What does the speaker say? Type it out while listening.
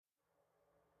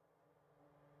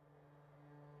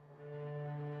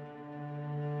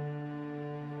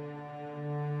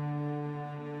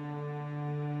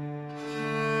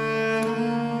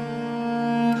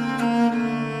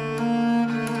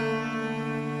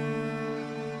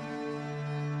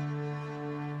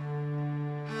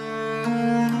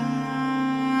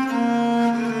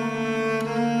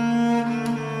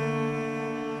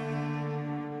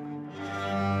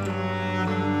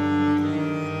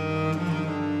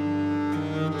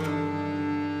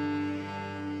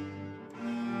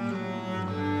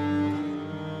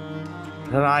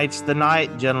Tonight's the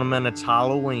night, gentlemen. It's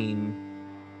Halloween.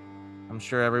 I'm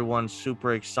sure everyone's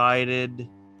super excited.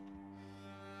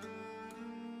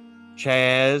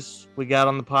 Chaz, we got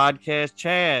on the podcast.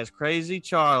 Chaz, Crazy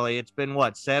Charlie. It's been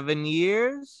what, 7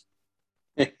 years?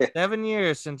 7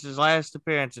 years since his last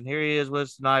appearance, and here he is with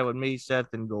us tonight with me,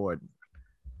 Seth, and Gordon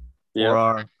for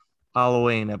our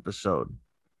Halloween episode.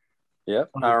 Yep,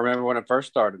 I remember when it first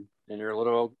started in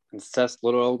your incest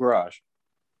little old garage.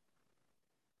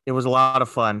 It was a lot of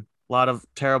fun, a lot of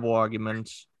terrible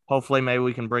arguments. Hopefully, maybe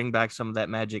we can bring back some of that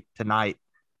magic tonight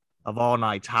of all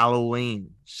nights,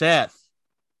 Halloween. Seth.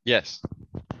 Yes.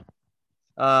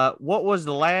 What was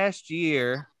the last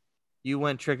year you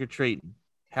went trick-or-treating?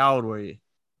 How old were you?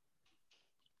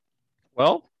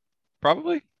 Well,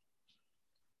 probably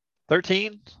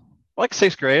 13. Like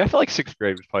sixth grade. I feel like sixth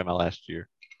grade was probably my last year.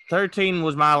 13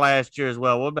 was my last year as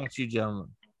well. What about you, gentlemen?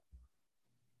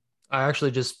 I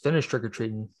actually just finished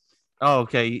trick-or-treating. Oh,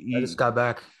 okay. I just got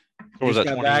back. What was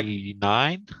that,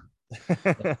 29?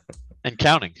 And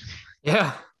counting.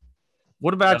 Yeah.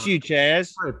 What about you,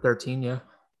 Chaz? Probably 13, yeah.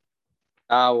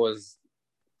 I was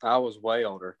way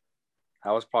older.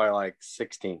 I was probably like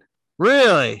 16.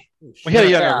 Really? We had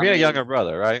a younger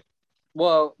brother, right?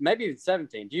 Well, maybe even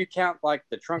 17. Do you count like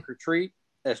the trunk or treat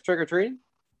as trick or treating?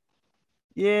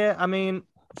 Yeah, I mean,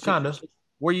 kind of.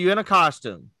 Were you in a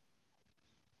costume?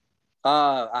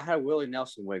 I had a Willie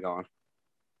Nelson wig on.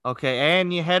 Okay,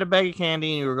 and you had a bag of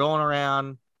candy and you were going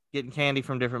around getting candy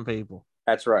from different people.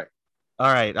 That's right.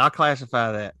 All right, I'll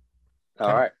classify that.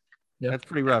 All right. Yeah. That's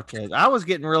pretty rough, Chaz. I was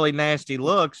getting really nasty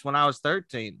looks when I was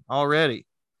 13 already.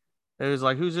 It was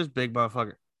like, who's this big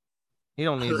motherfucker? He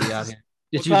don't need to be out here.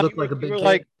 Did you look like a big You were kid?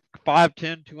 like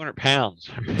 5'10", 200 pounds,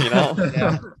 you know?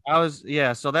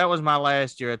 So that was my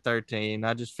last year at 13.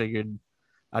 I just figured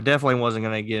I definitely wasn't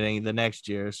going to get any the next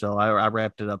year, so I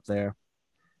wrapped it up there.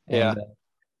 And,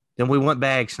 then we went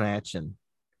bag snatching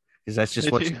because that's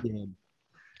just what you did.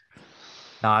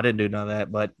 No, I didn't do none of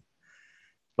that, but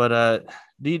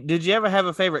did you ever have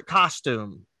a favorite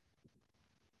costume?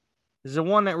 Is there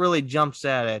one that really jumps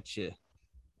out at you?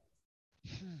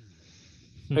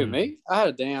 Who, me? I had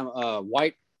a damn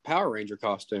white Power Ranger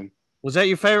costume. Was that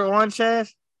your favorite one,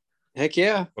 Chaz? Heck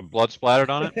yeah. With blood splattered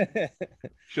on it?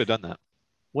 Should have done that.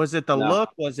 Was it the look?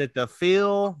 Was it the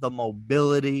feel? The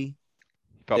mobility?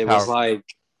 It was like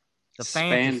the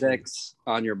spandex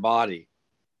on your body.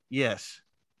 Yes.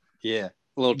 Yeah.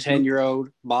 A little 10-year-old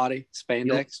body,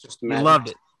 spandex. Just you loved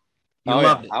it. You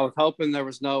loved it. I was hoping there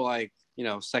was no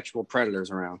sexual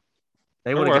predators around.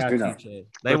 They would have got you.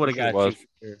 They would have got you.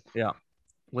 Sure. Yeah,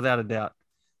 without a doubt.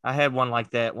 I had one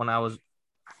like that when I was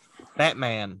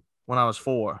Batman when I was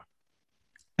 4.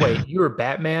 Wait, you were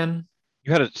Batman?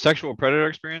 You had a sexual predator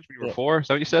experience when you were 4? Is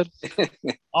that what you said?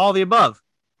 All the above.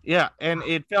 Yeah, and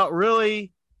it felt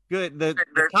really good.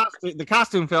 The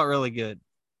costume felt really good.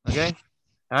 Okay,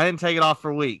 and I didn't take it off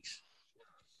for weeks.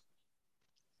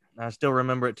 I still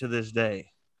remember it to this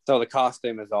day. So the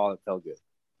costume is all that felt good.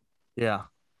 Yeah.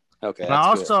 Okay. And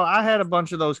I had a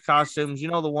bunch of those costumes. You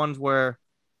know, the ones where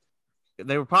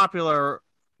they were popular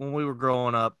when we were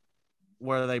growing up,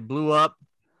 where they blew up.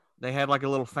 They had like a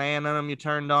little fan in them you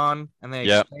turned on, and they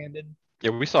expanded.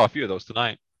 Yeah, we saw a few of those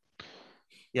tonight.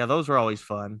 Yeah, those were always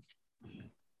fun.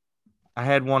 I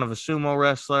had one of a sumo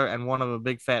wrestler and one of a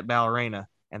big fat ballerina,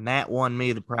 and that won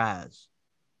me the prize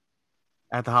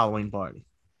at the Halloween party.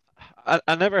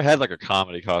 I never had like a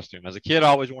comedy costume. As a kid, I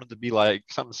always wanted to be like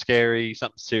something scary,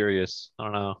 something serious. I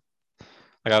don't know.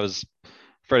 Like I was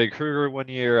Freddy Krueger one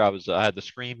year. I had the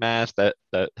Scream mask that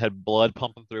had blood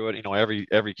pumping through it. You know, every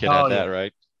kid had that,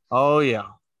 right? Oh yeah.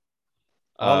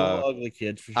 All the ugly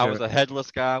kids for sure. I was a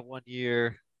headless guy one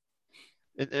year.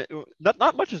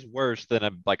 Not much is worse than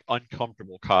a like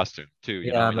uncomfortable costume too.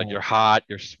 You know, like you're hot,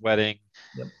 you're sweating,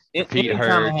 your feet hurt.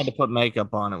 Anytime I had to put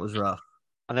makeup on, it was rough.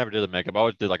 I never did the makeup. I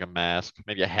always did like a mask,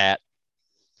 maybe a hat.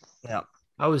 Yeah.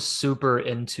 I was super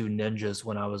into ninjas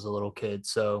when I was a little kid.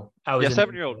 So I was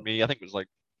 7-year-old me, I think it was like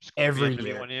every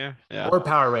year. 1 year. Yeah. Or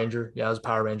Power Ranger. Yeah, I was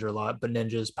Power Ranger a lot, but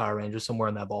ninjas, Power Ranger, somewhere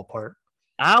in that ballpark.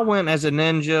 I went as a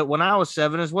ninja when I was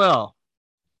 7 as well.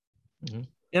 Mm-hmm.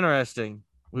 Interesting.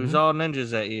 We was all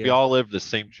ninjas that year. We all lived the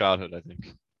same childhood, I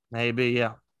think. Maybe,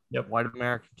 yeah. Yep. White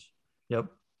Americans. Yep.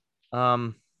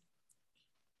 I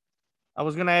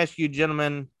was going to ask you,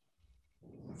 gentlemen,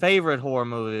 favorite horror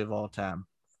movie of all time.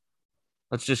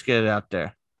 Let's just get it out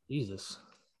there. Jesus.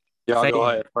 Yeah, I'll go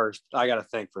ahead first. I got to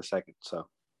think for a second. So.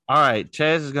 All right.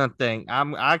 Chaz is going to think.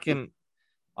 I can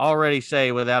already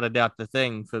say without a doubt the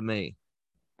thing for me.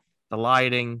 The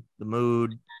lighting, the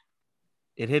mood.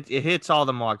 It hits all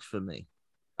the marks for me.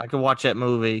 I could watch that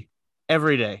movie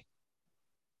every day.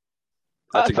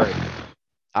 That's a great.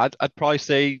 I'd probably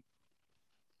say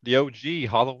the OG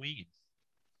Halloween.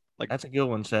 Like That's a good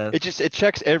one, Seth. it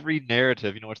checks every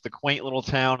narrative. You know, it's the quaint little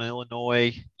town in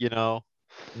Illinois. You know,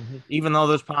 Even though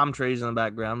there's palm trees in the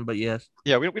background, but yes.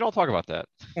 yeah, we don't talk about that.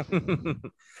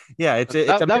 Yeah, it's That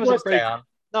a was a Midwest great. town.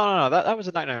 No. That was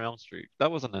a Nightmare on Elm Street.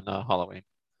 That wasn't in Halloween.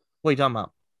 What are you talking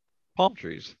about? Palm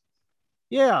trees.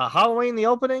 Yeah, Halloween, the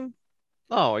opening.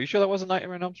 No, are you sure that wasn't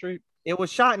Nightmare on Elm Street? It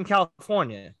was shot in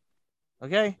California.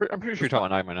 Okay, I'm pretty sure you're talking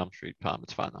about Nightmare on Elm Street, Tom.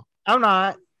 It's fine though. I'm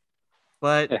not,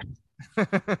 but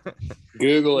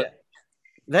Google it.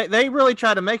 they really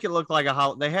tried to make it look like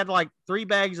a They had like 3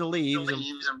 bags of leaves, and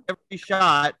every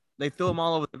shot they threw them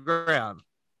all over the ground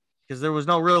because there was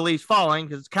no real leaves falling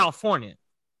because it's California.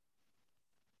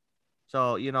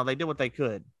 So they did what they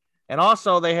could, and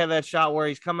also they had that shot where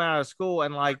he's coming out of school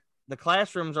and like the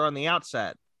classrooms are on the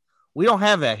outside. We don't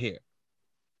have that here.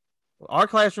 Our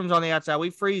classrooms on the outside.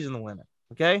 We freeze in the winter.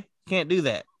 Okay, can't do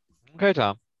that. Okay,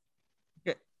 Tom.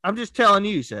 I'm just telling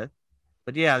you, Seth.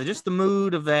 But yeah, just the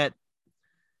mood of that.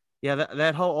 Yeah,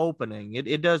 that whole opening,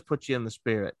 it does put you in the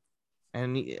spirit.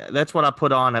 And that's what I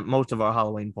put on at most of our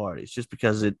Halloween parties, just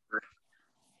because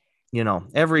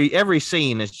every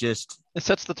scene is just. It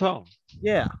sets the tone.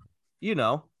 Yeah.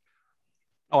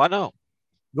 Oh, I know.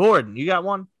 Gordon, you got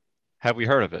one? Have we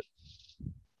heard of it?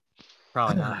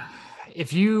 Probably not.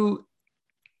 If you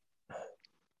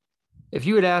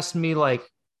had asked me like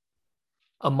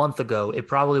a month ago, it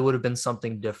probably would have been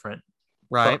something different.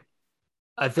 Right.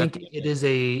 But I think it's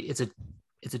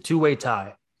a two-way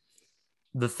tie.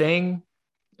 The Thing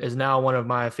is now one of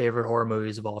my favorite horror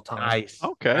movies of all time. Nice.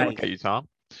 Okay, Nice. okay, you Tom.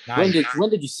 Nice. When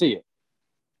did you see it?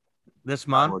 This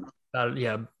month?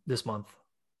 This month.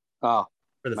 Oh,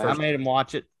 For the man. I first. made him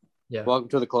watch it. Yeah. welcome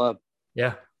to the club.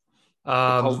 Yeah. The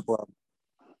Cult Club.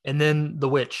 And then The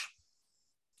Witch.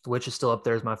 The Witch is still up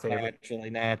there as my favorite.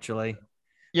 Naturally.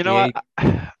 You know,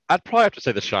 Yeah. I'd probably have to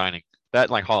say The Shining. That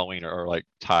and like Halloween are like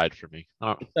tied for me.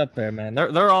 It's up there, man.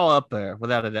 They're all up there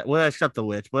without a doubt. Well, except The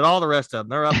Witch, but all the rest of them,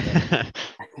 they're up there.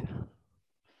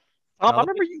 I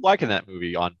remember you liking that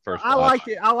movie on first. I liked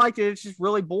it. It's just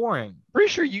really boring. Pretty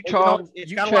sure you, It's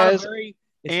you got a lot of Chaz,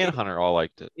 and Hunter all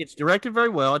liked it. It's directed very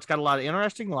well. It's got a lot of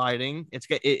interesting lighting.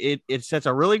 It sets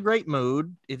a really great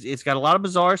mood. It's got a lot of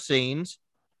bizarre scenes.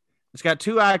 It's got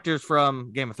 2 actors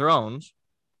from Game of Thrones,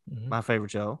 my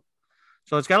favorite show.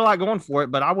 So it's got a lot going for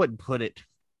it, but I wouldn't put it.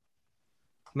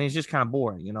 I mean, it's just kind of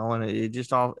boring, and it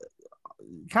just all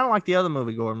kind of like the other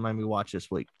movie Gordon made me watch this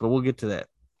week, but we'll get to that.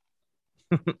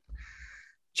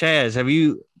 Chaz, have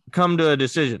you come to a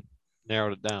decision?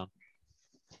 Narrowed it down.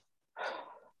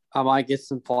 I might get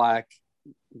some flack,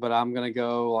 but I'm gonna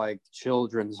go like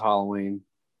children's Halloween,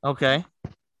 Okay.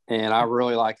 and I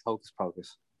really like Hocus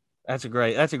Pocus. That's a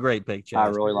great pick, Chaz. I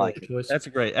really like it. Choice. That's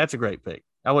a great pick.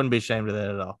 I wouldn't be ashamed of that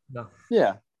at all. No.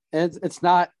 Yeah, and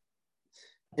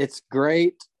it's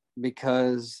great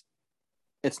because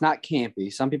it's not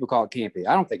campy. Some people call it campy.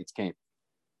 I don't think it's campy.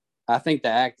 I think the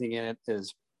acting in it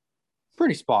is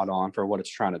pretty spot on for what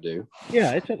it's trying to do.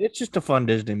 Yeah, it's just a fun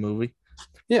Disney movie.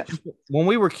 Yeah. When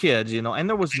we were kids, and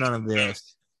there was none of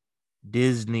this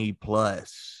Disney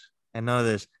Plus and none of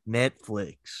this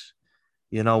Netflix.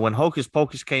 When Hocus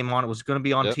Pocus came on, it was going to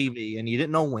be on TV, and you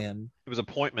didn't know when. It was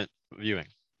appointment viewing.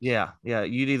 Yeah.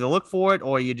 You'd either look for it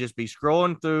or you'd just be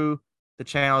scrolling through the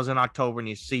channels in October and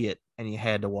you see it and you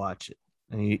had to watch it.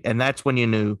 And that's when you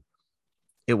knew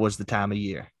it was the time of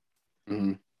year.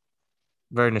 Mm-hmm.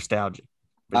 Very nostalgic.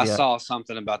 I saw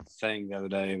something about The Thing the other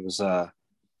day. It was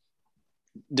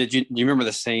do you remember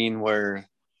the scene where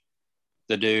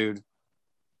the dude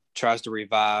tries to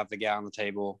revive the guy on the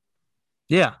table?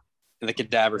 Yeah. In the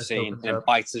cadaver scene and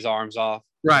bites his arms off.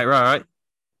 Right.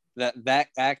 That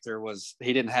actor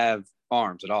he didn't have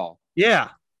arms at all. Yeah.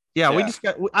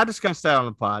 I discussed that on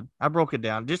the pod. I broke it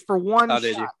down just for one shot.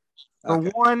 Did you? For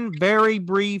one very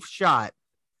brief shot,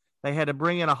 they had to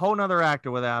bring in a whole nother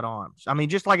actor without arms. I mean,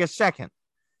 just like a second.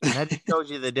 And that just shows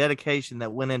you the dedication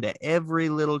that went into every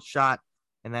little shot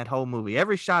in that whole movie.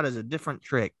 Every shot is a different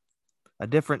trick, a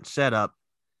different setup,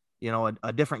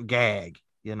 a different gag,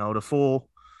 to fool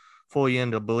you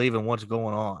into believing what's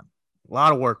going on. A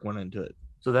lot of work went into it.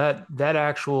 So that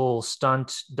actual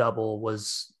stunt double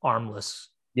was armless.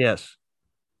 Yes.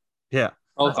 Yeah.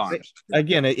 Both arms.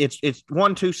 Again, it's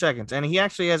 1-2 seconds, and he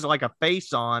actually has like a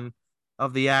face on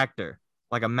of the actor,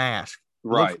 like a mask.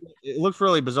 Right. It looks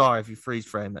really bizarre if you freeze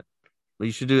frame it, but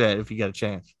you should do that if you get a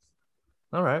chance.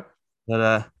 All right.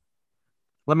 But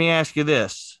let me ask you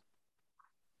this: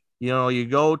 you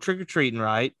go trick or treating,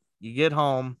 right? You get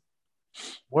home.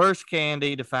 Worst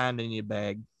candy to find in your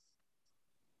bag?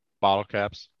 Bottle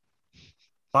caps.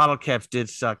 Bottle caps did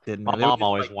suck, didn't they? My mom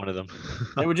always wanted them.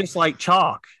 They were just like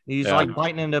chalk. He's Yeah. like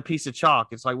biting into a piece of chalk.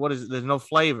 It's like, what is it? There's no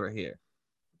flavor here.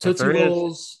 If Tootsie there is,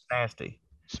 Rolls, nasty.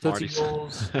 Tootsie Smarties.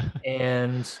 Rolls,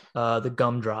 and the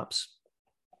gumdrops.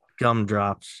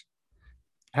 Gumdrops.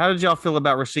 How did y'all feel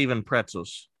about receiving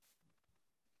pretzels?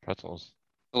 Pretzels.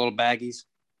 The little baggies.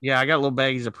 Yeah, I got little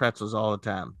baggies of pretzels all the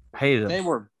time. Hated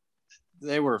them.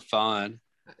 They were fun.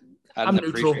 I I'm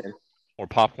didn't neutral. appreciate it. Or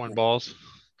popcorn balls.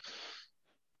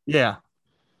 Yeah.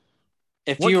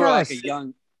 If What you were kind like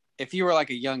of if you were like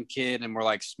a young kid and were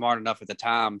like smart enough at the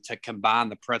time to combine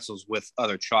the pretzels with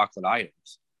other chocolate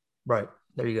items, Right.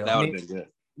 There you go. that would have been good.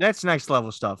 That's next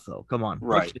level stuff, though. Come on.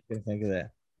 Right. What you gonna think of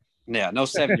that? Yeah, no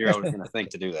 7-year-old is going to think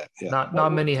to do that. Yeah.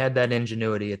 Not many had that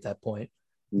ingenuity at that point.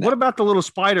 No. What about the little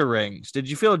spider rings? Did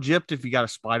you feel gypped if you got a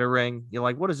spider ring? You're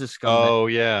like, what is this scumbag? Oh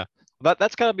yeah.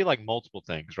 That's gotta be like multiple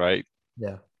things, right?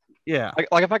 Yeah. Yeah.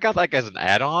 Like if I got like as an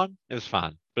add-on, it was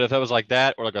fine. But if it was like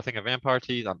that, or like a thing of vampire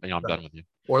teeth, I'm Right. done with you.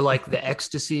 Or like the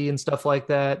ecstasy and stuff like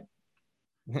that.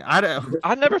 I don't.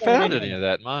 I never found any of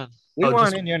that in mine. We Oh, weren't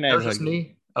just- in your That was just neighborhood.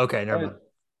 me. Okay, never mind.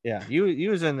 Yeah, you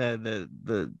was in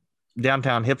the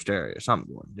downtown hipster area or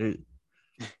something, dude.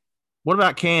 What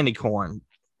about candy corn?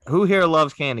 Who here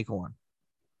loves candy corn?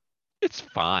 It's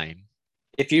fine.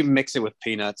 If you mix it with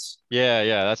peanuts, Yeah,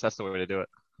 that's the way to do it.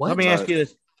 What? Let me ask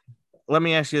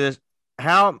you this.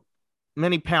 How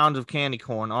many pounds of candy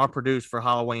corn are produced for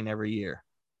Halloween every year?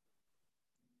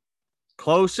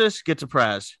 Closest gets a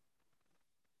prize.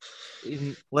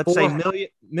 Let's say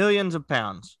millions of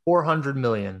pounds. 400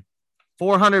 million.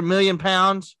 400 million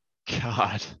pounds.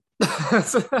 God.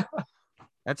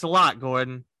 That's a lot,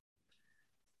 Gordon.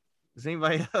 Does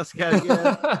anybody else got to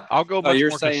get? I'll go much you're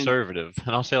more saying- conservative,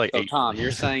 and I'll say like so 8. Tom,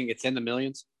 you're saying it's in the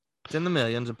millions? It's in the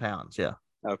millions of pounds. Yeah.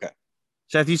 Okay.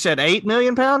 Seth, you said 8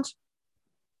 million pounds?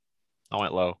 I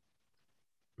went low.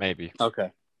 Maybe.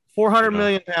 Okay. 400 Yeah.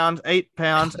 million pounds, 8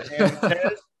 pounds.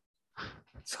 And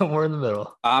Somewhere in the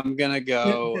middle. I'm going to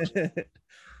go.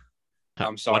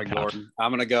 I'm sorry, 1 pound. Gordon.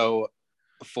 I'm going to go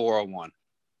 401.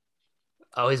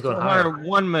 Oh, he's going higher.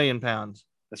 401 million pounds.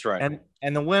 That's right.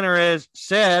 And the winner is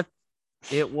Seth.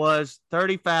 It was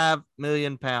 35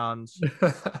 million pounds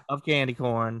of candy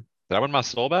corn Did I win my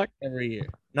soul back? every year.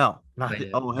 No, not Yeah.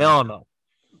 oh hell no.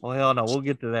 Oh hell no. We'll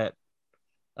get to that.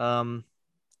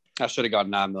 I should have got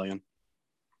 9 million.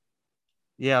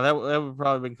 Yeah, that would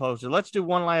probably been closer. Let's do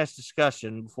one last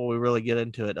discussion before we really get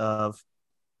into it of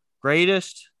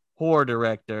greatest horror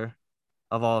director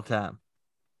of all time.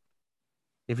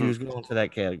 If he was going to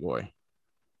that category.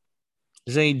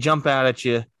 Does any jump out at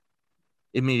you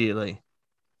immediately?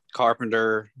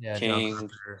 Carpenter, Yeah, King. John.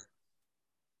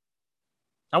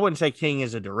 I wouldn't say King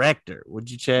is a director.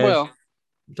 Would you, Chad? Well,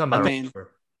 I'm talking about I mean-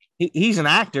 he's an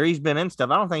actor. He's been in stuff.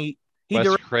 I don't think he Wes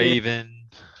directed. Craven.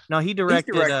 No, he he's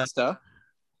directed directed stuff.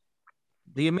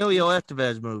 the Emilio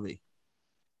Estevez movie.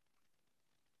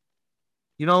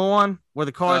 You know the one where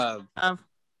the cars drive?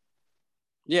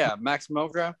 Yeah, Maximum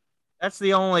Overdrive. That's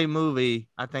the only movie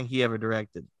I think he ever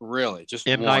directed. Really, just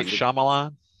M. one. Night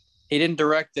Shyamalan. He didn't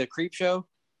direct the Creep Show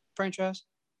franchise.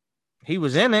 He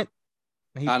was in it.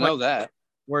 He I know played that.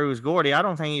 where he was Gordy. I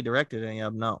don't think he directed any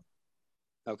of them. No.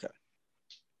 Okay.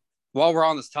 While we're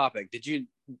on this topic, did you?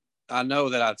 I know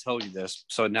that I told you this,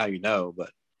 so now you know.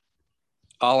 But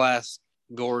I'll ask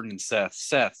Gordon and Seth.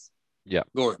 Seth. Yeah.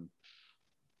 Gordon.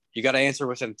 You got to answer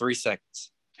within 3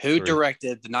 seconds. Who 3.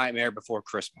 directed The Nightmare Before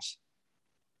Christmas?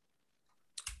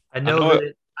 I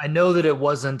know that it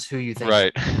wasn't who you think.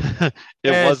 Right. It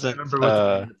Yes, I wasn't. remember what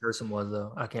the name of the person was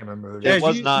though. I can't remember who it It is.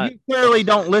 was you, not- You clearly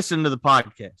don't listen to the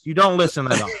podcast. You don't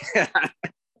listen at all.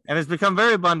 And it's become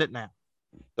very abundant now.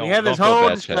 We had this don't feel whole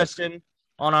bad, Chad. discussion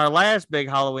on our last big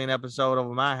Halloween episode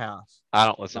over my house. I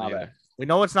don't listen Not either. bad. We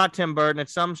know it's not Tim Burton.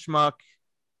 It's some schmuck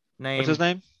named What's his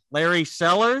name? Larry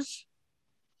Sellers.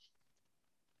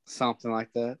 Something like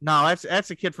that. No,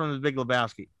 that's a kid from the Big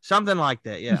Lebowski. Something like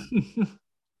that. Yeah.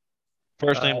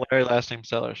 First name Larry, last name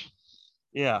Sellers.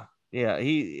 Yeah. Yeah.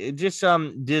 Just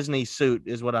some Disney suit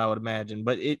is what I would imagine.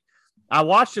 But I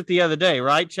watched it the other day,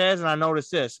 right, Chaz? And I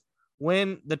noticed this.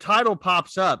 When the title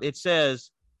pops up, it says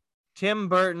Tim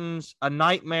Burton's A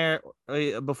Nightmare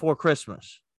Before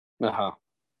Christmas. Uh-huh.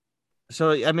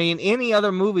 So, I mean, any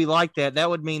other movie like that, that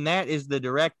would mean that is the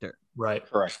director Right.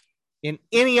 Correct. in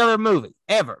any other movie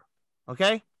ever.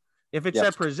 Okay. If it Yep.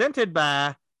 said presented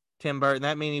by Tim Burton,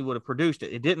 that means he would have produced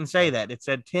it. It didn't say that. It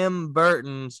said Tim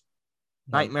Burton's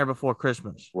Nightmare Before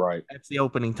Christmas. Right. That's the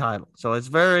opening title. So it's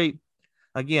very,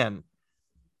 again,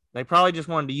 they probably just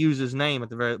wanted to use his name at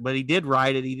the very, but he did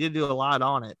write it. He did do a lot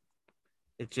on it.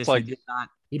 It's just like- he did not.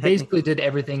 He basically did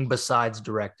everything besides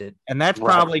direct it. And that's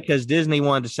Right. probably because Disney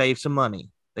wanted to save some money.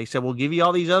 They said, we'll give you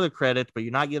all these other credits, but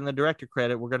you're not getting the director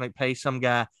credit. We're going to pay some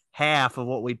guy half of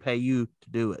what we'd pay you to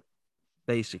do it,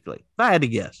 basically. If I had to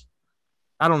guess.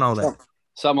 I don't know that.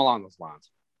 Some along those lines.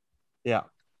 Yeah.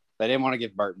 They didn't want to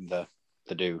give Burton the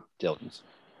due diligence.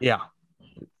 Yeah.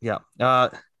 Yeah.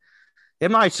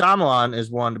 M. Night Shyamalan is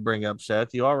one to bring up,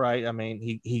 Seth. You all right? I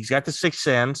mean, he's got the Sixth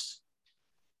Sense.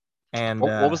 And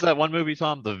What was that one movie,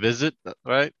 Tom? The Visit,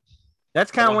 right? that's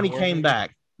kind of one when he horror came movie?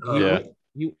 back. Yeah.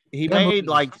 He That movie made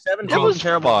like 17 It was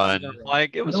terrible fun. movies.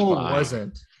 Like it was No, fine. it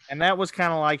wasn't. And that was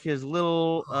kind of like his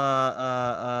little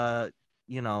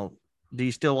do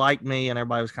you still like me? And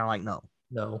everybody was kind of like, no.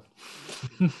 No.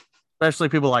 Especially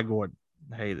people like Gordon.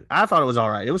 Hated it. I thought it was all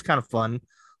right. It was kind of fun. It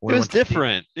when we was went to see it.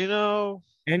 different, you know.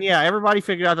 And yeah, everybody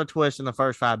figured out the twist in the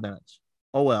first 5 minutes.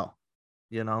 Oh well,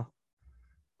 you know.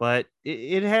 But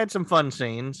it had some fun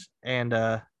scenes, and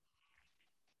there's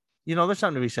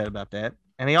something to be said about that.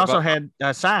 And he also had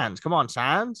Signs. Come on,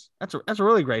 Signs. That's a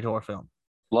really great horror film.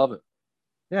 Love it.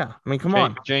 Yeah, I mean, come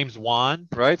on. James Wan,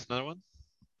 right? It's another one.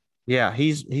 Yeah,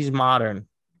 he's modern.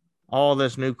 All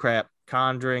this new crap,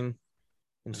 Conjuring,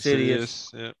 Insidious.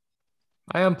 Yeah.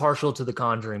 I am partial to the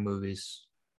Conjuring movies.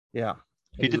 Yeah.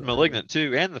 He did Malignant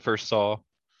too, and the first Saw.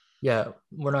 Yeah,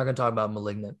 we're not going to talk about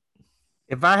Malignant.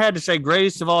 If I had to say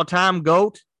greatest of all time,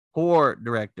 GOAT, horror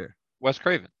director. Wes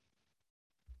Craven.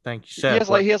 Thank you, Seth.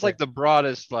 He has the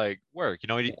broadest work. You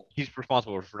know, he's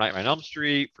responsible for Nightmare on Elm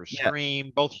Street, for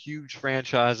Scream, both huge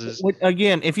franchises.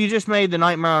 Again, if you just made the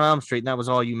Nightmare on Elm Street and that was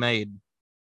all you made,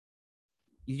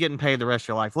 you're getting paid the rest of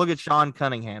your life. Look at Sean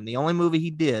Cunningham. The only movie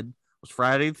he did was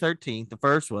Friday the 13th, the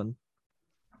first one,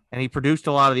 and he produced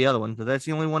a lot of the other ones, but that's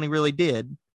the only one he really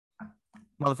did.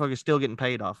 Motherfucker's still getting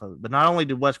paid off of it. But not only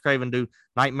did Wes Craven do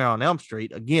Nightmare on Elm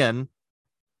Street, again,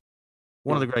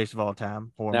 one of the greatest of all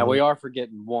time. Now we are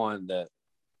forgetting one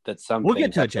that some. We'll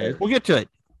get to it, Chase. We'll get to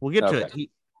it.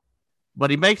 But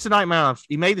he makes the Nightmare on Elm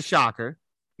Street. He made the Shocker.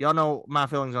 Y'all know my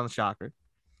feelings on the Shocker.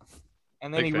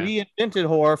 And then Big he fan. reinvented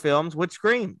horror films with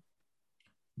Scream.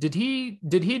 Did he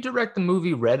direct the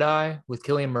movie Red Eye with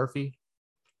Cillian Murphy?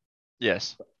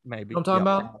 Yes. Maybe. You know what I'm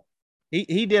talking about?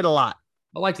 He did a lot.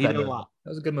 I liked He that did a movie. lot. That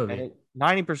was a good movie.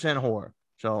 90% horror.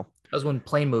 So That was when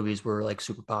plane movies were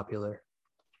super popular.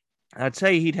 I'd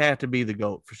say he'd have to be the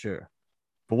GOAT for sure.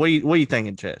 But what are you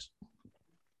thinking, Chess?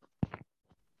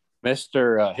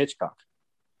 Mr. Hitchcock.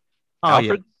 Oh,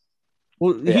 Alfred? yeah.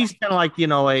 Well, Yeah. he's kind of like,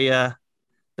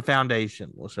 the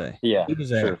foundation, we'll say. Yeah, He was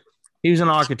there. sure. He was an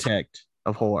architect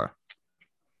of horror.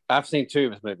 I've seen 2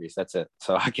 of his movies. That's it.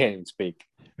 So I can't even speak.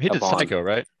 He did Upon- Psycho,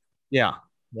 right? Yeah.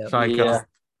 Yep. Psycho. Yeah.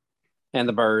 And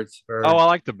The Birds. Bird, Oh, I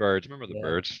like the Birds. Remember the Yeah.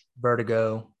 Birds?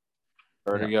 Vertigo.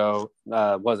 Vertigo.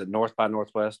 Was it North by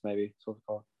Northwest? Maybe that's what it's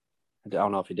called. I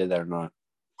don't know if he did that or not.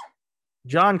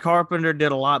 John Carpenter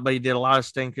did a lot, but he did a lot of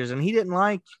stinkers, and he didn't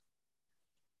like.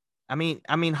 I mean,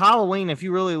 Halloween. If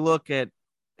you really look at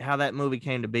how that movie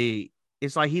came to be,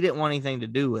 it's like he didn't want anything to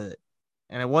do with it,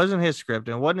 and it wasn't his script,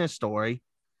 and it wasn't his story.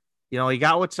 He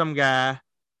got with some guy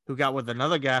who got with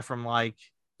another guy from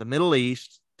the Middle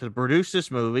East to produce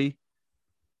this movie,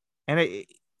 and it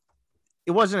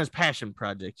wasn't his passion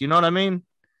project. You know what I mean?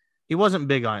 He wasn't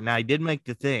big on it. Now he did make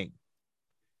The Thing.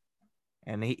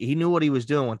 And he knew what he was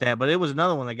doing with that, but it was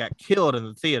another one that got killed in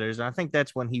the theaters. And I think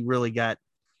that's when he really got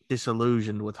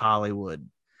disillusioned with Hollywood.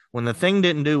 When The Thing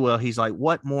didn't do well, he's like,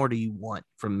 what more do you want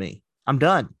from me? I'm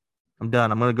done. I'm going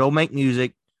to go make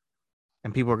music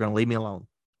and people are going to leave me alone.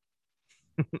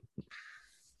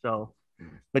 So,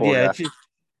 but Poor yeah, guy. it's just,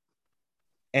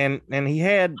 and he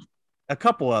had a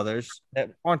couple others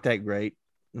that aren't that great.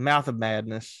 The Mouth of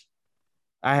Madness.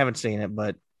 I haven't seen it,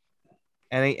 but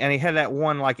and he had that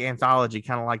one anthology,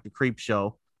 kind of like the Creep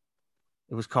Show.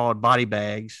 It was called Body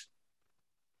Bags.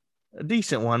 A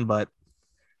decent one, but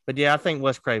yeah, I think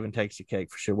Wes Craven takes the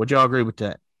cake for sure. Would y'all agree with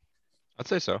that? I'd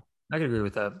say so. I could agree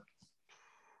with that.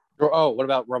 Oh, what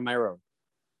about Romero?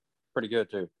 Pretty good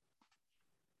too.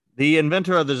 The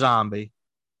inventor of the zombie.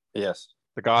 Yes.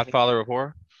 The Godfather of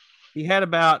horror. He had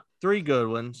about 3 good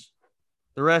ones.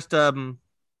 The rest of them,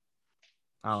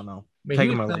 I don't know. I mean, Take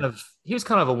he him was away. he was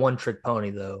kind of a one-trick pony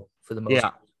though, for the most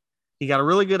Yeah. He got a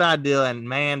really good idea, and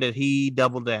man, did he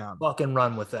double down. fucking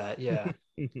run with that. Yeah.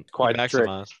 Quite a trick.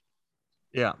 Maximized.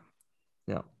 Yeah.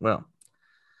 Yeah. Well,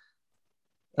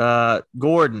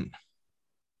 Gordon.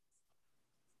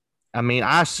 I mean,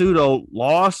 I pseudo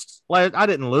lost. I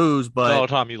didn't lose, but Oh,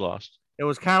 Tom, you lost. it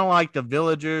was kind of like the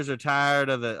villagers are tired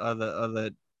of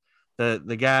the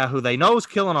guy who they know is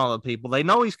killing all the people. They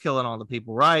know he's killing all the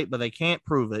people, right? But they can't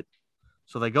prove it.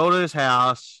 So they go to his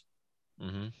house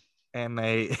Mm-hmm. and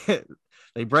they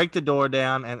they break the door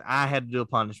down, and I had to do a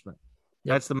punishment.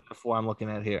 Yep. That's the metaphor I'm looking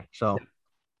at here. So,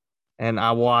 and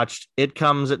I watched It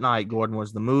Comes at Night. Gordon,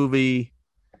 was the movie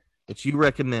that you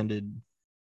recommended,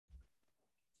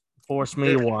 forced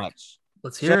me to watch.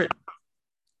 Let's hear it.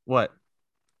 What?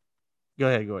 Go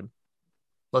ahead, Gordon.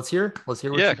 Let's hear. Let's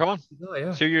hear. Yeah, come on. Oh, yeah.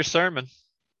 Let's hear your sermon.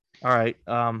 All right.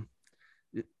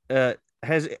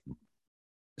 Has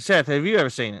Seth? Have you ever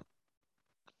seen it?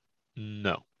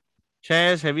 No.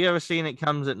 Chaz, have you ever seen It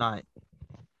Comes at Night?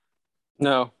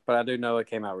 No, but I do know it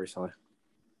came out recently.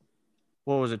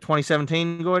 What was it?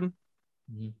 2017, Gordon?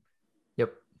 Mm-hmm.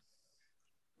 Yep.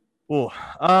 Oh,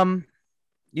 I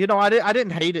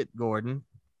didn't hate it, Gordon.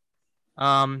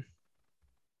 I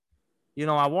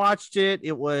watched it.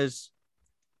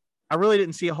 I really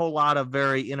didn't see a whole lot of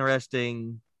very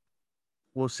interesting,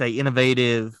 we'll say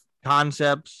innovative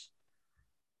concepts.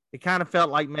 It kind of felt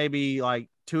like maybe like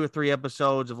 2 or 3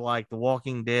 episodes of like The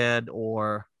Walking Dead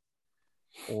or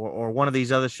one of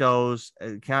these other shows,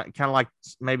 kind of like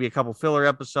maybe a couple filler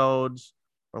episodes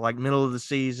or like middle of the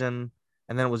season,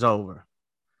 and then it was over.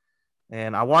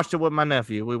 And I watched it with my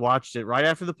nephew. We watched it right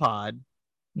after the pod.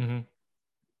 Mm-hmm.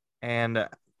 And,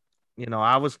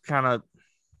 I was kind of,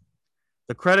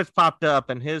 the credits popped up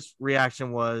and his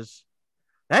reaction was,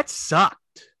 that sucked.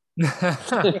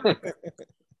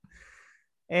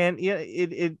 And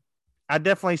I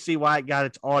definitely see why it got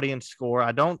its audience score.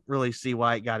 I don't really see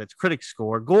why it got its critic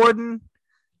score. Gordon,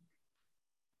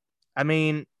 I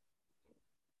mean,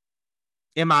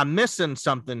 am I missing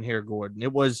something here, Gordon?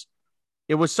 It was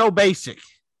so basic,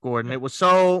 Gordon. It was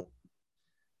so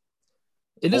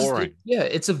boring.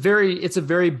 It's a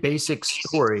very basic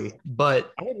story,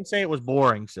 but I wouldn't say it was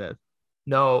boring, Seth.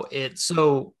 No,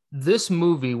 this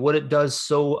movie, what it does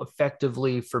so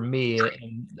effectively for me,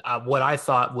 and what I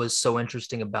thought was so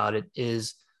interesting about it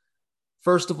is,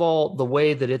 first of all, the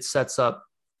way that it sets up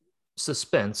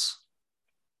suspense,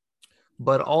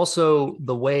 but also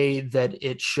the way that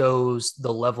it shows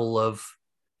the level of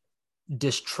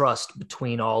distrust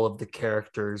between all of the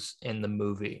characters in the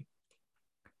movie.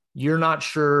 You're not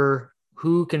sure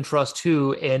who can trust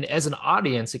who, and as an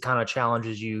audience, it kind of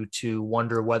challenges you to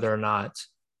wonder whether or not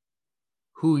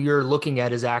who you're looking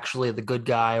at is actually the good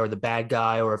guy or the bad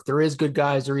guy, or if there is good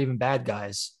guys or even bad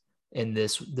guys in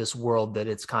this world that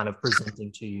it's kind of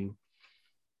presenting to you.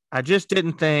 I just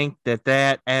didn't think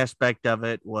that aspect of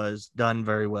it was done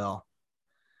very well.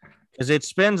 Because it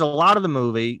spends a lot of the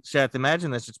movie, Seth, imagine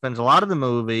this, it spends a lot of the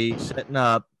movie setting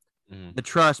up the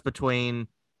trust between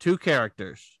 2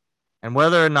 characters and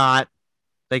whether or not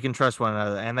they can trust one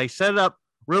another. And they set it up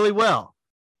really well.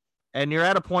 And you're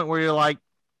at a point where you're like,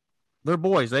 they're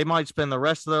boys. They might spend the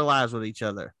rest of their lives with each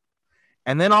other.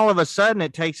 And then all of a sudden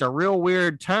it takes a real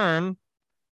weird turn.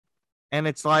 And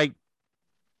it's like,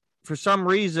 for some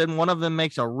reason, one of them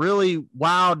makes a really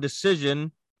wild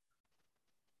decision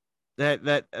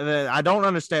that I don't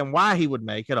understand why he would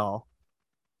make at all.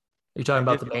 You're talking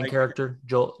about the main character,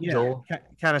 Joel? Yeah, Joel?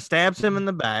 Kind of stabs him in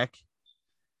the back.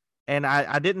 And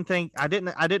I didn't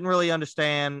really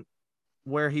understand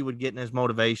where he would get in his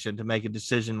motivation to make a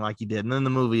decision like he did. And then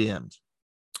the movie ends.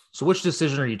 So which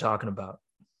decision are you talking about?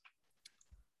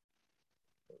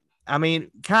 I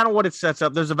mean, kind of what it sets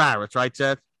up. There's a virus, right,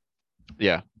 Seth?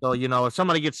 Yeah. So, if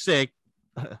somebody gets sick,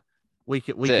 we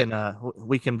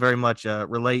can very much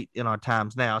relate in our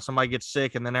times now. Somebody gets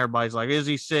sick and then everybody's like, is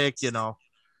he sick?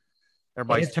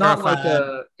 Everybody's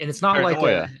terrified. It's not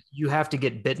like you have to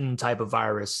get bitten type of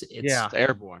virus. It's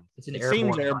airborne. It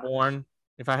seems airborne,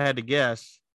 if I had to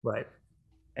guess. Right.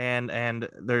 And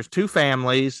there's 2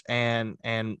 families, and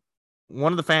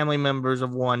one of the family members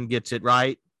of one gets it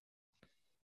right,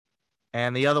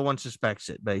 and the other one suspects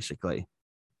it, basically.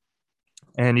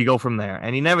 And you go from there,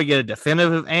 and you never get a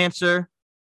definitive answer.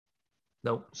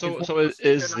 Nope. So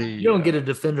is the you don't get a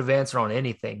definitive answer on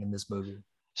anything in this movie.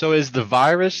 So is the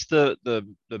virus the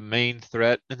main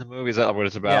threat in the movie? Is that what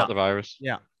it's about? Yeah. The virus?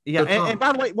 Yeah. And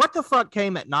by the way, what the fuck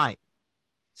came at night?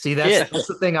 See, that's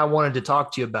the thing I wanted to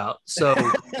talk to you about. So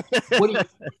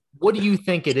what do you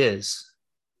think it is?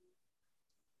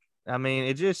 I mean,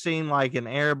 it just seemed like an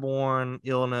airborne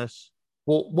illness.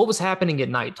 Well, what was happening at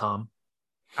night, Tom?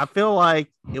 I feel like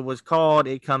it was called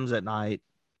It Comes at Night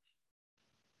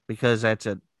because that's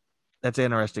an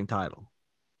interesting title.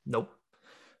 Nope.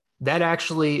 That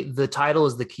actually, the title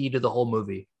is the key to the whole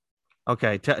movie.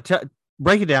 Okay.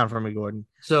 Break it down for me, Gordon.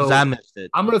 So I missed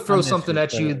it. I'm going to throw something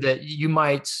at you that you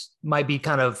might be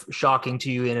kind of shocking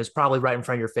to you, and is probably right in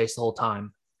front of your face the whole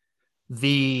time.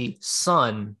 The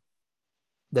sun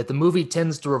that the movie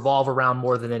tends to revolve around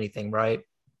more than anything, right?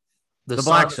 The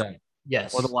black sun.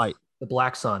 Yes. Or the white. The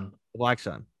black sun. The black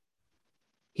sun.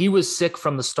 He was sick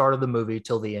from the start of the movie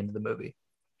till the end of the movie.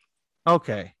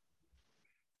 Okay.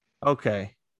 I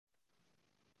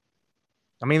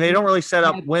mean, they don't really set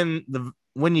up when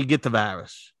you get the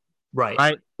virus. Right.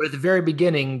 But at the very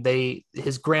beginning,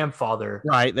 his grandfather.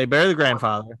 Right. They bury the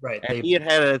grandfather. Right. And he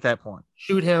had it at that point.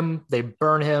 Shoot him, they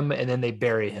burn him, and then they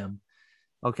bury him.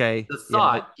 Okay. The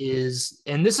thought is,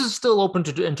 and this is still open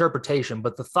to interpretation,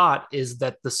 but the thought is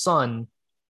that the son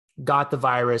got the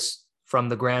virus from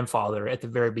the grandfather at the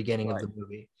very beginning of the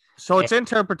movie. So it's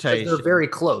interpretation. They're very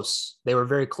close. They were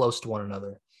very close to one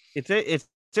another. It's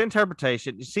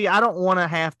interpretation. You see, I don't want to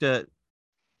have to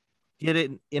get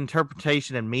it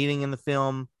interpretation and meaning in the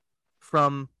film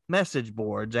from message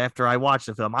boards after I watch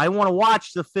the film. I want to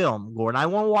watch the film, Gordon. I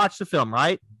want to watch the film,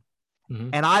 right? Mm-hmm.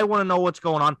 And I want to know what's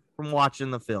going on from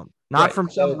watching the film, not from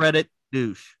some Reddit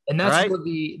douche. And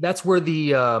that's where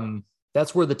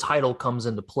the title comes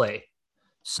into play.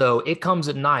 So It Comes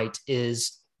at Night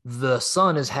is the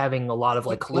son is having a lot of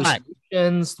like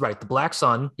hallucinations, right? The black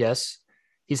son, yes.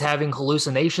 He's having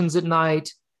hallucinations at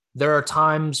night. There are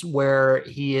times where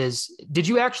he is. Did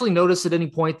you actually notice at any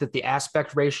point that the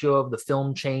aspect ratio of the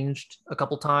film changed a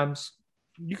couple times?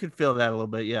 You could feel that a little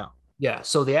bit, yeah. Yeah.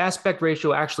 So the aspect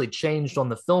ratio actually changed on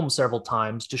the film several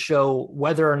times to show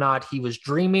whether or not he was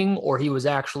dreaming or he was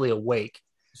actually awake.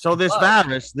 So this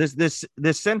virus,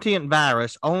 this sentient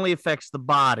virus, only affects the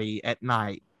body at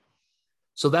night.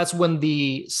 So that's when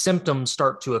the symptoms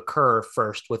start to occur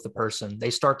first with the person. They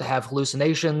start to have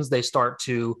hallucinations. They start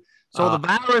to. So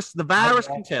the virus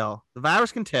can tell. The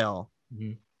virus can tell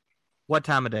what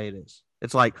time of day it is.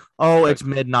 It's like, oh, it's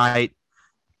midnight.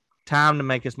 Time to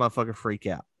make this motherfucker freak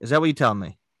out. Is that what you tell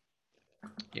me?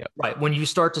 Yeah. Right. When you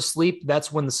start to sleep,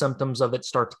 that's when the symptoms of it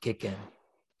start to kick in.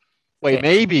 Wait,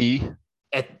 maybe.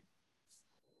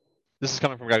 This is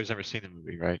coming from a guy who's never seen the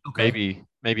movie, right? Okay.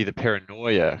 Maybe the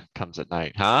paranoia comes at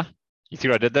night, huh? You see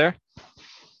what I did there?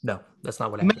 No, that's not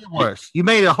what happened. You made it worse. You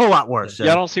made it a whole lot worse.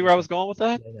 Yeah, I don't see where I was going with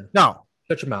that. No.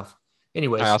 Shut your mouth.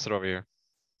 Anyways. I'll sit over here.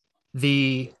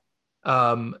 The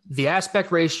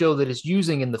aspect ratio that it's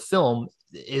using in the film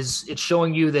it's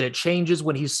showing you that it changes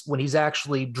when he's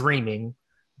actually dreaming,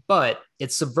 but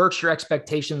it subverts your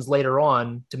expectations later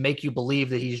on to make you believe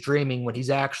that he's dreaming when he's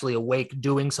actually awake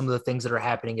doing some of the things that are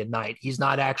happening at night. He's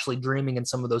not actually dreaming in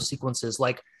some of those sequences,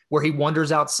 like where he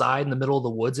wanders outside in the middle of the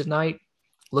woods at night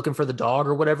looking for the dog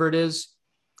or whatever it is.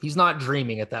 He's not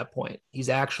dreaming at that point. He's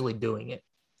actually doing it.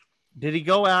 Did he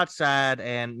go outside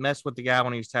and mess with the guy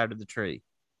when he was tied to the tree?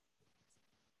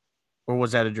 Or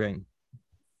was that a dream?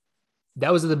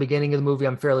 That was at the beginning of the movie.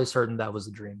 I'm fairly certain that was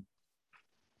a dream.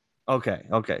 Okay.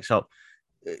 So,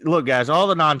 look, guys, all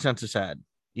the nonsense aside,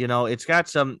 it's got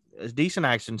some decent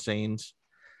action scenes,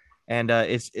 and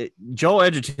Joel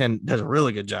Edgerton does a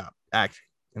really good job acting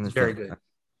in this. Very good.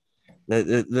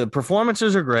 The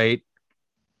performances are great.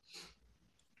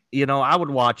 I would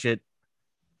watch it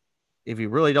if you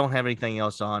really don't have anything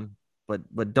else on,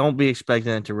 but don't be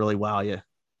expecting it to really wow you.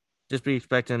 Just be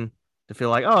expecting to feel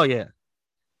like, oh yeah,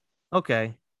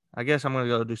 okay, I guess I'm gonna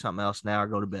go do something else now or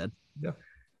go to bed. Yeah.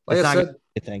 Like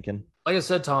I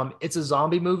said, Tom, it's a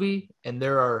zombie movie, and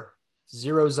there are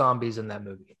 0 zombies in that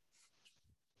movie.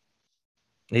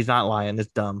 He's not lying.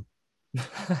 It's dumb.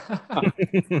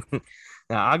 Now,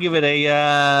 I'll give it a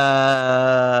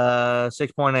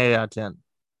 6.8 out of 10.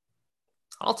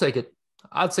 I'll take it.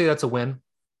 I'd say that's a win.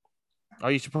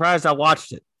 Are you surprised I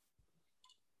watched it?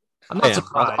 I'm not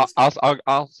surprised.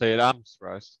 I'll say it. I'm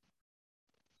surprised.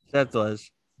 That was.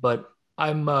 But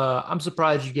I'm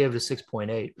surprised you gave it a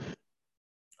 6.8.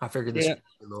 I figured this would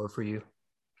be lower for you.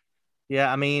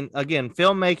 Yeah, I mean, again,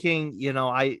 filmmaking,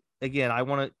 I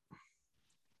want to.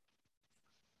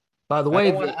 By the way,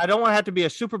 I don't want to have to be a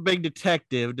super big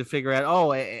detective to figure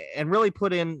out, and really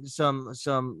put in some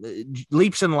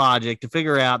leaps in logic to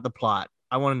figure out the plot.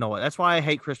 I want to know it. That's why I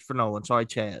hate Christopher Nolan. Sorry,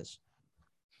 Chaz.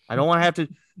 I don't want to have to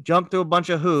jump through a bunch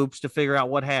of hoops to figure out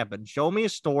what happened. Show me a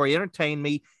story, entertain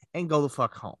me, and go the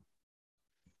fuck home.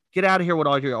 Get out of here with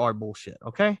all your art bullshit,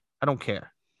 okay? I don't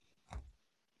care.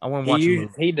 I want to watch a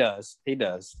movie. He does.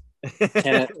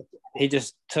 Tenet, he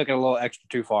just took it a little extra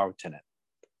too far with Tenet.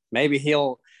 Maybe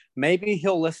he'll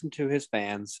listen to his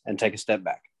fans and take a step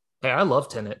back. Hey, I love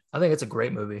Tenet. I think it's a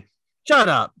great movie. Shut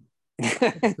up.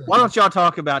 Why don't y'all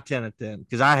talk about Tenet then?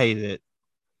 Because I hated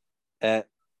it.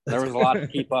 There was a lot to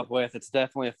keep up with. It's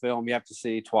definitely a film you have to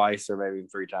see twice or maybe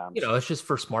 3 times. It's just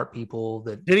for smart people.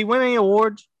 Did he win any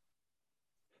awards?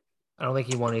 I don't think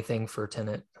he won anything for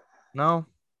Tenet. No.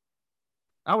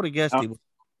 I would have guessed he would.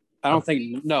 I don't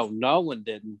think Nolan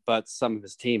didn't, but some of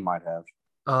his team might have.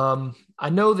 I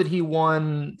know that he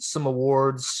won some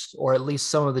awards, or at least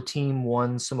some of the team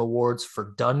won some awards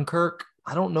for Dunkirk.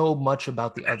 I don't know much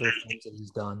about the other things that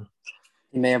he's done.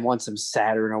 He may have won some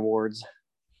Saturn awards.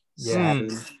 Yeah.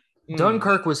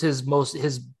 Dunkirk was his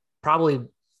probably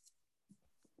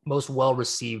most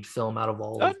well-received film out of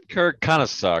all of them. Dunkirk kind of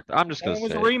sucked. I'm just gonna say It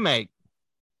was a remake.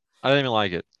 I didn't even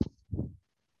like it.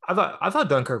 I thought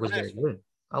Dunkirk was very good.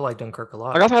 I like Dunkirk a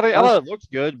lot. Like, I thought it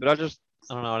looked good, but I don't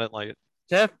know. I didn't like it.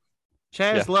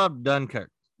 Chaz loved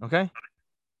Dunkirk. Okay.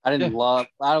 I don't love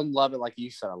it like you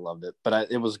said I loved it,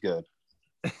 but it was good.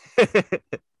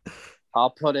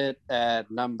 I'll put it at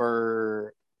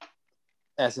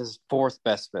as his fourth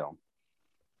best film.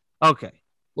 Okay.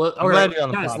 Well, all right,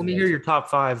 guys, let me hear your top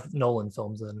 5 Nolan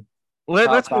films then.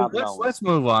 Let's move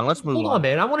on. Hold on,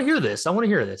 man. I want to hear this.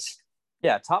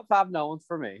 Yeah, top 5 Nolans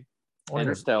for me.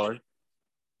 Interstellar.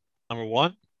 Number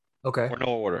 1? Okay. Or no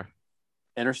order?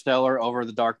 Interstellar over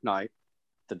The Dark Knight.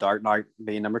 The Dark Knight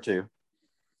being number 2.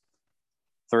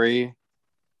 3,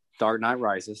 Dark Knight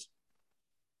Rises.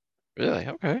 Really?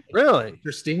 Okay. Really?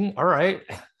 Interesting. All right.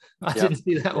 I didn't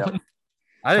see that one.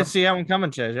 I didn't see that one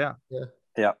coming, Chaz.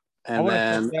 Yeah. And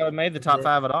then that made the top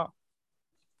 5 at all.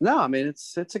 No, I mean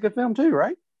it's a good film too,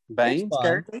 right? Bane's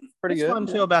character, pretty good. Fun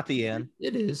until about the end.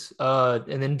 It is.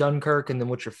 And then Dunkirk, and then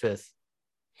what's your 5th?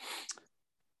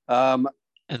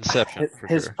 Inception.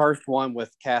 His first one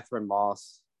with Catherine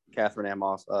Ann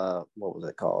Moss. What was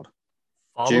it called?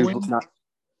 Following?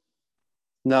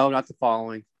 Not The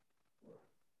Following.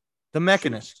 The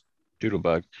Mechanist.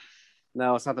 Doodlebug.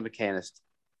 No, it's not The Mechanist.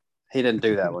 He didn't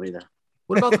do that one either.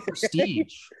 What about The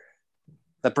Prestige?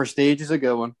 The Prestige is a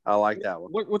good one. I like that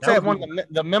one. What's that one?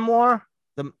 The memoir?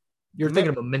 You're thinking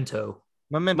of Memento.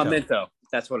 Memento.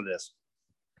 That's what it is.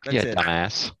 That's it.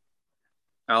 Dumbass.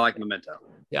 I like Memento.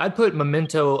 Yeah, I'd put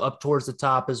Memento up towards the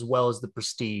top as well as The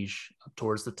Prestige up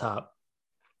towards the top.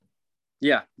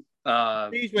 Yeah.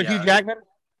 Prestige with Hugh Jackman?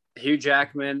 Hugh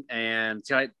Jackman and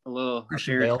a little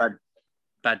appearance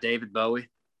by David Bowie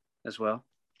as well.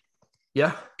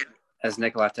 Yeah. As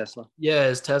Nikola Tesla. Yeah,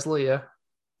 as Tesla, yeah.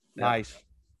 Nice.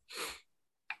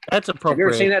 That's appropriate. Have you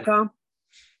ever seen that, Tom?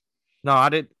 No, I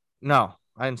didn't. No,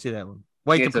 I didn't see that one.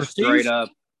 Wait, it's The Prestige? Straight up.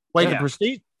 The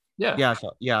Prestige? Yeah. I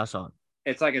saw it.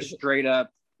 It's like a straight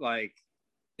up, like.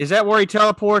 Is that where he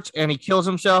teleports and he kills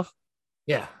himself?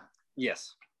 Yeah.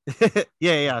 Yes.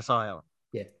 Yeah, I saw that one.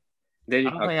 Yeah. Did you?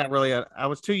 I don't think I really. I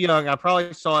was too young. I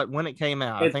probably saw it when it came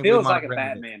out. It I think feels like a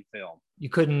Batman film. You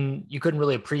couldn't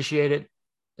really appreciate it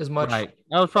as much. Right.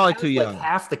 I was probably too young.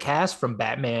 Half the cast from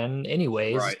Batman,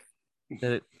 anyways.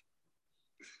 Right.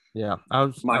 Yeah, I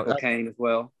was Michael Caine as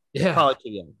well. Yeah, probably too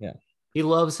young. Yeah, he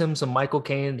loves him some Michael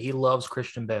Caine. He loves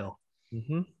Christian Bale.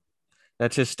 Mm-hmm.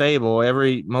 That's his stable.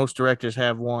 Most directors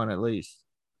have one at least.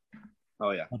 Oh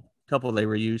yeah, a couple they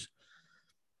reuse.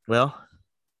 Well,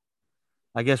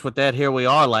 I guess with that, here we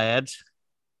are, lads,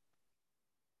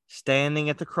 standing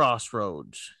at the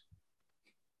crossroads.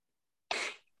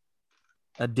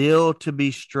 A deal to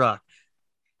be struck.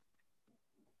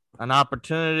 An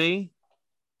opportunity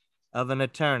of an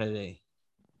eternity.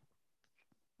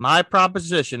 My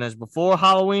proposition is before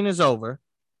Halloween is over,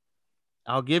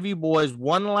 I'll give you boys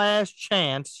one last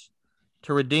chance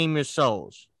to redeem your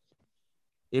souls.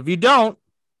 If you don't,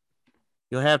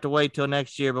 you'll have to wait till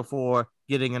next year before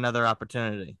getting another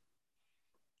opportunity.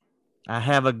 I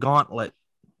have a gauntlet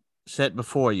set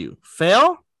before you.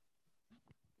 Fail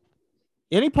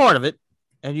any part of it,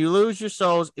 and you lose your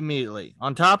souls immediately.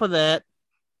 On top of that,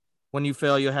 when you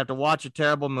fail, you'll have to watch a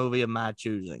terrible movie of my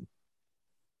choosing.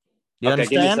 You understand?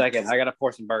 Give me a second. I got to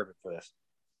pour some bourbon for this.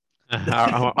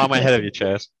 I'm ahead of you,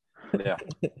 Chaz. Yeah.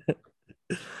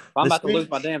 If I'm about to lose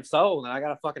my damn soul, then I got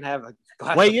to fucking have a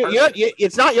glass Wait,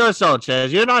 it's not your soul, Chaz.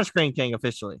 You're not a Screen King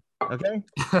officially. Okay?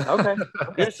 Okay.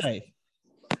 You're safe.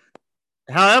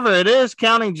 However, it is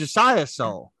counting Josiah's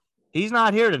soul. He's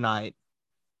not here tonight.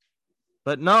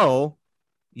 But know,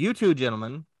 you two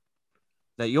gentlemen,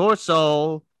 that your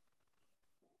soul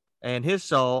and his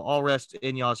soul all rest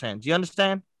in y'all's hands. You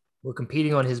understand? We're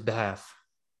competing on his behalf.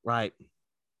 Right.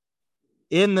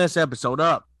 In this episode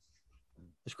up,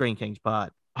 the Screen Kings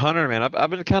pod. Hunter, man, I've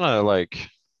been kind of like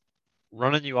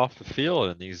running you off the field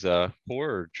in these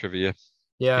horror trivia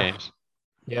games.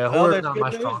 Yeah, horror not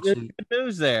my strong suit. Good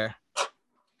news there.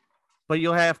 But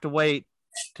you'll have to wait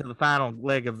to the final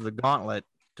leg of the gauntlet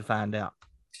to find out.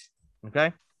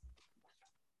 Okay?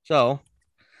 So,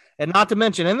 and not to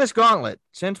mention, in this gauntlet,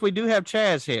 since we do have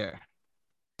Chaz here,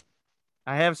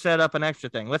 I have set up an extra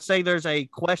thing. Let's say there's a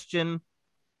question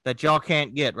that y'all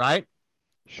can't get, right?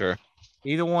 Sure.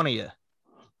 Either one of you.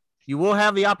 You will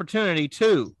have the opportunity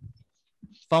to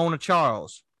phone a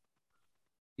Charles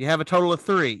You have a total of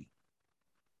 3.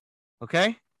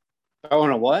 Okay? Oh,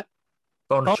 and a what?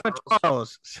 Phone Phone to a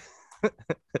Charles.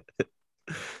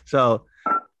 So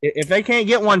if they can't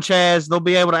get one, Chaz, they'll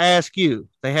be able to ask you.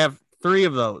 They have 3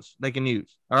 of those they can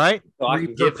use. All right? So I Three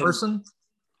can per give them, person.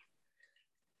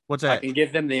 What's I that? can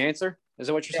give them the answer. Is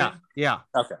that what you're saying? Yeah.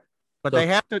 Okay. But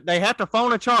So- they have to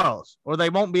phone a Charles or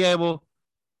they won't be able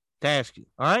to ask you.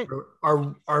 All right?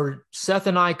 Are Seth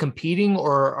and I competing,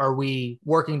 or are we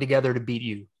working together to beat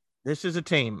you? This is a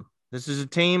team. This is a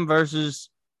team versus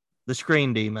the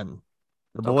Screen Demon.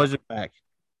 The boys are back.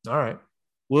 All right.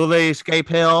 Will they escape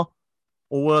hell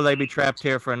or will they be trapped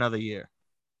here for another year?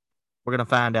 We're going to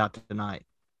find out tonight.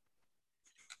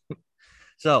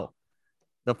 So,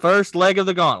 the first leg of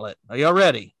the gauntlet. Are y'all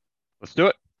ready? Let's do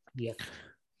it. Yeah.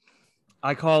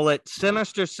 I call it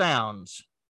Sinister Sounds.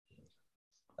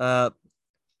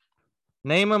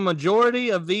 Name a majority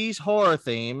of these horror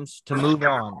themes to move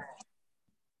on.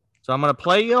 So I'm going to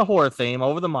play you a horror theme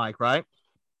over the mic, right?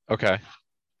 Okay.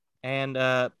 And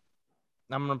I'm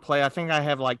going to play, I think I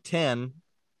have like 10.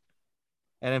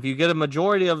 And if you get a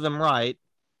majority of them right,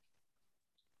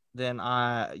 then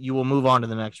you will move on to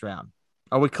the next round.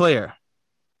 Are we clear?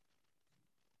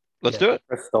 Let's do it.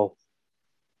 Crystal.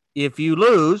 If you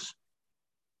lose,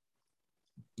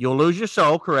 you'll lose your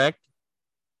soul, correct?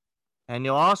 And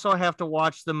you'll also have to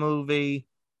watch the movie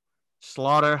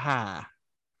Slaughter High.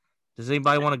 Does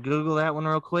anybody want to Google that one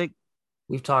real quick?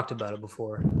 We've talked about it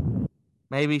before.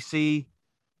 Maybe see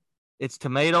its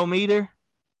tomato meter?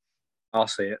 I'll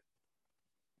see it.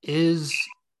 Is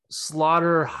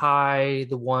Slaughter High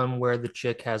the one where the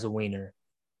chick has a wiener?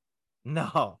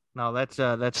 No, that's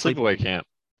Sleepaway Camp.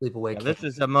 Sleepaway Yeah, Camp. this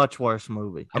is a much worse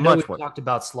movie. I know Much we've worse. talked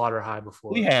about Slaughter High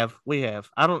before. We have.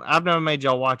 I've never made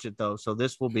y'all watch it though, so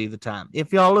this will be the time.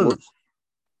 If y'all lose.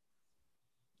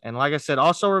 And like I said,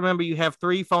 also remember you have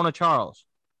 3 phone a Charles.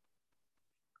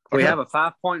 We Okay. have a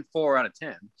 5.4 out of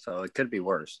 10, so it could be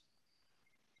worse.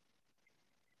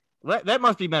 That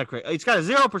must be Metacritic. It's got a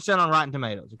 0% on Rotten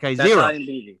Tomatoes. Okay, That's 0.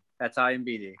 IMDb. That's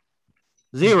IMDb.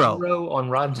 0. 0 on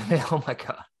Rotten Tomatoes. Oh my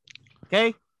god.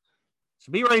 Okay,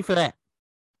 so be ready for that.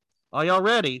 Are y'all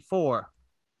ready for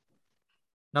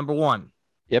number 1?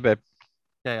 Yeah, babe.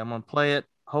 Okay, I'm gonna play it.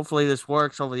 Hopefully this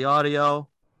works over the audio.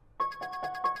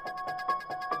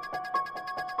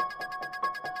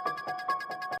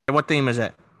 What theme is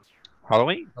that?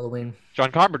 Halloween. Halloween.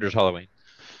 John Carpenter's Halloween.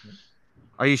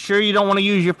 Are you sure you don't want to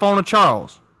use your phone of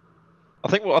Charles? I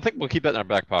think we'll keep that in our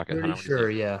back pocket. Pretty Hunter. What do you sure,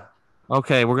 think? yeah.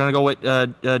 Okay, we're gonna go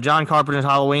with John Carpenter's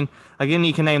Halloween. Again,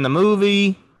 you can name the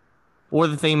movie or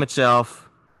the theme itself.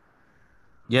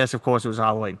 Yes, of course, it was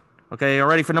Halloween. Okay, you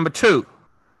ready for number 2?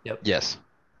 Yes.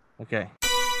 Okay.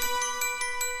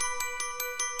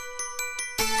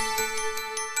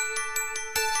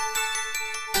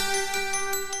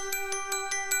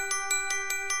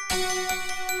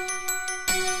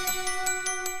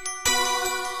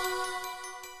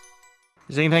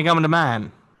 Is anything coming to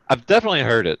mind? I've definitely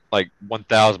heard it. Like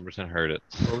 1000% heard it.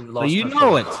 Well, we So lost you our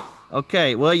know phone. it.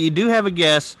 Okay, well, you do have a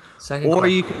guess, Second or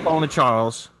question. you can phone a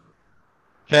Charles.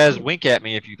 Chaz, wink at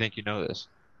me if you think you know this.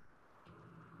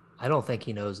 I don't think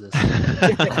he knows this.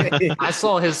 I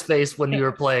saw his face when you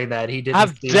were playing that. He didn't.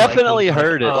 I've seem like definitely he was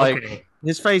heard it, "Oh, like- okay."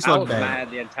 His face I looked was bad.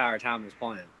 mad the entire time he was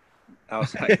playing. I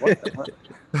was like, what the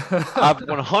fuck? I've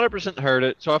 100% heard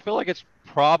it, so I feel like it's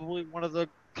probably one of the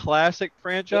classic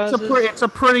franchises. It's a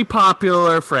pretty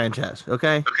popular franchise,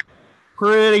 okay?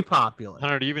 Pretty popular.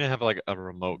 Hunter, do you even have like a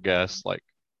remote guess? Like,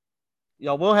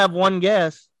 Y'all will have one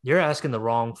guess. You're asking the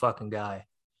wrong fucking guy.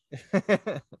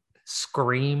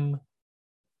 Scream.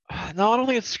 no, I don't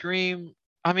think it's Scream.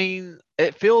 I mean,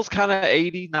 it feels kind of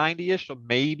 80, 90-ish, so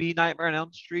maybe Nightmare on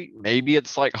Elm Street. Maybe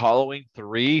it's like Halloween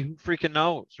 3. Who freaking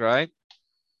knows, right?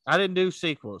 I didn't do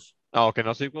sequels. Oh, okay,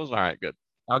 no sequels? All right, good.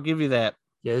 I'll give you that.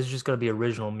 Yeah, it's just gonna be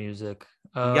original music.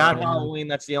 You got Um, Halloween.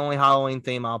 That's the only Halloween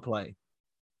theme I'll play.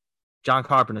 John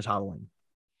Carpenter's Halloween.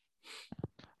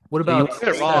 What You about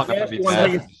get it wrong, I'm gonna be You wanna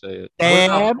mad take if you say it.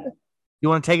 Stab? You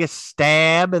want to take a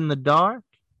stab in the dark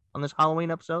on this Halloween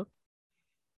episode?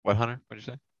 What, Hunter? What'd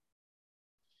you say?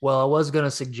 Well, I was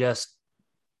gonna suggest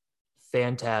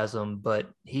Phantasm, but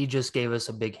he just gave us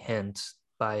a big hint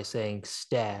by saying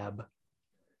stab.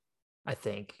 I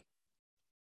think,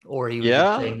 or he was just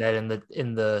Yeah. saying that in the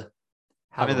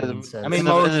I mean, Halloween the, sense. I mean, in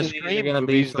the most of these are Scream gonna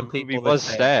be movies, the from movie people that was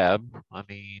stab. Stab. I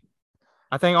mean,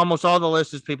 I think almost all the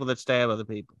list is people that stab other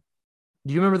people.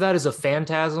 Do you remember that as a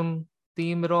Phantasm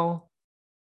theme at all?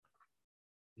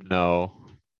 no.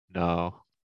 Am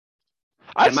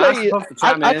I supposed to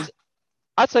chime in?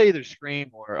 I'd say either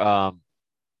Scream or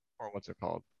what's it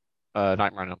called?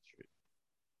 Nightmare on Elm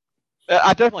Street.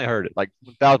 I definitely heard it. Like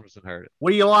 1000% heard it.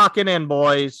 What are you locking in,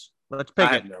 boys? Let's pick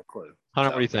I it. have no clue. Hunter,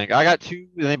 what do you think? I got two,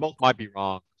 and they both might be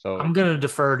wrong. So I'm gonna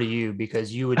defer to you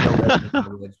because you would know better than I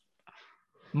would.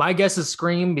 My guess is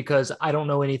Scream because I don't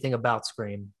know anything about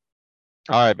Scream.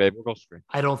 all right, babe, we'll go Scream.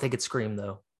 I don't think it's Scream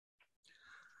though.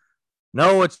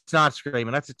 No, it's not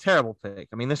Screaming. That's a terrible pick.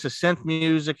 I mean, this is synth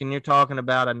music, and you're talking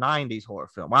about a 90s horror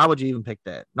film. Why would you even pick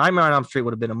that? Nightmare on Elm Street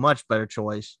would have been a much better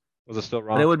choice, Was it still but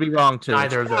wrong? it would be wrong too.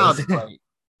 Neither It's of Child's those. Play.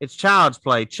 It's Child's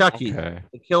Play, Chucky, Okay.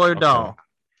 the killer Okay. doll.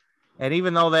 And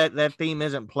even though that theme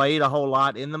isn't played a whole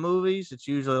lot in the movies, it's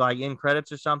usually like in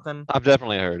credits or something. I've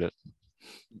definitely heard it.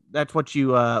 That's what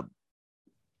you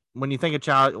when you think of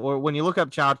child or when you look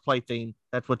up Child's Play theme,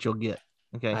 that's what you'll get.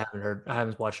 Okay. I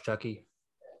haven't watched Chucky.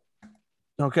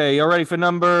 Okay, you're ready for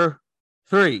number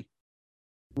 3.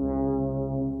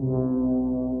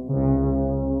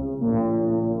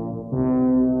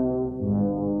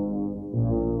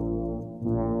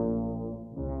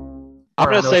 I'm Or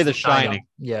I gonna know say it's The Shining.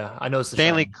 Yeah, I know it's The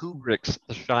Stanley Shining. Kubrick's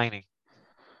The Shining.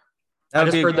 I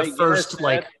That'd just be a heard the great first guess,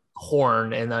 like Chad.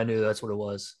 horn, and I knew that's what it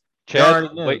was. Chad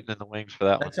already knew. waiting in the wings for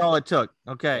that one. That's all it took.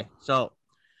 Okay, so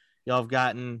y'all have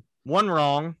gotten 1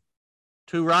 wrong,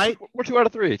 2 right. We're 2 out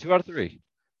of 3. 2 out of 3.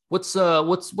 What's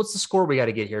the score we got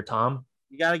to get here, Tom?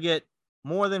 You got to get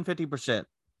more than 50%.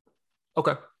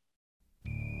 Okay.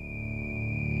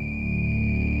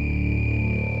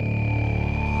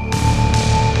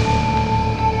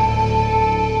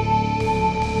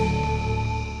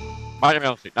 Nightmare on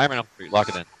Elm Street. Nightmare on Elm Street. Lock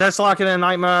it in. That's locking in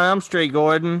Nightmare on Elm Street,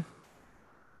 Gordon.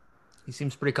 He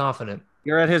seems pretty confident.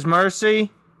 You're at his mercy,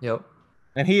 Yep.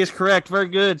 and he is correct. Very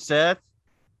good, Seth.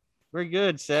 Very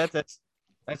good, Seth. That's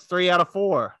 3 out of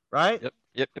 4, right?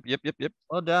 Yep.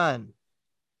 Well done.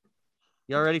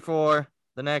 Y'all ready for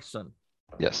the next one?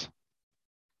 Yes.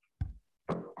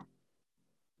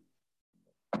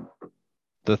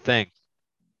 The Thing.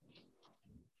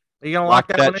 Are you gonna Lock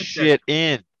lock that one in? shit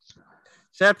in.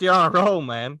 Seth, you're on a roll,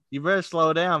 man. You better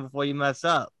slow down before you mess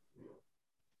up.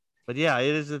 But yeah,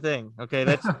 it is the thing. Okay,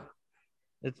 that's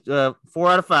it's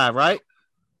 4 out of 5, right?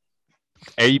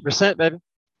 80%, baby.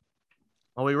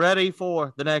 Are we ready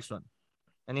for the next one?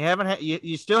 And you haven't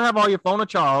you still have all your phone of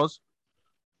Charles.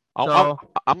 So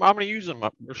I'm gonna use them.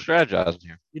 We're strategizing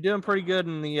here. you're doing pretty good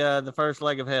in the first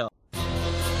leg of hell.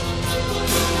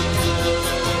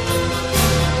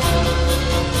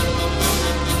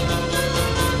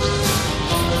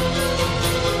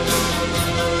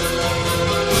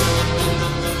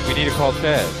 We need to call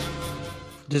Chaz.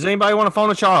 Does anybody want a phone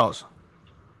of Charles?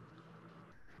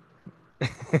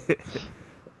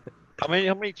 How many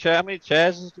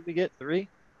Chazes did we get? 3?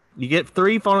 You get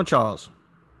 3 phone of Charles.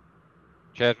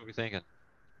 Chaz, what are we thinking?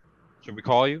 Should we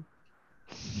call you?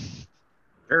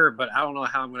 Sure, but I don't know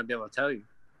how I'm going to be able to tell you.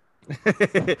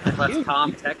 you, Unless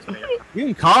Tom texts me. you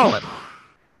can call him,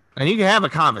 and you can have a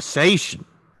conversation.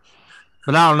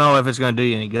 But I don't know if it's going to do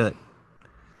you any good.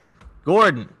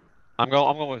 Gordon, I'm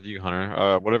going with you,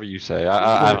 Hunter. Whatever you say.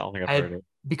 I don't think I've heard it.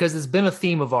 Because it's been a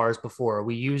theme of ours before.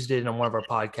 We used it in one of our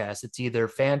podcasts. It's either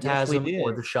Phantasm did.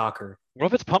 or The Shocker. What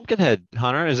if it's Pumpkinhead,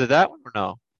 Hunter? Is it that one or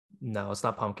no? No, it's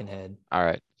not Pumpkinhead. All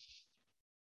right.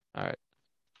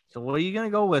 so what are you going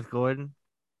to go with, Gordon?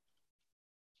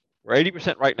 We're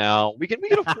 80% right now. We can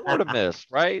afford a miss,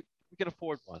 right? We can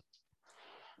afford one.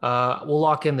 We'll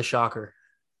lock in The Shocker.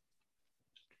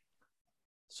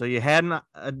 So you had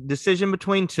a decision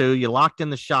between 2. You locked in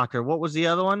the Shocker. What was the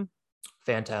other one?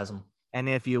 Phantasm. And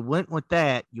if you went with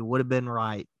that, you would have been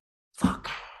right.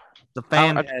 Fuck. The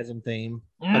Phantasm theme.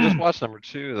 I just watched number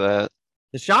 2 of that.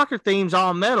 The Shocker theme's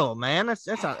all metal, man. That's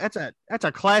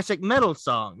a classic metal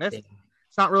song.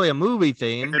 It's not really a movie If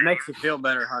theme. it makes you feel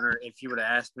better, Hunter, if you would have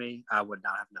asked me, I would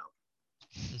not have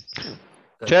known.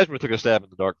 Chaz would have took a stab in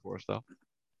the dark for us, though.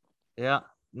 Yeah.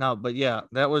 No, but yeah,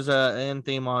 that was an end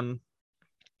theme on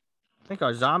I think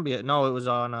our zombie. No, it was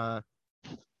on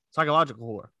psychological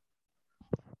horror.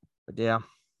 But yeah.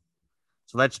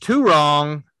 So that's 2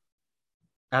 wrong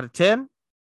out of 10.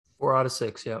 4 out of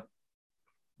 6. Yep.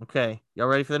 Okay. Y'all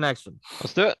ready for the next one?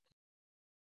 Let's do it.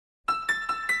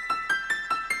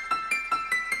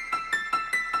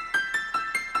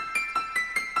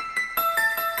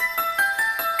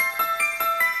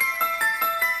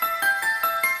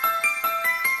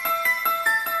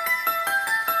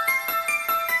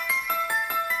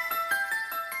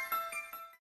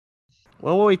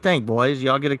 What do we think, boys?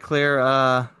 Y'all get a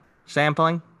clear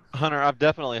sampling? Hunter, I've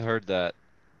definitely heard that.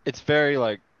 It's very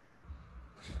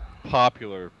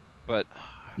popular, but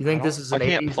You think this is an I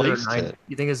can't 80s or place 90s? it.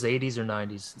 You think it's 80s or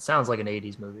 90s? It sounds like an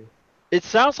 80s movie. it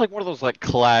sounds like one of those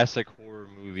classic horror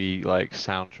movie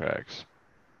soundtracks.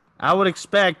 I would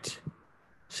expect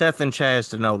Seth and Chaz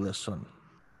to know this one.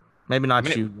 Maybe not I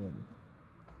mean- you.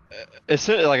 It's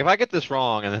like if I get this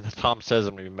wrong and then Tom says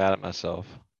I'm gonna be mad at myself.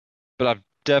 But I've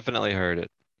definitely heard it.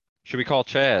 Should we call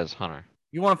Chaz, Hunter?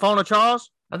 You want to phone a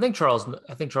Charles? I think Charles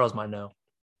might know.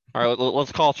 All right,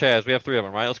 let's call Chaz. We have 3 of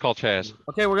them, right? Let's call Chaz.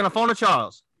 Okay, we're gonna phone a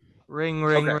Charles. Ring,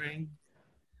 ring, Okay. ring.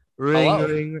 Ring, Hello?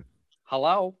 ring.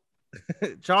 Hello.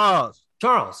 Charles.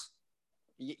 Charles.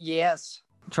 Yes.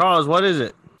 Charles, what is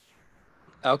it?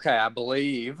 Okay, I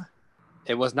believe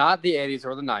it was not the 80s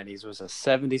or the 90s. It was a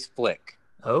 70s flick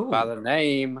by Oh, the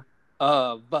name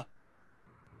of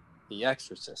The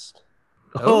Exorcist.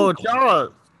 Oh, Oh.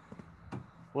 Charles.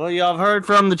 Well, y'all have heard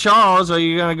from the Charles. Are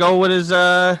you gonna go with his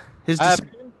I have-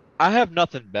 decision? I have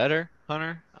nothing better,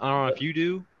 Hunter. I don't know if you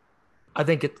do. I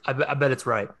think it. I bet it's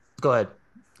right. Go ahead.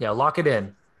 Yeah, lock it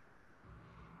in.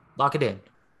 Lock it in.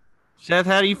 Seth,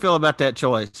 how do you feel about that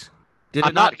choice? Did I'm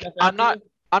it not. jump I'm out not. to you?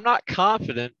 I'm not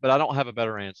confident, but I don't have a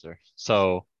better answer.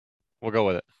 So we'll go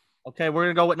with it. Okay, we're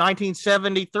gonna go with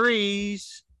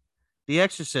 1973's The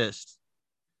Exorcist,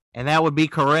 and that would be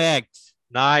correct.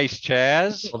 Nice,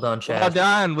 Chaz. Well done, Chad. Well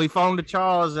done. We phoned the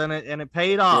Charles, and it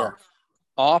paid off.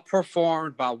 All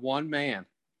performed by one man.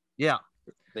 Yeah,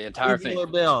 The entire Tubular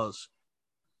thing. Bells.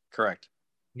 Correct.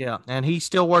 Yeah, and he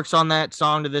still works on that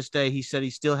song to this day. He said he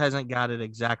still hasn't got it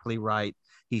exactly right.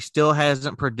 He still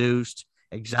hasn't produced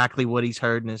exactly what he's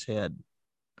heard in his head.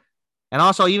 And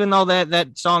also, even though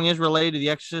that song is related to The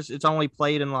Exorcist, it's only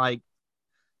played in like,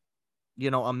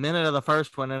 a minute of the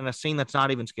first one in a scene that's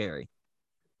not even scary.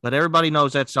 But everybody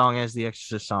knows that song as The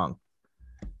Exorcist song.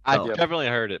 I Oh. definitely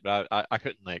heard it, but I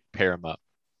couldn't like pair them up.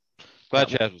 Glad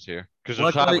Chaz was here because I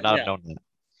Luckily- would not yeah. have known that.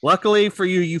 Luckily for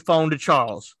you, you phoned to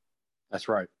Charles. That's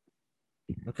right.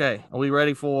 Okay, are we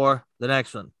ready for the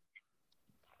next one?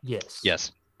 Yes.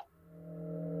 Yes.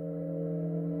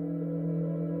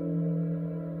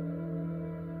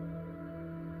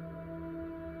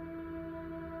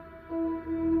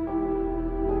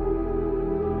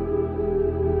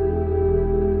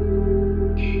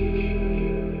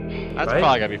 That's Right?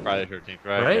 probably gotta be Friday the 13th,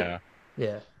 right? Right? Yeah.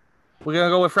 Yeah. We're going to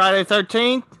go with Friday the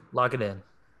 13th. Lock it in.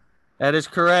 That is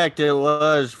correct. It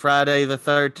was Friday the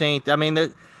 13th. I mean,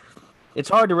 it's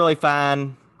hard to really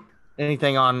find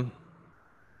anything on,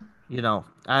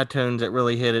 iTunes that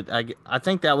really hit it. I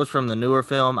think that was from the newer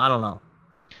film. I don't know.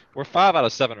 We're 5 out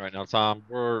of 7 right now, Tom.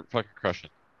 We're fucking crushing.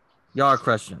 Y'all are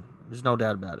crushing. There's no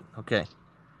doubt about it. Okay.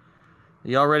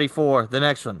 Y'all ready for the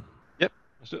next one? Yep.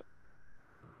 Let's do it.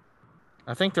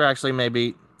 I think there actually may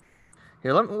be.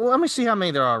 Here, let me see how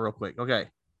many there are real quick. Okay.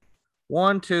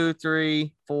 1, 2,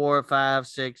 3, 4, 5,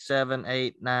 6, 7,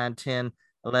 8, 9, 10,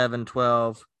 11,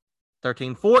 12,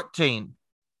 13, 14.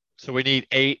 So we need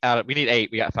 8 out of. We need 8.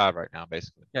 We got 5 right now,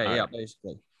 basically. Yeah, All yeah, right.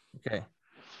 basically. Okay.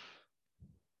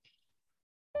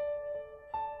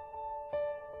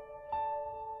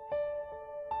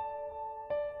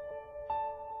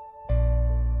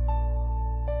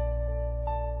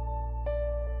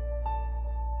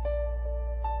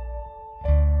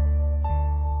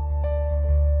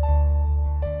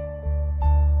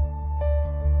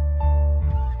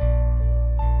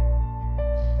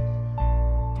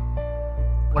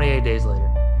 Days later.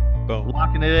 Boom.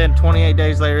 Locking it in 28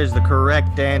 days later is the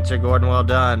correct answer, Gordon. Well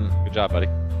done. Good job, buddy.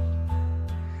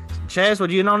 Chaz,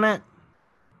 would you know that?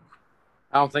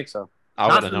 I don't think so. I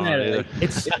Not wouldn't have known it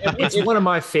phonetically. either. It's one of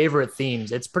my favorite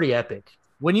themes. It's pretty epic.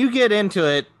 When you get into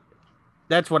it,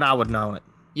 that's when I would know it.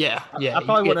 Yeah. Yeah. I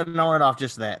probably would have known it off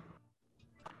just that.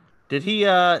 Did he? He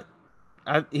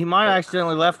might have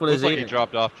accidentally left with Looks his like ear. you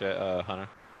dropped off, Hunter.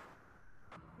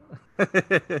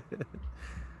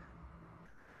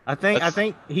 I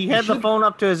think he had the phone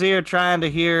up to his ear trying to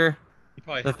hear He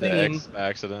probably The hit the theme. X by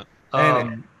accident.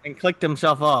 and clicked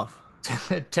himself off.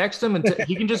 Text him and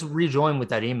he can just rejoin with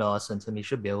that email I sent him. He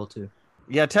should be able to.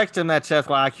 Yeah, text him that, Seth,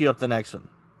 while I queue up the next one.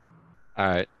 All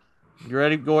right. You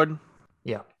ready, Gordon?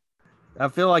 Yeah. I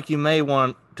feel like you may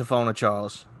want to phone a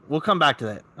Charles. We'll come back to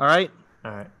that. All right?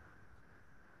 All right.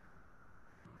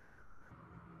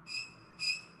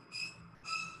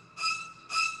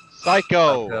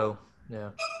 Psycho. Go. Yeah.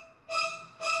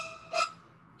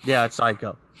 Yeah, it's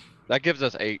Psycho. That gives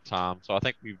us 8, Tom. So I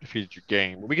think we've defeated your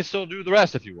game. But we can still do the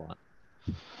rest if you want.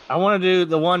 I want to do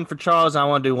the one for Charles. And I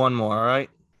want to do one more. All right?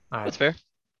 All right. That's fair.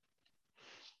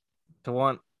 To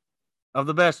one of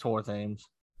the best horror themes.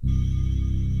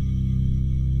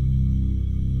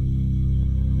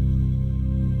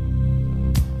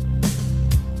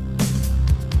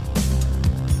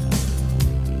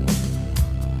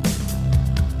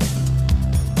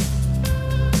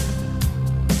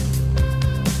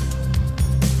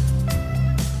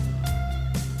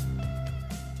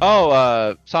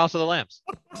 Oh, Silence of the Lambs.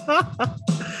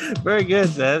 Very good,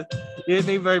 Seth. You didn't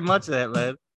need very much of that,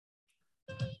 man.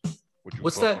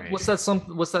 What's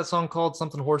that song called?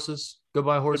 Something horses.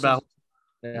 Goodbye horses. Goodbye.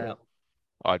 Yeah.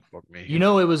 I'd fuck me. You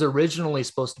know, it was originally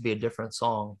supposed to be a different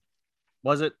song.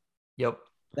 Was it? Yep.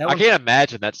 I can't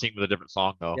imagine that scene with a different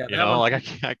song though. Yeah, you know, like I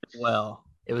can't. Well,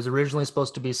 it was originally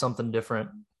supposed to be something different.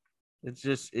 It's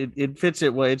just it fits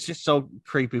it well. It's just so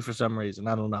creepy for some reason.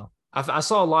 I don't know. I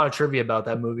saw a lot of trivia about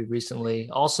that movie recently.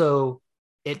 Also,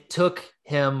 it took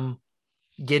him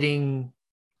getting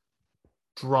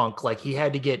drunk. Like he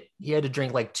had to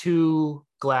drink like 2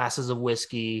 glasses of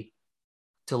whiskey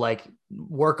to like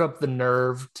work up the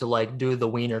nerve to like do the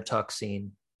wiener tuck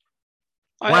scene.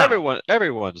 Wow.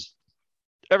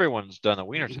 Everyone's done a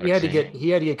wiener tuck. He had to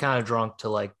get kind of drunk to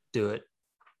like do it.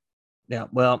 Yeah.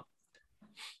 Well,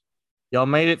 y'all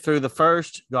made it through the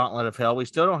first gauntlet of hell. We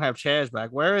still don't have Chaz back.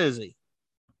 Where is he?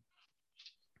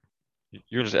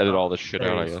 You're just edit all this shit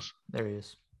out, I guess. There he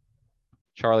is.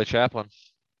 Charlie Chaplin.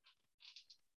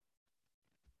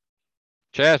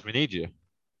 Chaz, we need you.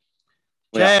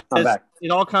 Chaz, I'm back. it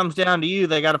all comes down to you.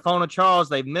 They got a phone of Charles.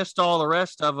 They missed all the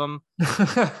rest of them.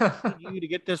 You to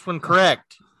get this one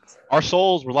correct. Our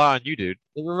souls rely on you, dude.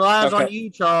 It relies on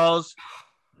you, Charles.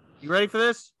 You ready for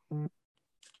this?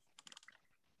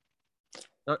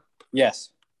 Yes.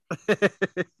 All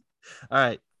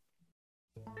right.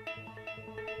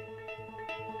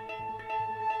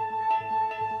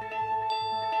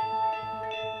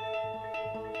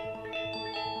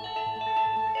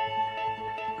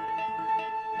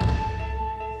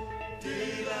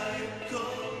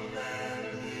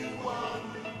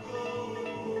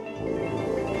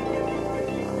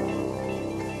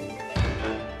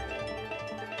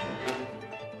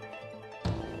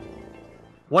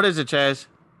 What is it, Chaz?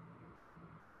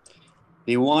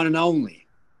 The one and only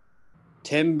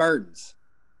Tim Burton's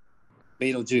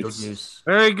Beetlejuice.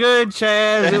 Very good,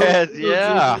 Chaz.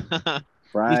 Yeah.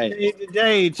 Right. You saved the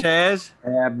day, Chaz.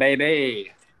 Yeah,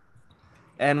 baby.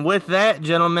 And with that,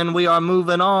 gentlemen, we are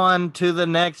moving on to the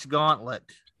next gauntlet.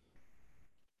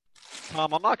 I'm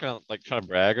not gonna like try to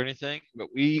brag or anything, but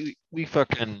we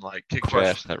fucking like kicked your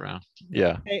ass that round.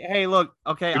 Yeah. Hey, look.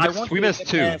 Okay, We missed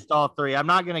 2. Past all 3. I'm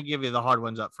not going to give you the hard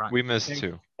ones up front. We missed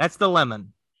 2. That's the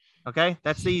lemon. Okay,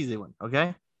 that's the easy one.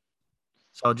 Okay,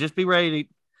 so just be ready.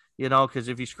 Because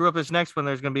if you screw up this next one,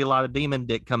 there's going to be a lot of demon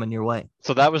dick coming your way.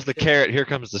 So that was the carrot. Here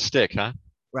comes the stick, huh?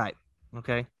 Right.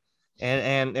 Okay.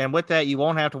 And with that, you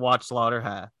won't have to watch Slaughter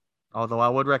High, although I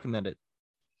would recommend it.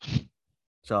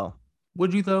 So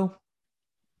would you though?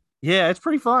 Yeah, it's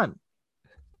pretty fun.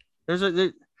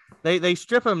 They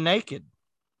strip him naked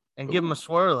and give him a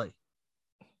swirly.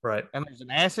 Right. And there's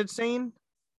an acid scene,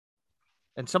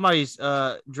 and somebody's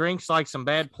drinks like some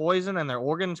bad poison, and their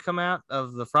organs come out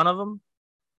of the front of them.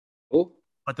 Oh.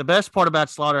 But the best part about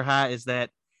Slaughter High is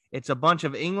that it's a bunch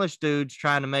of English dudes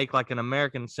trying to make like an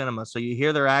American cinema. So you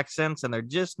hear their accents, and they're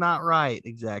just not right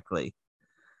exactly.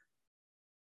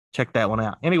 Check that one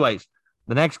out. Anyways,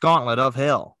 the next gauntlet of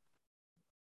hell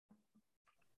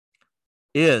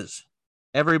is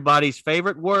everybody's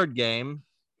favorite word game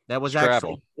that was Scrabble.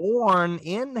 actually born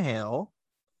in hell,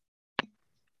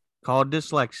 called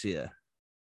dyslexia.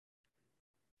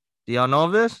 Do y'all know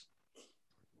of this?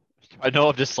 I know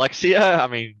of dyslexia. I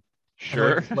mean,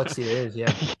 sure. Dyslexia is,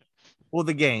 yeah. Well,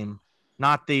 the game,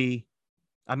 not the.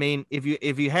 I mean, if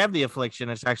you have the affliction,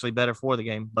 it's actually better for the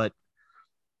game. But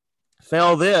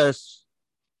fail this,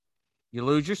 you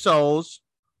lose your souls,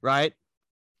 right?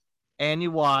 And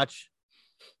you watch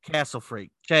Castle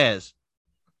Freak. Chaz.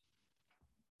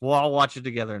 We'll all watch it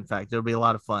together. In fact, it'll be a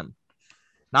lot of fun.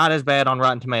 Not as bad on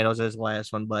Rotten Tomatoes as the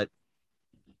last one, but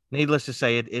needless to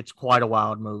say, it's quite a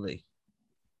wild movie.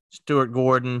 Stuart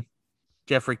Gordon,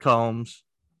 Jeffrey Combs,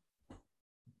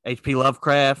 H.P.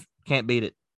 Lovecraft. Can't beat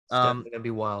it. It's definitely gonna be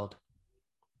wild.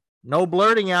 No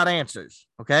blurting out answers.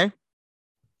 Okay.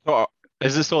 So,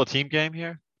 is this still a team game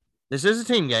here? This is a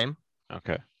team game.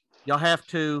 Okay. Y'all have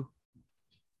to,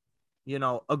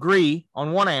 agree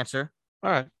on one answer.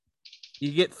 All right.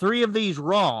 You get 3 of these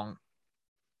wrong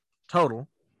total,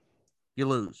 you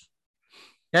lose.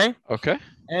 Okay? Okay.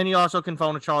 And you also can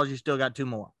phone a Charles. You still got 2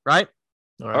 more, right?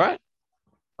 All right.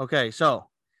 Okay, so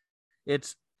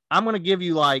I'm going to give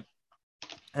you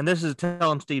and this is a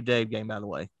Tell 'em Steve Dave game, by the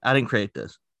way. I didn't create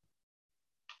this.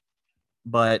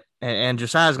 But, and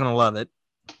Josiah's going to love it.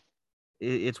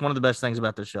 It's one of the best things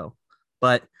about this show.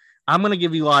 But I'm going to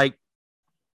give you a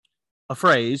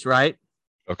phrase, right?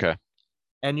 Okay.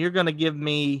 And you're going to give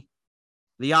me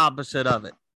the opposite of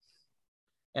it.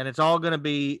 And it's all going to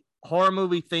be horror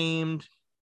movie themed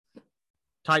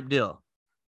type deal.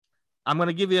 I'm going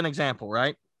to give you an example,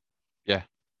 right? Yeah.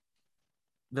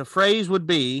 the phrase would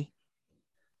be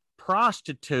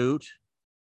prostitute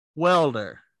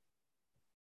welder.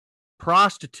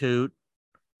 Prostitute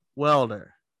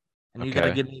welder. And you got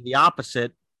to give me the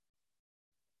opposite.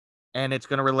 And it's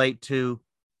going to relate to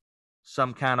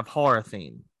some kind of horror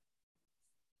theme.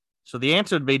 So the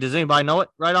answer would be, does anybody know it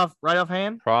right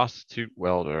offhand? Prostitute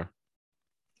welder.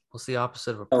 What's the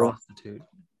opposite of a prostitute?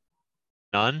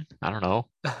 None? I don't know.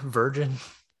 Virgin.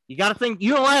 You got to think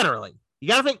unilaterally. You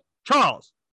got to think,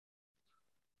 Charles.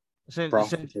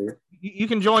 You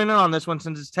can join in on this one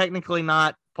since it's technically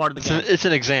not part of the game. It's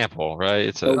an example,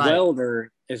 right? The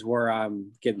welder is where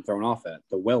I'm getting thrown off at.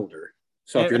 The welder.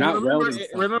 So if you're not welding,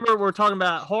 remember we're talking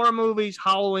about horror movies,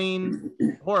 Halloween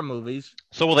horror movies.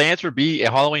 So will the answer be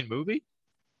a Halloween movie?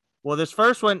 Well, this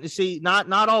first one, you see,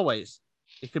 not always.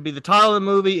 It could be the title of the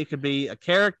movie. It could be a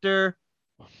character.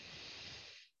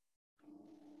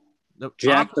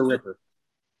 Jack the Ripper.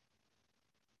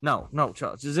 No,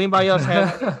 Charles. Does anybody else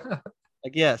have?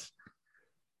 Like, yes.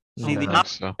 See, the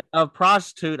opposite of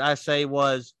prostitute, I say,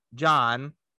 was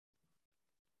John,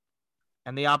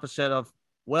 and the opposite of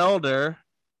welder,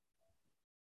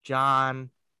 John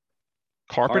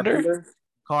Carpenter.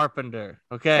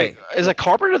 Okay. Hey, is a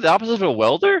carpenter the opposite of a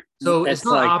welder? So it's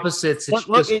not opposites. It's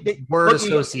just word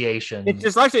association. It's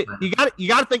just like you got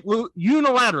to think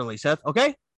unilaterally, Seth.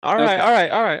 Okay. All right.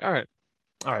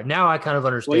 All right. Now I kind of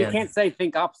understand. Well, you can't say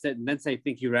think opposite and then say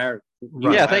think you are.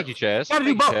 Right. Yeah. Thank you, Chaz. You got to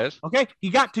do both. Okay.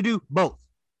 You got to do both.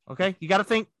 Okay. You got to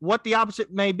think what the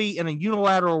opposite may be in a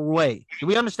unilateral way. Do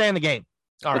we understand the game?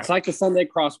 All right. It's like the Sunday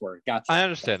crossword. Gotcha. I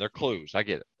understand. They're clues. I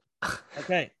get it.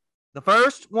 Okay. The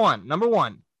first one, number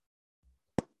one.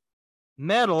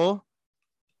 Metal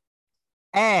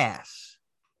ass.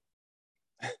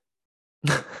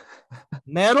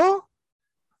 Metal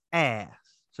ass.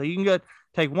 So you can go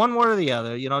take one word or the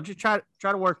other. You know, just try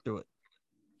to work through it.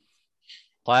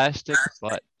 Plastic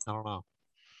butt. I don't know.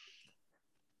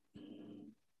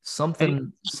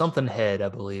 Something head, I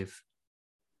believe.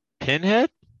 Pinhead?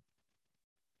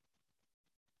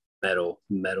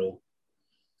 Metal.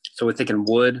 So we're thinking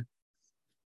wood.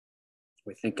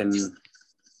 We're thinking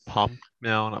pump.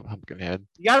 No, not pumpkin head.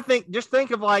 You got to just think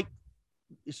of like,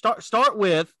 start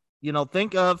with,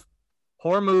 think of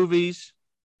horror movies,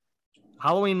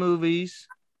 Halloween movies,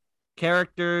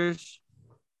 characters.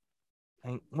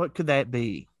 And what could that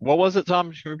be? What was it,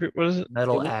 Tom? What is it?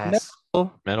 Metal ass.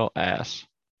 Metal ass.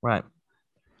 Right.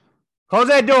 Close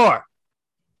that door.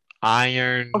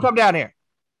 Iron. Don't come down here.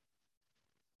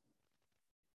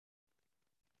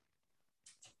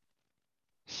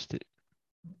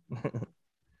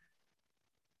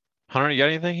 Hunter, you got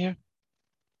anything here?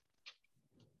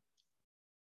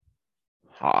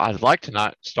 I'd like to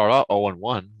not start out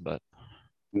 0-1, but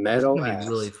metal ass.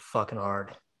 Really fucking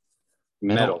hard.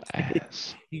 Metal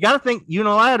ass. You got to think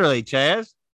unilaterally, Chaz.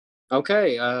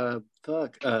 Okay.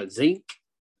 Zinc.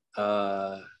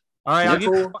 All right.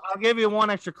 I'll give you one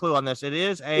extra clue on this. It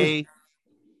is a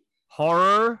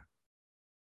horror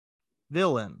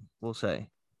villain, we'll say.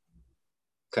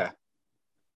 Okay.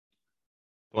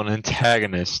 An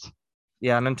antagonist.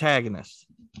 Yeah, an antagonist.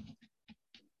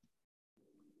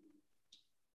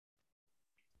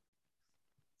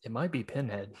 It might be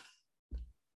Pinhead.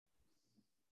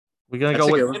 We're going to go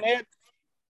with Pinhead?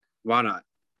 Why not?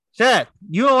 Seth,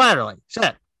 unilaterally.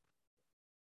 Seth.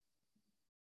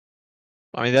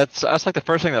 I mean, that's like the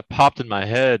first thing that popped in my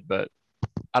head, but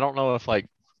I don't know if like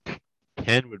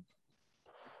Pen would.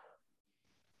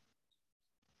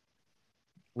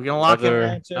 We're gonna lock in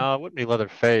answer? No, it wouldn't be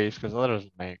Leatherface because leather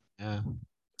doesn't make. Yeah,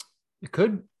 it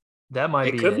could. That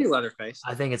might be. It could be Leatherface.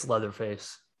 I think it's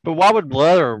Leatherface. But why would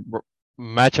leather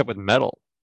match up with metal?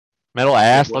 Metal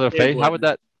ass, Leatherface. How would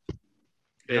that?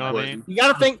 You know what I mean? You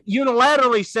got to think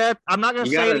unilaterally, Seth. I'm not gonna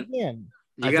say it again.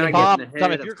 You gotta get in the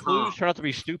head if your clues turn out to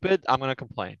be stupid, I'm gonna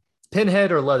complain.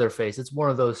 Pinhead or Leatherface. It's one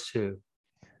of those two.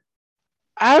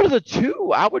 Out of the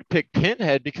two, I would pick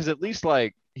Pinhead because at least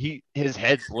like his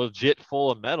head's legit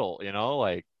full of metal,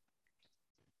 like.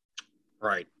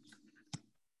 Right.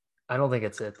 I don't think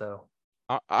it's it though.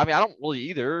 I mean, I don't really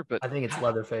either, but I think it's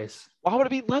Leatherface. Why would it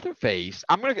be Leatherface?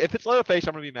 If it's Leatherface,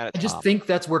 I'm gonna be mad at Tom. I just think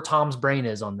that's where Tom's brain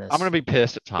is on this. I'm gonna be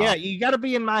pissed at Tom. Yeah, you got to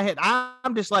be in my head.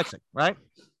 I'm dyslexic, right?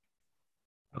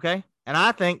 Okay, and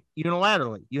I think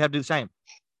unilaterally you have to do the same.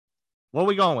 What are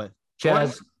we going with?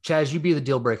 Chaz, you be the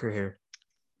deal breaker here.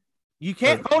 You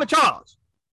can't phone a Charles.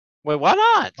 Wait, why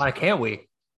not? Why can't we?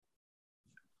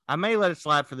 I may let it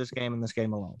slide for this game and this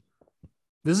game alone.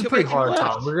 This is pretty hard,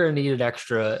 Tom. We're gonna need an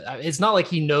extra. It's not like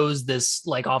he knows this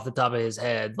like off the top of his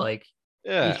head. Like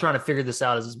he's trying to figure this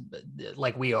out as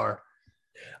like we are.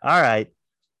 All right,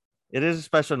 it is a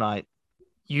special night.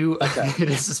 Okay. It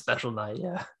is a special night.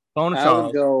 Yeah. Phone of I Charles.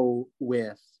 would go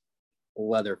with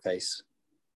Leatherface.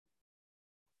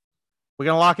 We're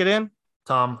gonna lock it in.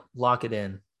 Tom, lock it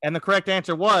in. And the correct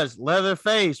answer was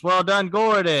Leatherface. Well done,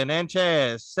 Gordon and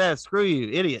Chaz. Seth, screw you,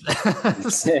 idiot.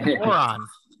 Moron.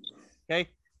 Okay.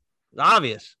 It's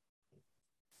obvious.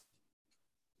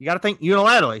 You got to think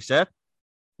unilaterally, Seth.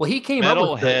 Well, he came up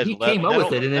with it. He came up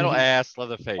with it, and then metal ass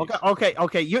Leatherface.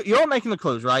 Okay. You're making the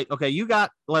clues, right? Okay, you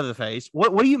got Leatherface.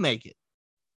 What do you make it?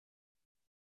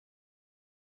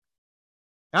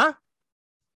 Huh?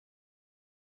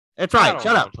 That's right.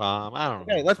 Shut up, Tom. I don't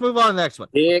know. Okay, let's move on to the next one.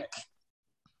 Dick.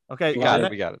 Okay, We got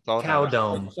it. It's all Cow right.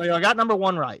 Dome. So I got number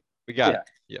 1 right. We got it.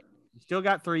 You still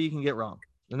got 3 you can get wrong.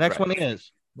 The next Right. one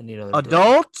is We need another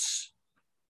adults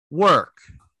work.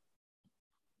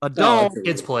 Adult.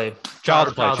 kids play.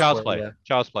 Child's play. Yeah. Child's play.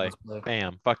 Child's play.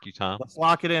 Bam. Fuck you, Tom. Let's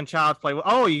lock it in. Child's play.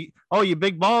 Oh, you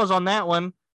big balls on that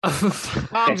one. Tom's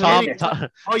Tom, an Tom, idiot.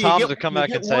 Oh, Tom's will come back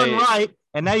and say one right,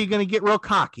 and now you're going to get real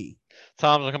cocky.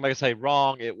 Tom's will come back and say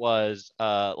wrong. It was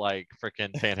like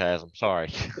freaking Phantasm. Sorry.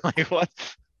 Like what?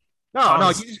 No,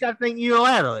 you just got to think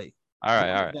unilaterally. All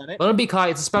right. Let him be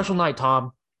kind. It's a special night,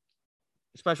 Tom.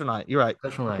 Special night. You're right.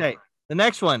 Special night. Okay. The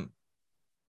next one.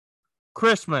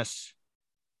 Christmas.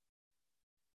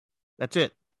 That's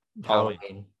it.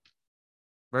 Halloween.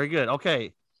 Very good.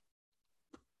 Okay.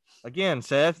 Again,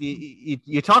 Seth,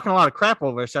 you're talking a lot of crap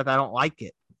over there, Seth. I don't like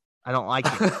it.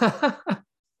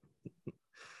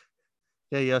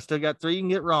 Okay, you still got 3 you can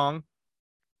get wrong.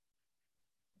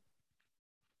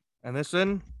 And this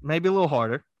one maybe a little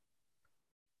harder.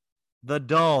 The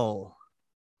Dull.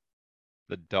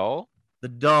 The Dull? The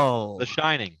Dull. The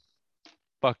Shining.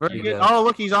 Fuck Very you. good. Oh,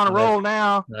 look, he's on a roll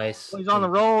now. Nice. He's on the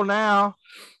roll now.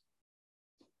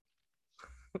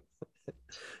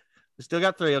 We still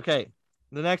got 3. Okay.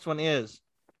 The next one is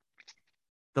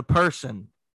The Person.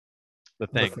 The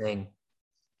The Thing. thing.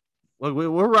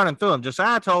 We're running through them.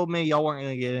 Josiah told me y'all weren't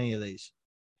going to get any of these.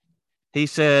 He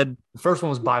said The first one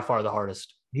was by far the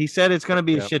hardest. it's going to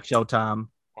be a Yep. shit show time.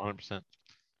 100%.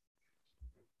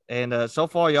 And so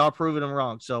far, y'all proving them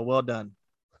wrong. So well done.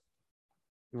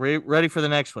 Ready for the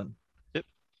next one?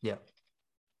 Yeah.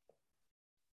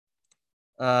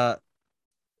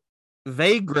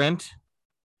 Vagrant,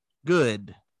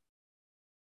 good.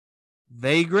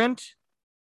 Vagrant,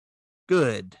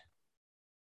 good.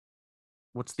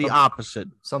 What's the opposite?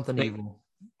 Something Think- evil.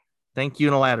 Think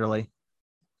unilaterally.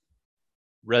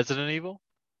 Resident Evil?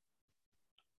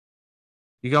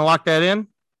 You gonna lock that in?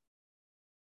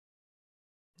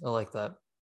 I like that.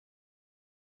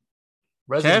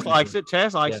 Chaz likes it.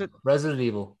 Chaz likes Yeah. it. Resident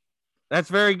Evil. That's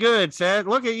very good, Seth.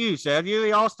 Look at you, Seth. You're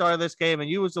the all-star of this game, and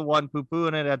you was the one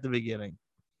poo-pooing it at the beginning.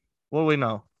 What do we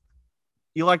know?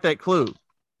 You like that clue.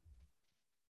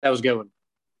 That was a good one.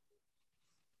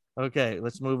 Okay,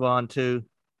 let's move on to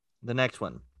the next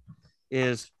one.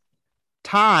 Is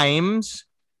times,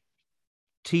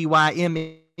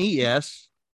 Tymes,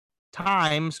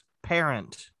 times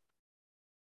parent.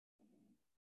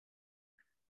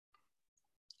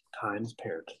 Times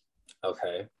parent.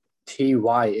 Okay.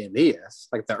 Tymes,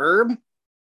 like the herb.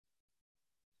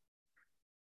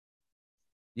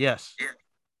 Yes.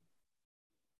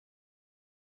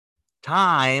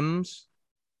 Times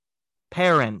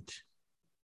parent.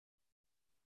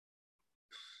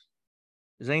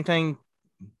 Is anything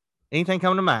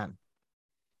coming to mind?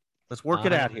 Let's work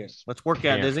it out here. Let's work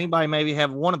out. Does anybody maybe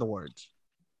have one of the words?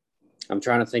 I'm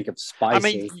trying to think of spicy. I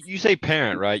mean, you say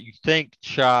parent, right? You think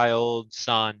child,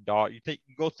 son, daughter. You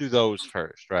go through those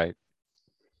first, right?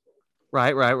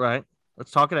 Right.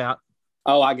 Let's talk it out.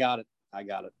 Oh, I got it.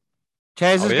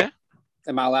 Chaz Oh, is yeah?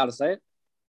 Am I allowed to say it?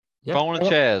 Yeah. Phone and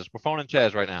Chaz. We're phoning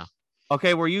Chaz right now.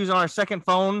 okay. We're using our second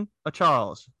phone of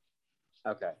Charles.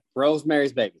 Okay.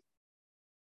 Rosemary's Baby.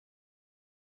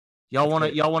 Y'all want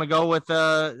to go with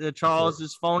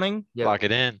Charles's phoning? Yeah. Lock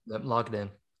it in. Lock it in.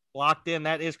 Locked in.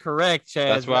 That is correct,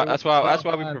 Chaz. That's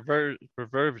why we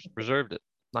preserved it.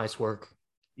 Nice work.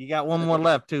 You got one more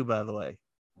left too, by the way.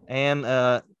 And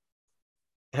have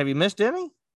you missed any?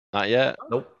 Not yet.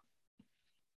 Nope.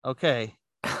 Okay.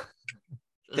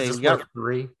 This is we got- worth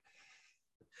 3.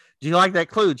 Do you like that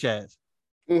clue, Chaz?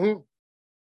 Mm-hmm.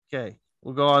 Okay.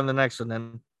 We'll go on to the next one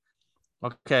then.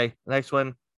 Okay. Next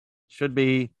one should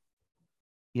be,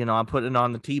 I'm putting it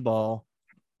on the T-ball.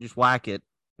 Just whack it.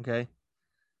 Okay.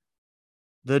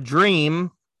 The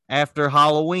Dream After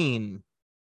Halloween.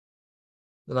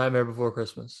 The Nightmare Before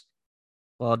Christmas.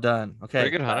 Well done. Okay. Very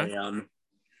good, Hunter.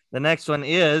 The next one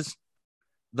is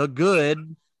The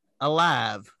Good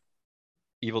Alive.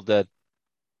 Evil Dead.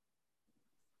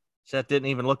 Seth didn't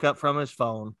even look up from his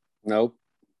phone. Nope.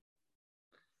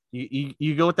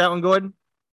 You go with that one, Gordon?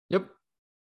 Yep.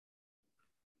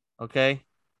 Okay.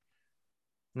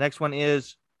 Next one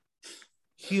is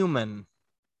human.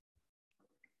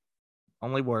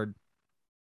 Only word.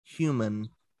 Human.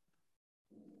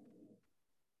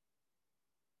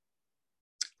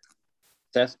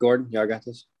 Seth, Gordon, y'all got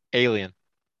this? Alien.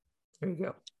 There you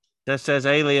go. That says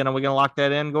alien. Are we going to lock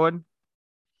that in, Gordon?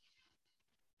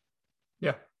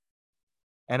 Yeah.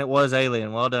 And it was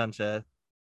alien. Well done, Seth.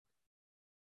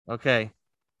 Okay.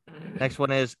 Next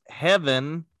one is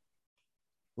heaven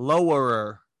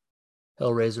lowerer.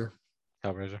 Hellraiser.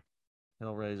 Hellraiser.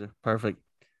 Hellraiser. Perfect.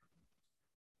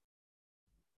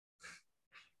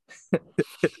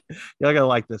 Y'all gotta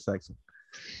like this section.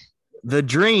 The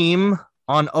Dream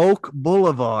on Oak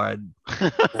Boulevard.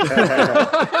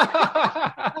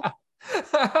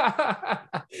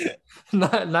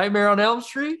 Nightmare on Elm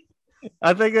Street.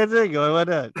 I think that's it. Going with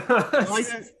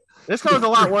that. This goes a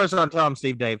lot worse on Tom,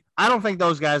 Steve, Dave. I don't think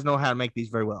those guys know how to make these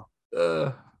very well.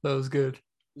 That was good.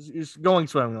 It's going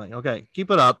swimmingly. Okay, keep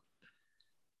it up.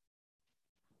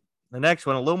 The next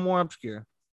one, a little more obscure.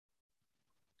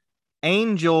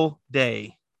 Angel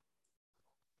Day.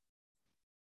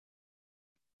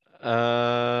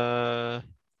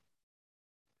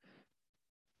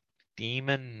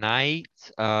 Demon Knight.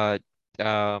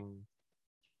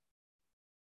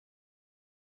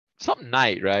 Something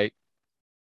Night, right?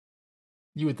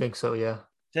 You would think so, yeah.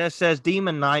 Tess says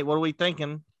Demon Knight. What are we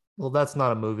thinking? Well, that's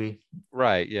not a movie.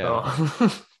 Right, yeah. So,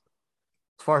 as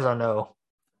far as I know.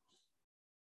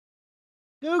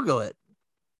 Google it.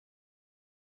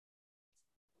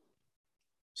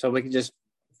 So we can just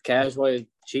casually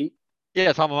cheat?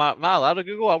 Yeah, Tom, am I allowed to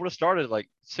Google? I would have started like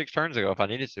 6 turns ago if I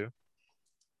needed to.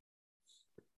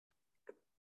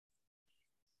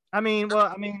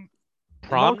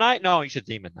 Prom Night? No, you said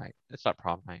Demon Night. It's not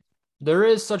Prom Night. There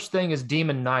is such thing as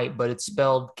Demon Knight, but it's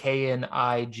spelled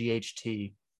Knight.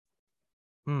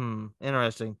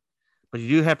 Interesting. But you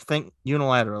do have to think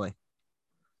unilaterally.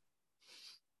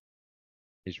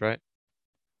 He's right.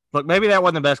 Look, maybe that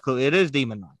wasn't the best clue. It is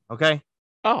Demon Knight. Okay.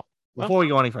 Oh. Before we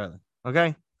go any further.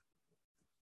 Okay.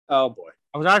 Oh boy.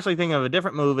 I was actually thinking of a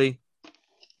different movie,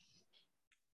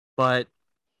 but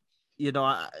you know,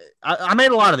 I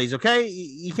made a lot of these. Okay,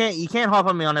 you can't hop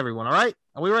on me on everyone. All right,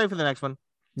 are we ready for the next one?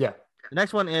 Yeah. The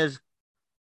next one is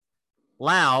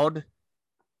Loud.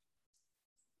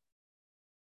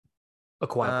 A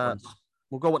Quiet Place.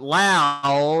 We'll go with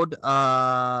Loud.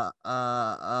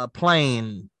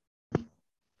 Plain.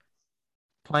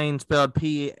 Plain spelled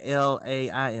Plain.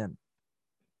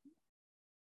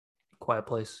 Quiet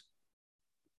Place.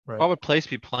 Right. Why would place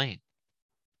be plain?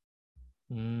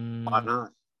 Why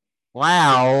not?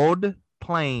 Loud.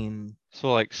 Plain.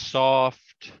 So like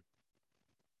soft,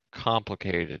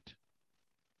 complicated.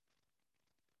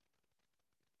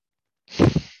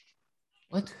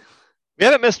 What? We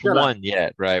haven't missed one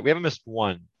yet, right? We haven't missed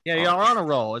one. Yeah, y'all are on a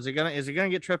roll. Is it gonna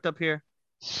get tripped up here?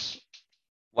 So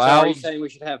Loud. are you saying we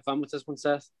should have fun with this one,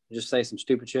 Seth? Just say some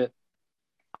stupid shit?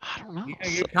 I don't know. You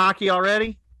gonna get cocky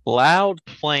already? Loud,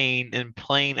 plain, and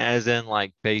plain as in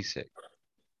like basic.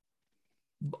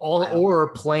 Or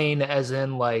plain as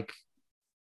in like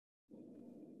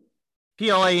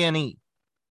Plane.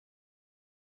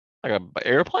 Like a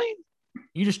airplane?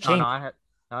 you just changed. No,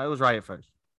 it was right at first.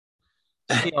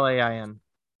 Plain.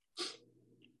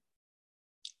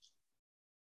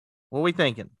 What are we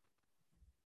thinking?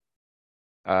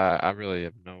 I really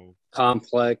have no.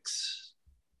 Complex,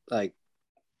 like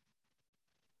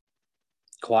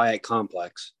quiet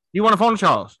complex. You want to phone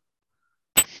Charles?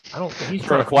 I don't think he's For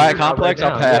trying a to quiet figure it out complex,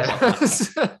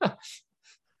 I'll pass.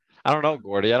 I don't know,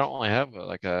 Gordy. I don't really have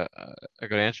a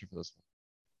good answer for this one.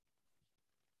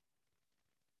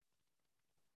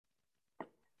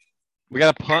 We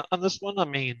got a punt on this one. I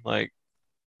mean, like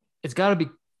It's got to be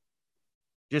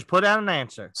Just put out an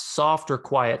answer. soft or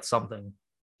quiet something.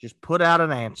 Just put out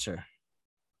an answer.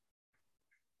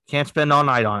 Can't spend all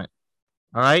night on it.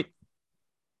 All right?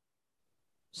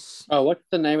 Oh, what's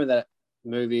the name of that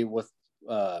movie with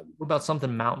What about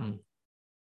something mountain?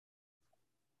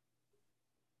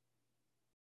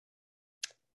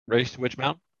 Race to Witch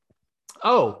Mountain.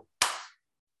 Oh,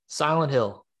 Silent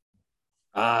Hill.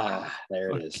 there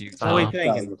it Fuck is. you, What are we Tom.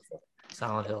 thinking?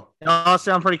 Silent Hill. Y'all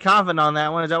sound pretty confident on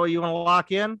that one. Is that what you want to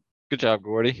lock in? Good job,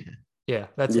 Gordy. Yeah,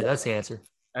 that's it. That's the answer.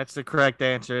 That's the correct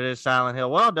answer. It is Silent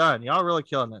Hill. Well done. Y'all really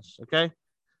killing this. Okay.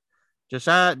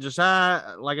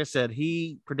 Josiah, like I said,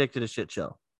 he predicted a shit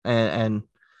show. And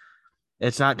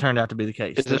it's not turned out to be the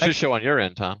case. It's a shit show on your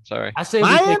end, Tom. Sorry. I say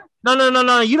Ryan?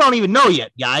 No. You don't even know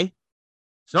yet, guy.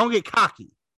 So don't get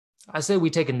cocky. we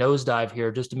take a nosedive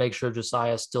here just to make sure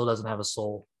Josiah still doesn't have a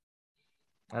soul.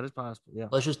 That is possible. Yeah.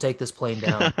 Let's just take this plane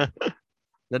down.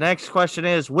 The next question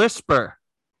is whisper.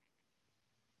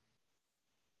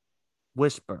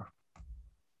 Whisper.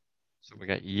 So we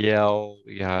got yell.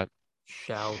 We got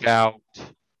Shout. shout.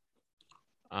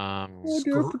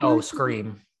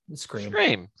 Scream. Scream.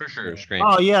 Scream for sure. Scream.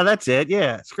 Oh yeah, that's it.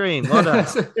 Yeah, scream. Well done.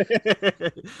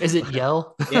 Is it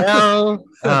yell? Yell.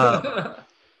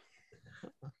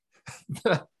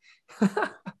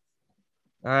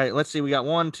 All right, let's see. We got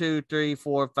 1, 2, 3,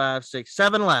 4, 5, 6,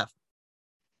 7 left.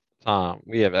 Tom,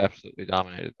 we have absolutely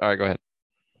dominated. All right, go ahead.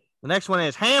 The next one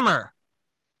is hammer.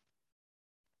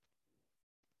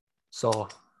 Saw.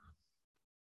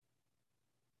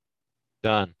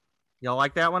 Done. Y'all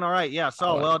like that one? All right. Yeah.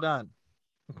 So well done.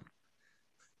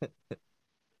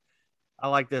 I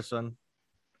like this one.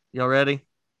 Y'all ready?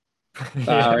 I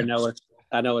already know what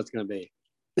I know what's going to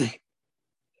be.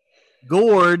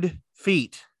 Gourd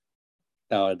feet.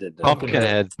 Oh, I did.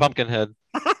 Pumpkinhead. Pumpkinhead.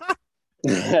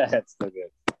 That's so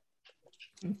good.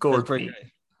 Gourd pretty feet.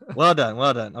 Well done.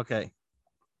 Well done. Okay.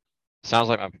 Sounds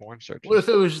like my porn search. What if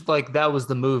it was like that was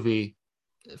the movie?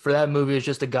 For that movie, it's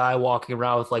just a guy walking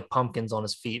around with like pumpkins on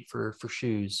his feet for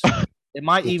shoes. It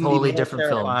might A even totally be more different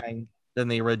film. terrifying than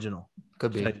the original.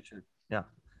 Could be. Yeah.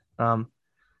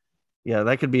 Yeah,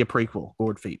 that could be a prequel.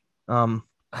 Gourd feet. I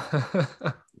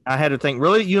had to think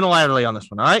really unilaterally on this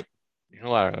one. All right.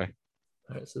 Unilaterally.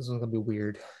 All right, so this one's gonna be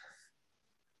weird.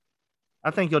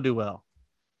 I think you'll do well.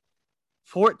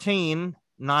 14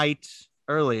 nights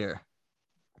earlier.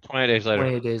 28 days later.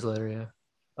 28 days later, yeah.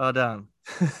 Well done.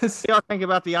 What do y'all think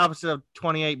about the opposite of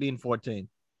 28 being 14?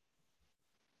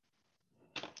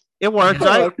 It works,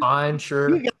 right? Fine,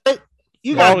 sure. You got it.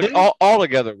 You got it. all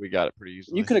together, we got it pretty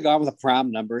easily. You could have gone with a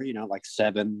prime number, like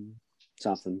 7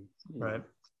 something. Right.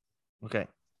 Okay.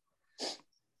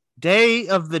 Day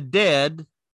of the Dead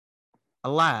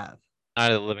alive.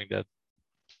 Night of the Living Dead.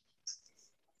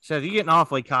 Says you're getting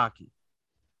awfully cocky.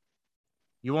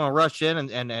 You want to rush in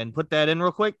and put that in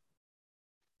real quick?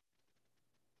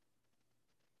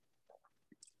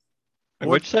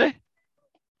 What'd you say?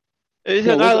 Is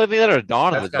it Night of the Living Dead or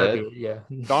Dawn of the That's gotta Dead? be,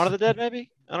 yeah. Dawn of the Dead,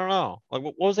 maybe? I don't know. Like,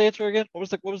 what was the answer again? What was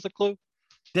the clue?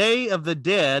 Day of the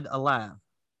Dead alive.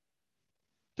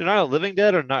 Did Night of the Living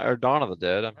Dead or Dawn of the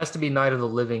Dead? It has to be Night of the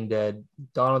Living Dead.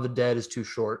 Dawn of the Dead is too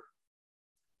short.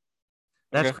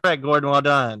 That's Okay. correct, Gordon. Well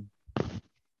done.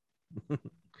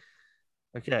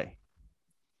 Okay.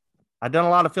 I've done a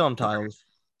lot of film titles.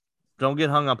 Don't get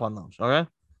hung up on those. All right.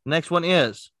 Next one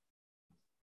is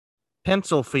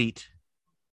Pencil Feet.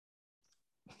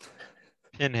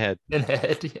 Pinhead.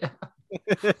 Pinhead, yeah.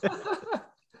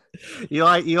 You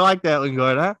like that one,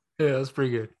 Gordon, huh? Yeah, that's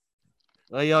pretty good.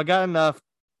 Well, y'all got enough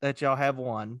that y'all have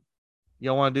one.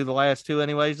 Y'all want to do the last two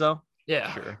anyways, though?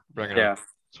 Yeah. Sure. Bring it Yeah. up.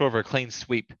 Sort of a clean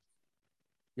sweep.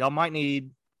 Y'all might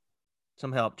need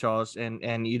some help, Charles.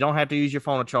 And you don't have to use your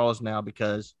phone with Charles now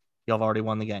because y'all have already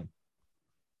won the game.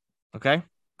 Okay?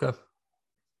 Okay.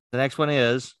 The next one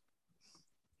is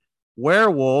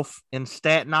Werewolf in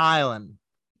Staten Island.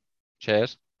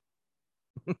 Chaz.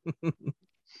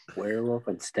 Werewolf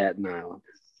in Staten Island.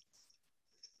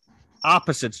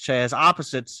 Opposites, Chaz.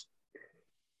 Opposites.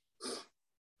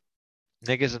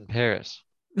 Niggas in Paris.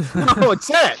 No, it's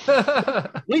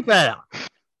that. Leap that out.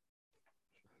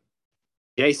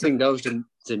 Jason goes to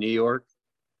New York.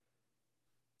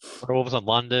 Werewolves in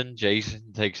London.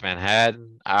 Jason takes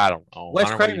Manhattan. I don't know. Wes Why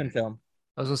don't we- Craven film.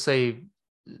 I was gonna say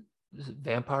is it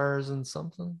vampires and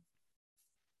something.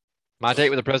 My Date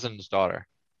with the President's Daughter.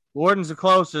 Gordon's the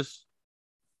closest.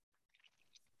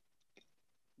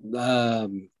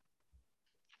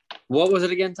 What was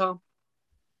it again, Tom?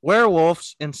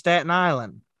 Werewolves in Staten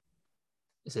Island.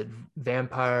 Is it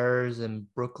vampires in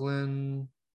Brooklyn?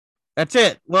 That's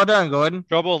it. Well done, Gordon.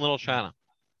 Trouble in Little China.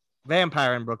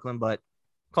 Vampire in Brooklyn, but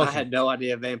close. I had no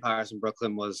idea Vampires in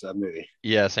Brooklyn was a movie.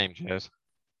 Yeah, same Chaz.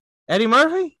 Eddie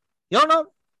Murphy? You don't know?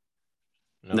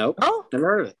 Nope. No? Never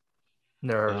heard of it.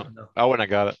 No. I wouldn't have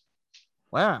got it.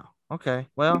 Wow. Okay.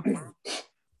 Well,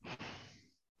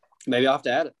 Maybe I'll have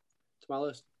to add it to my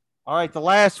list. all right. The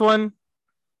last one.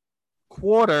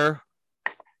 Quarter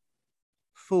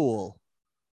Fool.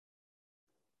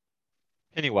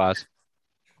 Pennywise.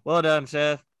 Well done,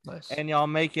 Seth. Nice. And y'all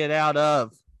make it out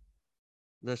of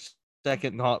the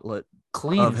second gauntlet.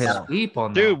 Clean of hell. sweep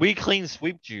on Dude, that. we clean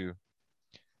sweeped you.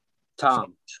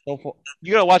 Tom. Go for-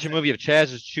 You gotta watch a movie of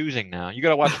Chaz's choosing now. You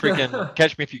gotta watch freaking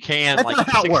Catch Me If You Can That's like not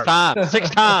how it 6 works. times. 6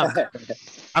 times.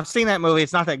 I've seen that movie.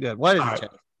 It's not that good. What is All it, right. Chad?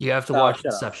 You have to Oh, watch shut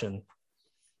up. Inception.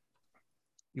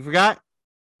 You forgot?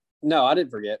 No, I didn't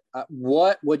forget.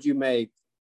 What would you make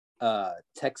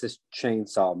Texas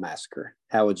Chainsaw Massacre?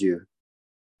 How would you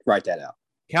write that out?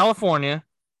 California,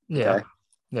 Yeah. Okay.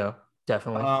 Yeah,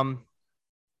 definitely.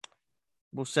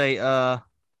 We'll say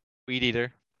Weed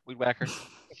eater, weed whacker.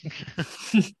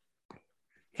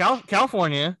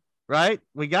 California, right?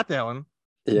 We got that one.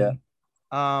 Yeah.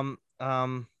 Um,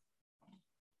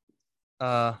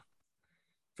 for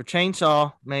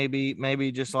chainsaw,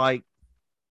 maybe just like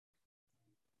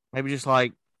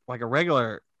a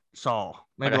regular saw, Like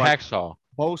maybe a like hacksaw.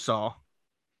 bow saw.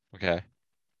 Okay.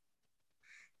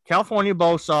 California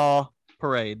bow saw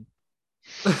parade.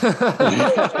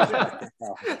 I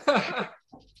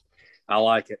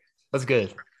like it. That's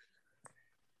good.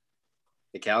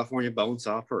 The California Bone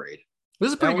Saw Parade. This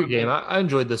is a pretty That good would game. be- I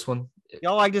enjoyed this one.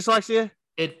 Y'all like dyslexia?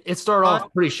 It started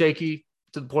off pretty shaky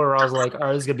to the point where I was like, all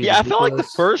right, this is gonna be Yeah, I feel like the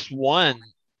ridiculous. first one,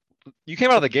 you came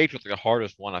out of the gate with the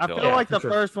hardest one. I I feel feel like. like for the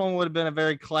sure. first one would have been a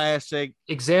very classic.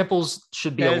 Examples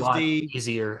should be a lot SD.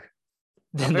 easier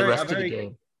than the very- rest a of the very-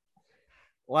 game.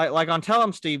 Like on Tell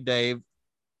 'em Steve Dave,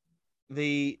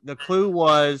 the clue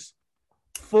was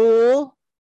full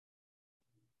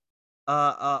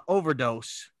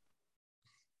overdose.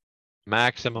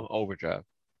 Maximum overdrive.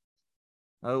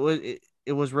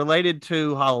 It was related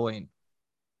to Halloween.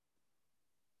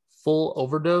 Full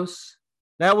overdose.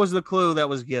 That was the clue that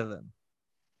was given.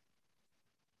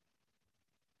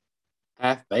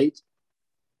 Half baked.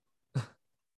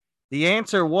 The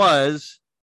answer was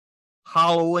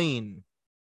Halloween.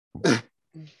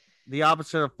 The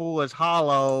opposite of full is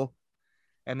hollow,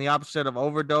 and the opposite of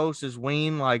overdose is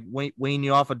wean, like wean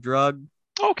you off a drug.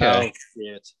 Okay. Oh,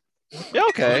 shit. Yeah,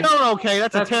 okay. No, okay,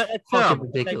 that's That's that's fucking terrible.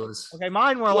 ridiculous. Okay,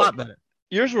 mine were a lot better.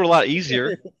 Yours were a lot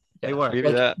easier. They Yeah. were. I'll give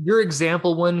you that. Your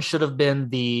example one should have been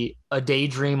a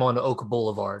daydream on Oak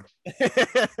Boulevard.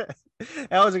 That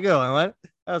was a good one. What?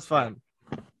 That was fun.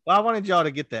 Well, I wanted y'all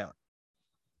to get that.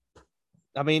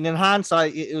 I mean, in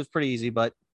hindsight, it was pretty easy,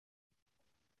 but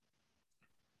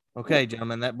okay,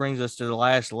 gentlemen, that brings us to the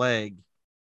last leg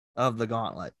of the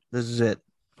gauntlet. This is it.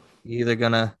 You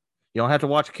don't have to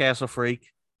watch Castle Freak.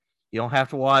 You don't have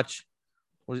to watch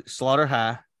Slaughter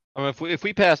High. I mean, if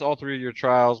we pass all three of your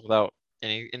trials without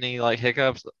any like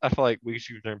hiccups, I feel like we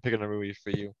should start picking a movie for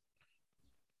you.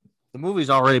 The movie's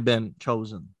already been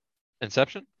chosen.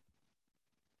 Inception.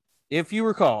 If you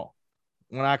recall,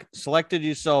 when I selected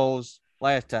you souls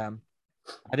last time,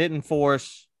 I didn't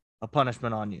force a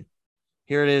punishment on you.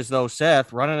 Here it is, though,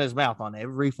 Seth running his mouth on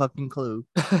every fucking clue.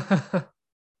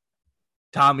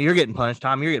 Tom, you're getting punished.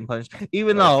 Tom, you're getting punished.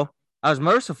 Even though I was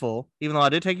merciful, even though I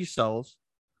did take you souls,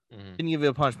 didn't give you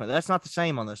a punishment. That's not the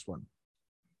same on this one.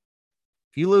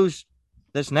 If you lose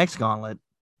this next gauntlet,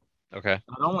 Okay.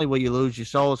 not only will you lose your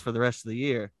souls for the rest of the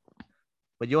year,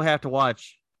 but you'll have to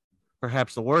watch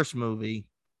perhaps the worst movie,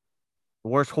 the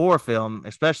worst horror film,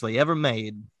 especially ever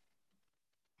made,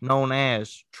 known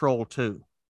as Troll 2.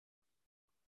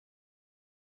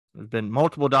 There's been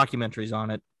multiple documentaries on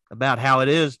it about how it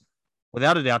is,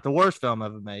 without a doubt, the worst film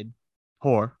ever made,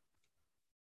 horror.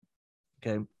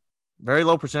 Okay. Very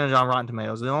low percentage on Rotten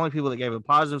Tomatoes. The only people that gave it a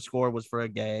positive score was for a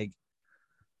gag.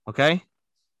 Okay.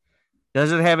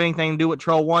 Does it have anything to do with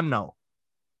Troll 1? No.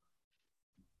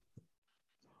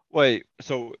 Wait.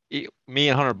 So me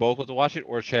and Hunter both want to watch it,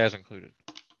 or Chaz included,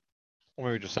 or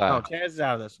maybe just No, Chaz is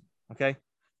out of this one. Okay.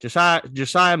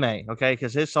 Josiah may, okay,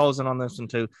 because his soul's in on this one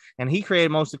too. And he created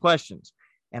most of the questions.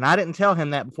 And I didn't tell him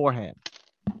that beforehand.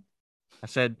 I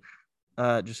said,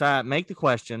 Josiah, make the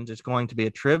questions. It's going to be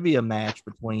a trivia match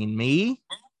between me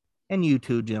and you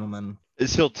two gentlemen.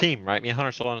 It's still team, right? Me and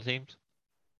Hunter still on the teams.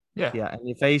 Yeah. Yeah, and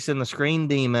you're facing the Screen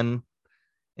Demon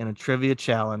in a trivia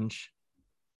challenge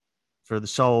for the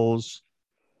souls,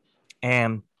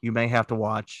 and you may have to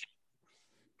watch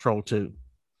Troll 2.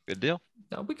 Good deal.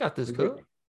 No, we got this good.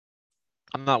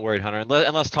 I'm not worried, Hunter.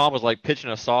 Unless Tom was like pitching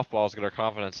a softball to get our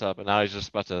confidence up, and now he's just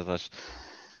about to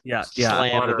Yeah. slam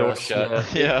the Water door us,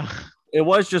 shut. Yeah. It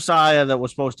was Josiah that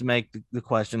was supposed to make the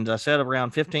questions. I said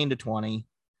around 15 to 20.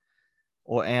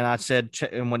 And I said,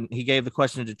 and when he gave the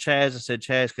question to Chaz, I said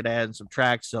Chaz could add and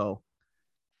subtract. So,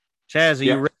 Chaz, are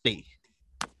you ready?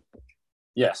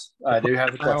 Yes, I do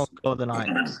have the Final question. of the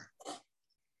night.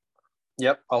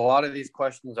 Yep, a lot of these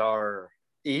questions are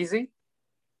easy.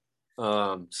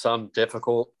 Some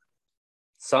difficult.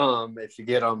 Some, if you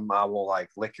get them, I will like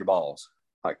lick your balls.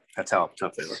 Like that's how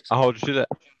tough they look. I'll hold you to that.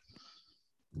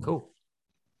 Cool.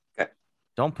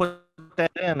 Don't put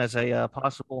that in as a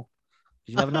possible.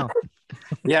 You never know.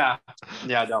 Yeah,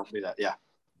 don't do that. Yeah.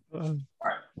 All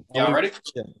right, y'all ready?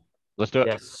 Let's do it.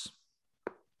 Yes.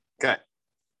 Okay.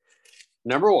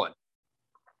 Number one.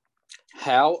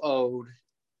 How old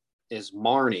is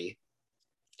Marnie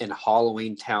in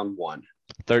Halloween Town 1?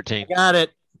 13. Got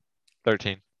it.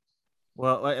 13.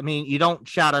 Well, I mean, you don't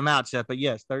shout them out, Seth, but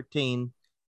yes, 13.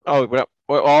 Oh,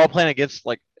 we're all playing against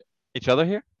like each other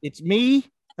here. It's me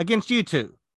against you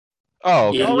two. Oh,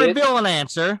 okay. Yeah. Don't Idiot. reveal an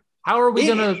answer. How are we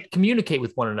Yeah. going to communicate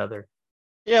with one another?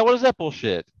 Yeah. What is that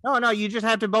bullshit? No, you just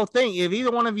have to both think. If either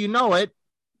one of you know it,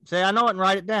 say, I know it and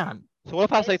write it down. So what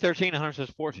if I say 13 and Hunter says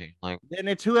 14? Like, Then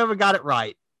it's whoever got it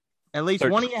right. At least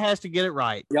 13. one of you has to get it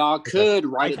right. Y'all could I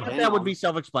write it thought down. that would be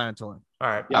self-explanatory. All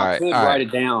right. Y'all All right, could all write right.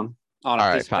 it down on a All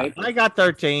right, piece of fine. paper. I got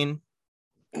 13.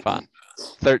 fine.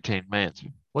 13. My answer.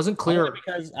 Wasn't Only clear.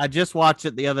 because I just watched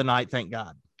it the other night, thank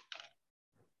God.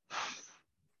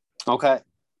 Okay.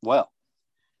 Well,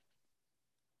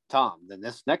 Tom, then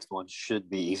this next one should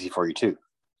be easy for you too.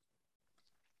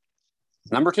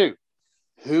 Number 2.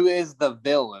 Who is the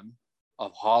villain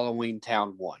of Halloween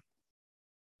Town 1?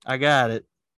 I got it.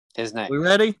 His name. We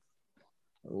ready?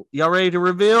 Y'all ready to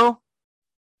reveal?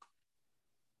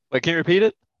 Wait, can you repeat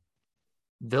it?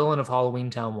 Villain of Halloween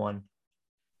Town 1.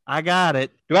 I got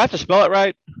it. Do I have to spell it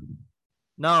right?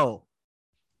 No.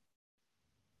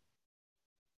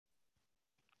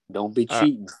 Don't be All right.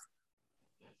 cheating.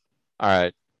 All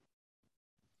right.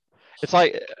 It's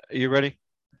like, you ready?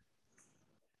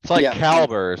 It's like Yeah.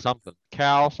 Caliber or something.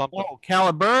 Cal something. Oh,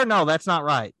 Caliber? No, that's not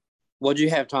right. What'd you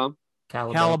have, Tom?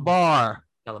 Calabar.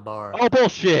 Calabar. Oh,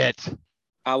 bullshit.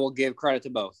 I will give credit to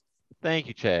both. Thank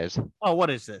you, Chaz. Oh, what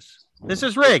is this? This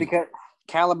is rigged. Because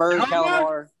Caliber,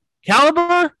 Caliber?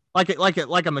 Calabar, Caliber?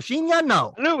 Like a machine gun?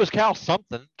 No. I knew it was Cal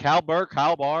something. Calber,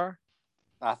 Calbar.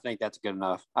 I think that's good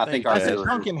enough. I think you, our I said Chaz. viewers-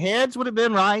 pumpkin heads would have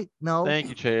been right. No. Thank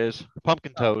you, Chaz.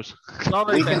 Pumpkin toes.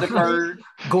 Sorry, we can man. defer.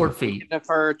 Gourd We feet. can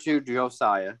defer to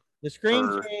Josiah. The Screen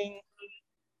for- King,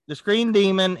 the Screen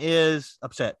Demon is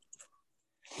upset.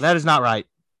 That is not right.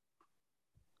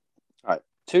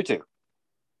 2-2.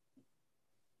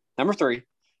 Number 3.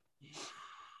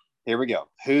 Here we go.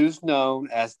 Who's known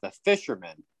as the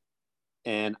fisherman?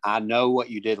 And I know what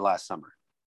you did last summer.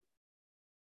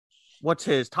 What's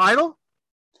his title?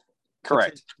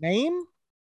 Correct. What's his name?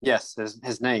 Yes,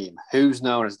 his name. Who's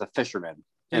known as the fisherman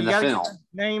So in you the gotta film? get his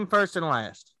name first and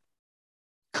last.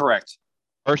 Correct.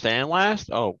 First and last?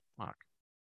 Oh, fuck.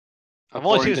 I've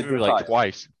only seen According this to movie like Josiah.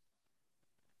 twice.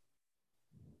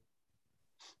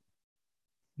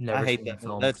 Never I hate seen the that.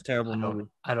 film. That's a terrible I don't- movie.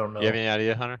 I don't know. You have any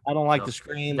idea, Hunter? I don't like No. the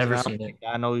screams. Never and I don't seen it. think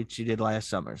I know what you did last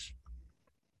summers.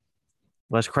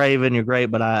 Wes Craven, you're great,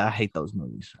 but I hate those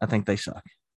movies. I think they suck.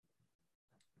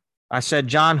 I said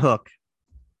John Hook.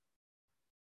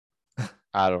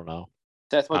 I don't know.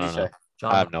 That's what I you don't say.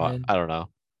 John I have no. Wayne. I don't know.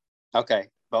 Okay,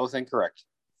 both incorrect.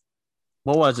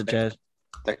 What was it, Chaz?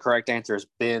 The correct answer is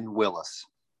Ben Willis.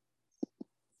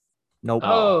 Nope.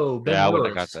 Oh, Ben Yeah, I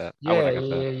wouldn't Willis. have got that. I Yeah, wouldn't have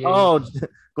got that. yeah. Oh,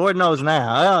 Gordon knows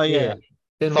now. Oh, yeah.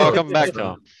 Ben It's all Willis. coming back That's to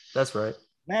right. him. That's right.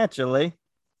 Naturally.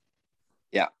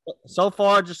 Yeah. So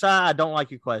far, Josiah, I don't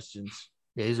like your questions.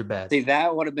 Yeah, these are bad. See,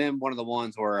 that would have been one of the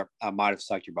ones where I might have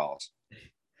sucked your balls.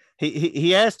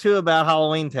 He asked too about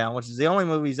Halloween Town, which is the only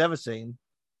movie he's ever seen.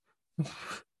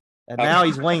 And now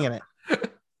he's winging it.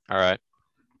 All right.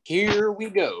 Here we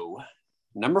go.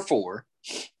 Number 4.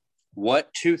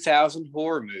 What 2000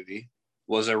 horror movie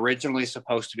was originally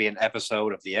supposed to be an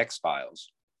episode of The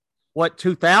X-Files? What,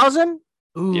 2000?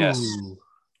 Ooh. Yes.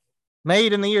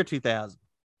 Made in the year 2000.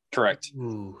 Correct.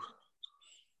 Ooh.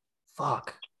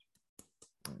 Fuck.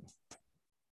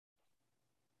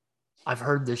 I've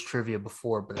heard this trivia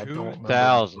before, but I don't remember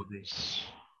the movie. 2000s.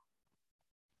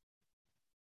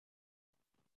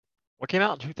 What came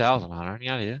out in 2000, Hunter? Any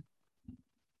idea?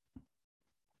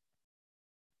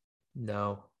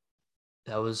 No.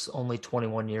 That was only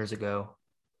 21 years ago.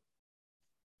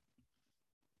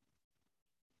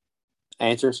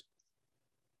 Answers?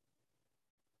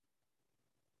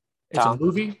 It's Tom? a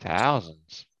movie?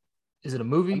 Thousands. Is it a I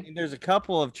movie? mean, there's a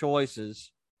couple of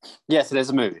choices. Yes, it is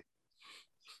a movie.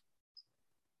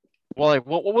 Well, like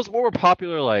what were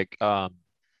popular like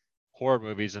horror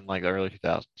movies in like the early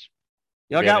 2000s?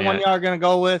 Y'all Yeah, got one yeah. y'all are going to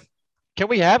go with? Can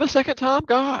we have a second time?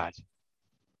 God.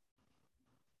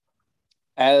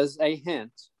 As a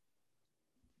hint,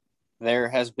 there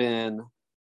has been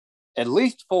at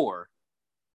least 4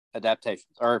 adaptations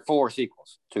or 4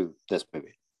 sequels to this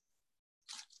movie.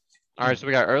 All right, so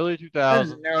we got early That 2000s.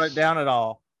 doesn't narrow it down at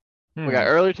all. We got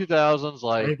early 2000s. I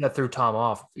Like, think that threw Tom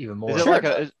off even more. is it Sure. like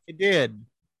a? It did.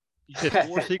 You said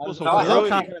 4 sequels, so I was it's a little early.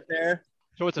 confident there.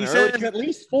 So it's an He early. says at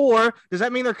least 4. Does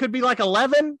that mean there could be like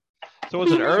 11? So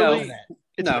it's an early. No.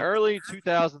 It's No. an early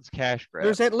 2000s cash grab.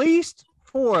 There's at least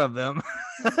 4 of them.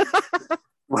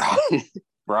 Right.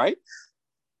 Right?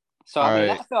 So, I mean,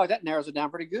 All right. I feel like that narrows it down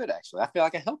pretty good, actually. I feel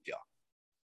like I helped y'all.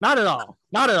 Not at all.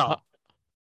 Not at all.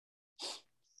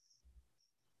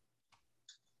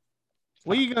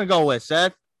 What are you gonna go with,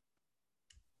 Seth?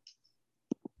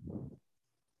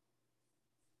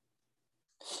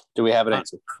 Do we have an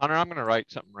answer? Hunter, I'm gonna write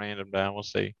something random down. We'll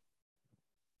see.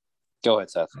 Go ahead,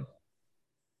 Seth.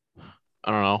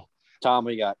 I don't know. Tom,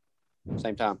 what you got?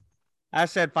 Same time. I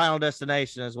said Final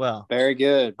Destination as well. Very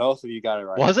good. Both of you got it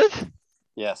right. Was it?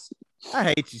 Yes. I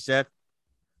hate you, Seth.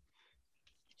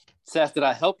 Seth, did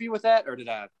I help you with that, or did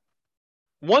I?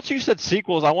 Once you said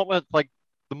sequels, I went with like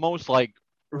the most like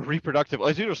reproductive.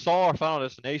 It's either Saw or Final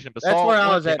Destination, but That's Saw where I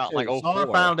one was came at out too. in, like Saw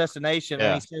 04. Final Destination,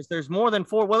 Yeah. and he says there's more than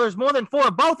 4. Well, there's more than 4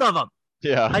 of both of them.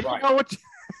 Yeah. I don't Right. know what.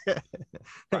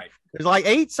 Right. There's like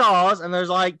 8 Saws, and there's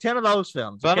like 10 of those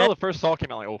films. But I know okay? the first Saw came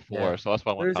out in like 04, Yeah. so that's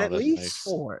why I went There's Final at least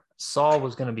Destination. 4. Saw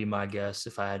was going to be my guess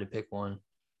if I had to pick one.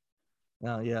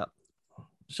 Oh yeah.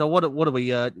 So what do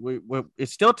we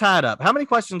it's still tied up. How many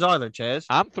questions are there, Chaz?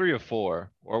 I'm 3 of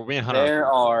 4. Or me and Hunter.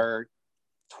 There are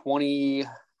 28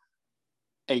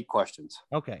 questions.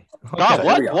 Okay. God, Okay.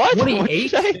 what? Here we go. What? 28? What'd you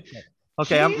say?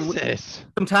 Okay, I'm Jesus.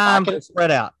 some time I can- to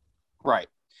spread out. Right.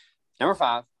 Number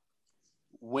 5.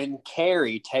 When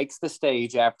Carrie takes the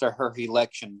stage after her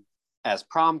election as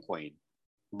prom queen,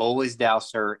 bullies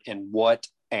douse her in what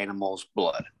animal's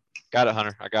blood? Got it,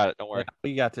 Hunter. I got it. Don't worry.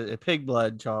 We got the pig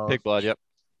blood, Charles. Pig blood. Yep.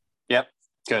 Yep.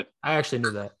 Good. I actually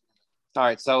knew that. All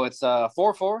right. So it's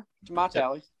 4-4 to my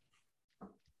tally.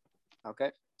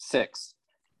 Okay. 6.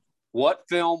 What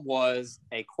film was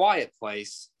A Quiet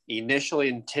Place initially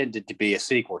intended to be a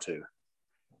sequel to?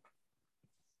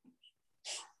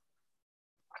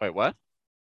 Wait, what?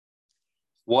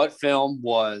 What film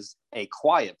was A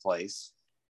Quiet Place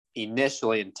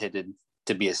initially intended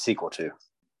to be a sequel to?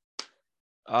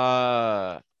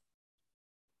 All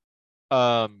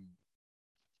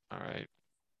right.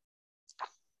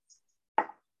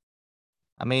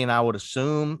 I mean, I would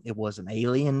assume it was an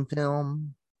alien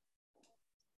film.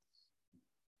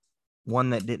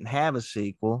 One that didn't have a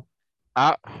sequel.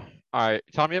 All right.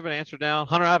 Tom, you have an answer down?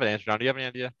 Hunter, I have an answer down. Do you have any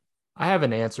idea? I have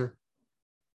an answer.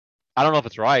 I don't know if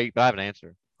it's right, but I have an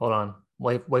answer. Hold on.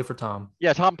 Wait for Tom.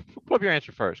 Yeah, Tom, put up your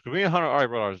answer first, because me and Hunter already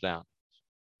wrote ours down.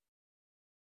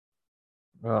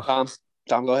 Ugh.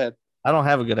 Tom, go ahead. I don't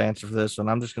have a good answer for this one.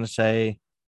 I'm just going to say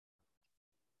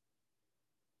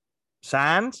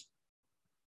Signs.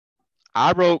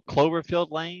 I wrote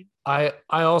Cloverfield Lane. I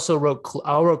also wrote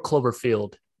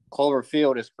Cloverfield.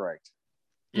 Cloverfield is correct.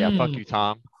 Yeah, fuck Hmm. you,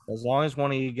 Tom. As long as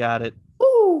one of you got it.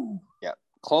 Woo!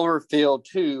 Cloverfield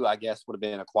 2, I guess, would have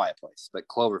been A Quiet Place, but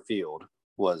Cloverfield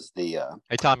was the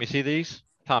Hey, Tom, you see these?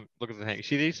 Tom, look at the thing. You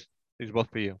see these? These are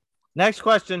both for you. Next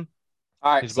question.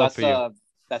 All right, These so both for you.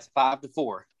 that's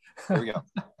 5-4. Here we go.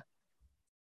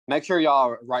 Make sure y'all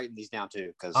are writing these down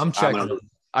too, because I'm checking.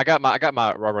 I got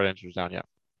my Robert answers down. Yeah.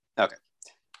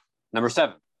 Number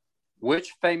 7.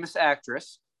 Which famous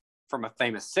actress from a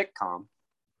famous sitcom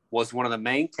was one of the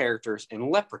main characters in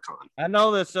Leprechaun? I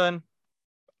know this one.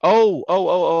 Oh.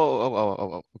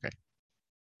 Okay.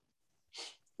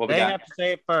 What we They got? have to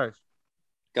say it first.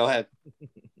 Go ahead,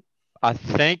 I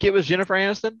think it was Jennifer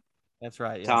Aniston. That's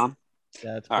right. Yeah. Tom.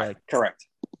 Yeah, that's All correct. right, correct.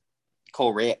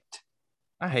 Correct.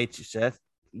 I hate you, Seth.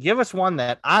 Give us one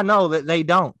that I know that they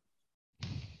don't.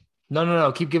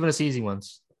 No. Keep giving us easy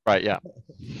ones. Right. Yeah.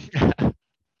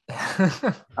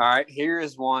 All right, here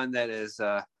is one that is,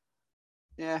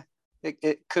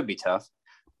 it could be tough.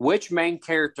 Which main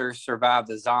character survived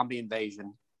the zombie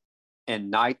invasion in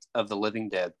Night of the Living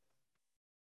Dead?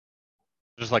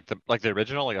 Just like the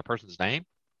original, like a person's name.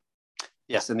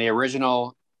 Yes, in the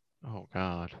original, Oh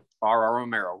God. R.R.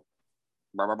 Romero.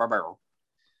 Romero.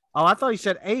 Oh, I thought you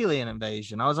said alien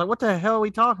invasion. I was like, what the hell are we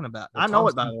talking about? I know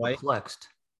it, by the way. Perplexed.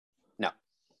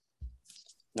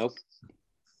 Nope.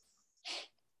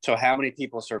 So how many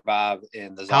people survived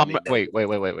in the How zombie?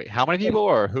 wait. How many people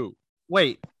or who?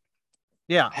 Wait.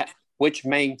 Yeah. Which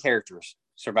main characters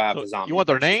survived the zombie? You want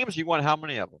their invasion? names? You want how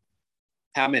many of them?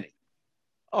 How many?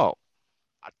 Oh. All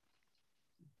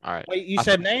right. Wait, you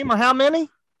said name or how many?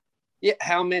 Yeah,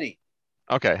 how many?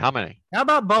 Okay. How many? How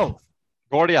about both?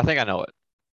 Gordy, I think I know it.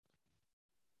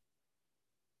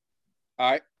 All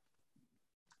right.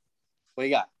 What do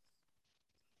you got?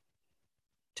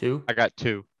 2. I got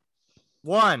 2.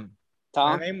 One. Her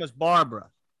Tom? name was Barbara.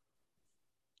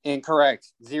 Incorrect.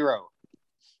 0.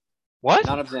 What?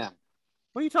 None of them.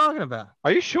 What are you talking about?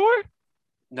 Are you sure?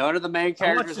 None of the main How much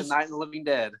characters in is- Night of the Living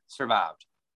Dead survived.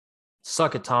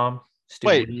 Suck it, Tom. Stupid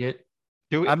Wait. idiot.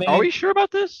 Are we sure about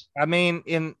this? I mean,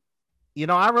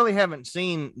 I really haven't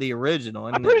seen the original.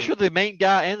 I'm pretty sure the main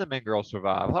guy and the main girl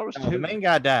survive. I thought it was 2. The main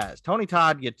guy dies. Tony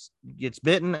Todd gets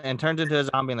bitten and turns into a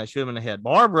zombie, and they shoot him in the head.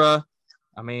 Barbara,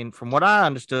 I mean, from what I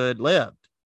understood, lived.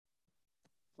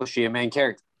 Was she a main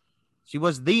character? She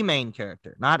was the main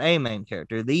character, not a main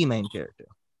character, the main character.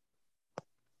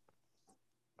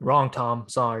 Wrong, Tom.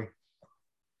 Sorry.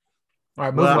 All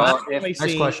right, Well, moving Well, on. if-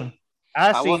 Next question.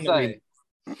 I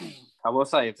will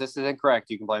say, if this is incorrect,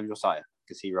 you can blame Josiah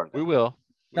because he wrote it. We will.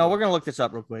 No, we're gonna look this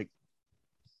up real quick.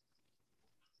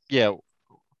 Yeah.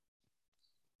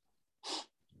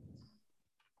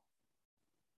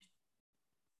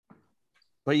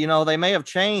 But they may have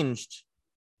changed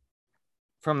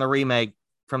from the remake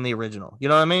from the original. You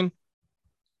know what I mean?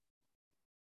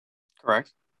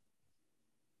 Correct.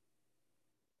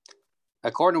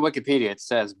 According to Wikipedia, it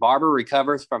says Barbara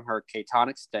recovers from her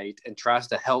catatonic state and tries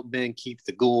to help Ben keep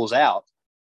the ghouls out,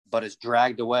 but is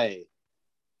dragged away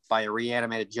by a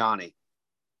reanimated Johnny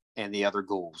and the other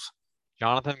ghouls.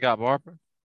 Jonathan got Barbara.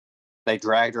 They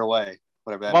dragged her away.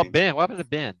 Whatever that Well, means. Ben. What happened to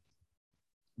Ben?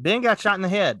 Ben got shot in the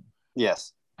head.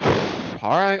 Yes. All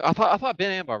right. I thought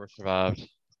Ben and Barbara survived.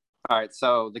 All right.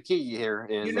 So the key here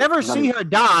is You never see her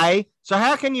die, so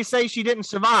how can you say she didn't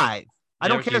survive? I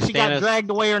don't care if she got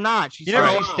dragged away or not. You never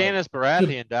see Stannis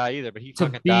Baratheon die either, but he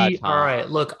fucking died. Tom. All right,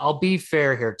 look, I'll be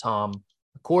fair here, Tom.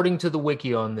 According to the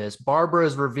wiki on this, Barbara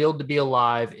is revealed to be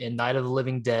alive in Night of the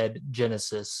Living Dead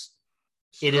Genesis.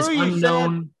 It is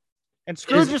unknown. And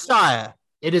screw Josiah.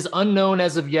 It is unknown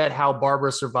as of yet how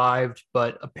Barbara survived,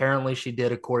 but apparently she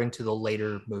did according to the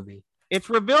later movie. It's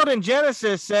revealed in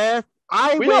Genesis, Seth.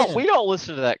 We don't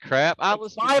listen to that crap. I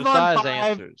listen to Josiah's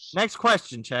answers. Next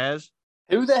question, Chaz.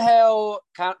 Who the hell?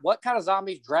 What kind of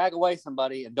zombies drag away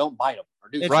somebody and don't bite them? Or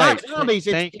do It's right. not zombies.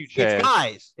 Thank you, Chaz. It's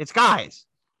guys. It's guys.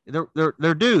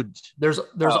 They're dudes. There's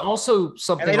also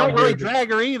something. And they don't really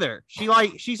drag her either.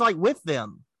 She's like with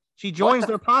them. She joins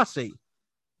their posse.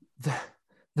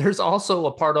 There's also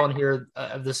a part on here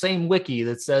of the same wiki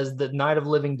that says that Night of the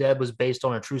Living Dead was based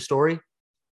on a true story.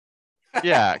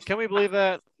 Yeah, can we believe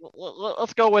that?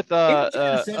 Let's go with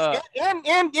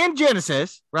in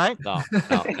Genesis, right? No,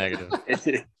 negative.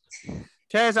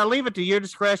 Chaz, I leave it to your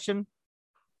discretion.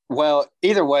 Well,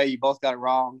 either way, you both got it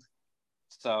wrong.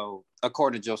 So,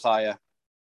 according to Josiah,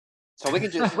 so we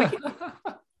can just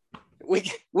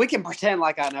we can pretend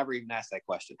like I never even asked that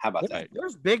question. How about that?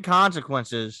 There's big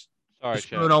consequences. Sorry,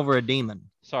 screwing over a demon.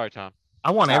 Sorry, Tom.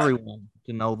 I want everyone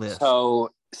to know this. So,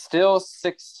 still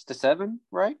 6-7,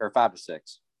 right, or 5-6?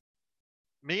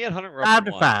 Me and Hunter were 5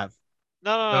 to 5.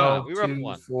 No. We were up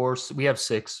 1. 4. We have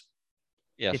 6.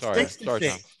 Yeah, it's sorry. 6 to Sorry,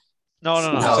 6.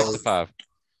 Tom. No. 6 to 5.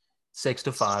 6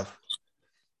 to 5.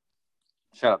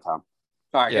 Shut up, Tom.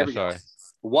 All right, here we go.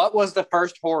 What was the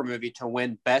first horror movie to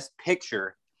win Best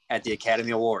Picture at the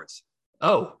Academy Awards?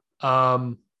 Oh,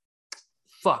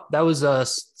 fuck. That was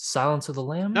Silence of the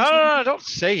Lambs? No, don't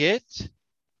say it.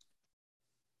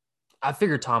 I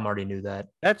figured Tom already knew that.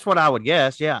 That's what I would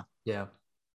guess, yeah. Yeah.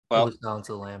 Well, it was Silence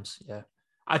of the Lambs, yeah.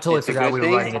 I totally forgot we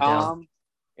were writing it down.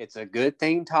 It's a good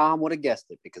thing Tom would have guessed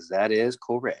it because that is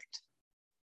correct.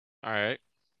 All right.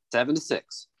 7 to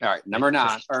 6. All right, number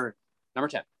 9 or number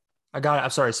 10. I got it. I'm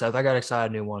sorry, Seth. I got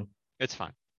excited. New one. It's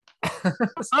fine. I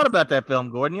thought about that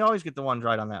film, Gordon. You always get the ones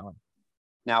right on that one.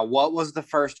 Now, what was the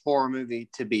first horror movie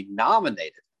to be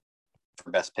nominated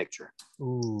for Best Picture?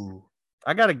 Ooh.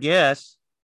 I got a guess.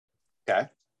 Okay.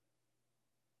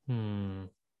 Hmm.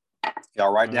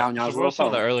 Y'all write down y'all's What are some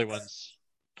of the phone. early ones?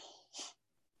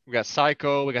 We got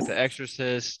Psycho. We got The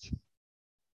Exorcist.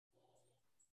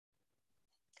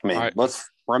 I mean, All right. let's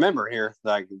remember here,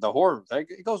 like the horror,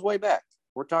 it goes way back.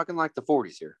 We're talking like the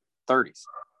 40s here, 30s.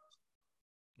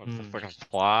 What's the fucking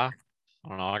Fly? I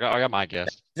don't know. I got my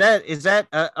guess. Is that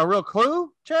a real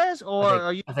clue, Chaz? Or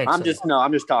are you? I think I'm so.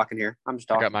 just talking here. I'm just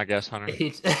I talking. got my guess, Hunter.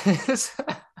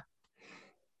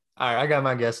 All right, I got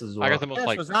my guess as well. I got the most This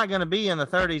like was not going to be in the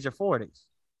 30s or 40s.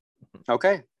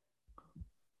 Okay.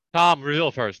 Tom. Reveal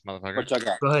first, motherfucker. What y'all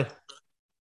got? Go ahead.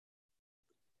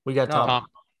 We got No. Tom. Tom.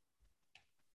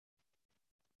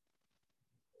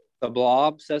 The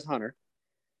Blob says Hunter.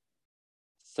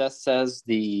 Seth says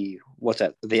what's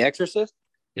that? The Exorcist?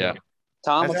 Yeah.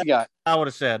 Tom, what you got? I would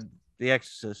have said The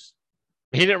Exorcist.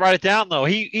 He didn't write it down though.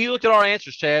 He looked at our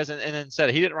answers, Chaz, and then said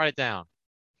it. He didn't write it down.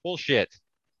 Bullshit.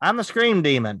 I'm the Scream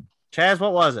Demon. Chaz,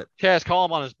 what was it? Chaz, call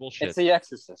him on his bullshit. It's The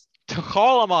Exorcist.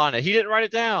 Call him on it. He didn't write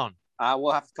it down. I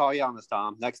will have to call you on this,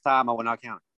 Tom. Next time, I will not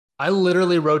count. I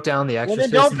literally wrote down The Well,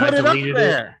 Exorcist then don't and I put it up deleted it.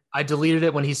 there. I deleted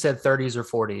it when he said 30s or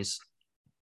 40s.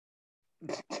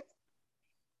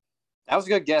 That was a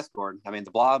good guess, Gordon. I mean,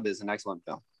 The Blob is an excellent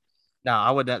film. No,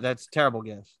 I would not. That's a terrible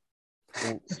guess.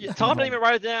 Yeah, Tom didn't even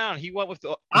write it down. He went with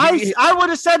the. I would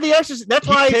have said The Exorcist. That's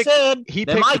why I said he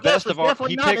that picked my the guess best was of our.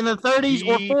 definitely He not picked in the 30s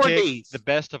or he 40s. picked the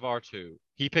best of our two.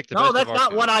 He picked the No, best that's of our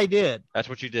not two. what I did. That's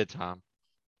what you did, Tom.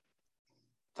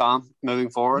 Tom, moving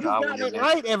forward, You've I will gotten give it an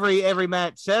right every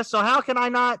match, Seth. So how can I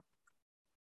not?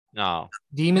 No.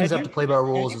 Demons Had have you- to play by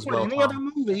rules had you as put well. Any other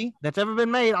Tom. movie that's ever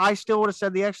been made, I still would have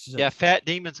said The Exorcist. Yeah, Fat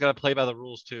Demon's got to play by the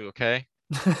rules too. Okay.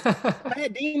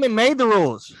 Fat Demon made the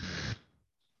rules.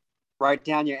 Write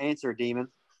down your answer, Demon.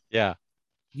 Yeah.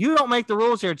 You don't make the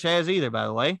rules here, Chaz, either, by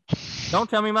the way. Don't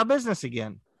tell me my business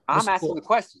again. I'm That's asking cool. the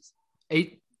questions.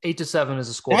 8-7 is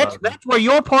a score. That's where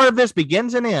your part of this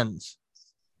begins and ends.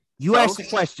 You So? ask the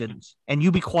questions and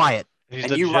you be quiet. He's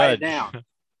And the you judge. write it down.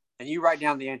 And you write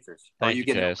down the answers, or Thank you you,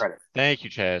 get no Chaz. credit. Thank you,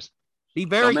 Chaz. Be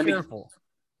very Don't let me- careful.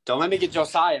 Don't let me get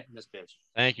Josiah from this bitch.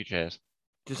 Thank you, Chaz.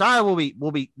 Josiah will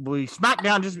be smacked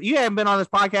down. Just you haven't been on this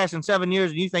podcast in 7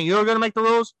 years, and you think you're going to make the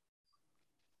rules?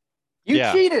 You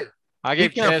Yeah. cheated. I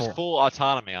gave careful. Chaz full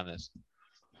autonomy on this.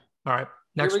 All right.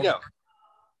 Next Here we one. go.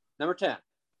 Number 10.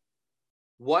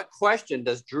 What question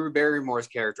does Drew Barrymore's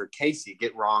character Casey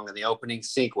get wrong in the opening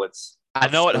sequence? I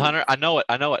know it, Hunter. I know it.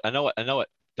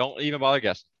 Don't even bother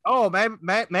guessing. Oh,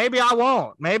 maybe I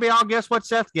won't. Maybe I'll guess what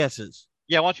Seth guesses.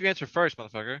 Yeah, why don't you answer first,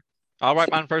 motherfucker? I'll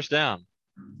write mine first down.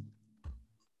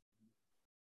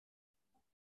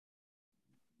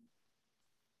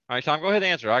 All right, Tom, go ahead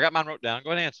and answer. I got mine wrote down. Go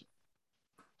ahead and answer.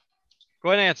 Go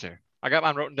ahead and answer. I got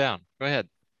mine written down. Go ahead.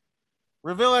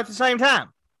 Reveal it at the same time.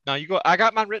 No, you go. I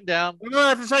got mine written down. Reveal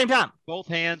it at the same time. Both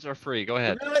hands are free. Go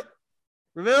ahead. Reveal it.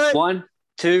 Reveal it. 1,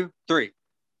 2, 3.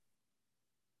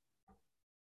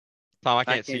 Tom, I I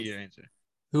can't see can't- your answer.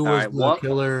 Who All was right, the what-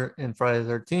 killer in Friday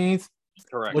the 13th?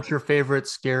 Correct. What's your favorite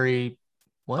scary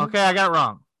one? Okay, I got it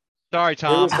wrong. Sorry, Who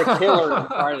Tom. was the killer in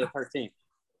Friday the 13th?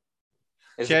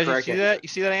 Is the Chaz, you correct see answer. that? You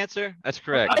see that answer? That's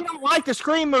correct. I don't like the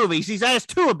Scream movies. He's asked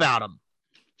 2 about them.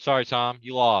 Sorry, Tom.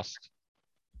 You lost.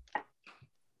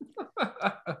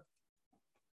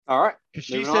 All right. Because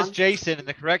she Moving says on. Jason, and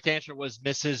the correct answer was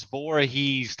Mrs.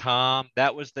 Voorhees, Tom.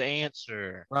 That was the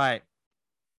answer. Right.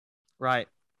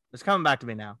 It's coming back to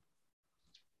me now.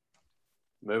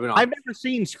 Moving on. I've never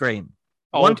seen Scream.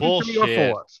 Oh, 1, 2, 3, bullshit.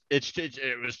 or 4.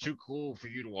 It was too cool for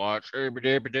you to watch.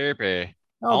 Derpy.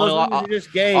 No, those Only- movies are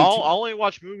just gay. I only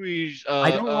watch movies. I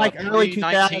don't like early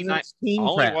 2000s I teen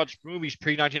only crap. watch movies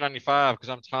pre 1995 because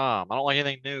I'm Tom. I don't like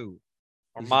anything new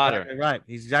or He's modern. exactly right.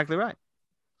 He's exactly right.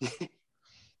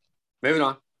 Moving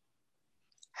on.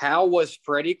 How was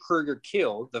Freddy Krueger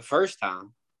killed the first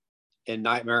time in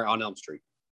Nightmare on Elm Street?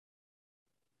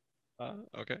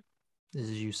 Okay. This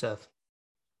is you, Seth.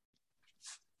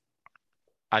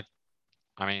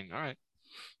 I mean, all right.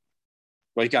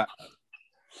 What you got?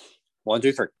 1,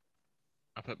 2, 3.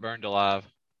 I put burned alive.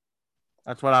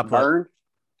 That's what I put. Burned.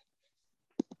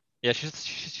 Yeah,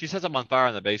 she sets him on fire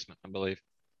in the basement, I believe.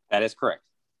 That is correct.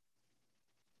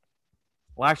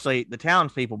 Well, actually, the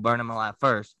townspeople burn him alive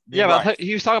first. Yeah, Right. but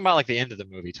he was talking about like the end of the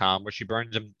movie, Tom, where she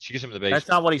burns him. She gets him in the basement. That's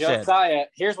not what he said. Josiah,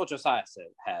 here's what Josiah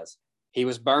has. He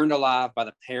was burned alive by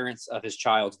the parents of his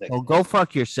child's victim. Oh, go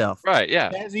fuck yourself. Right? Yeah.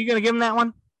 Chaz, are you gonna give him that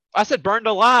one? I said burned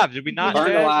alive. Did we not?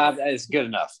 Burned Chaz? alive is good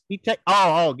enough.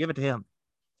 Oh, give it to him.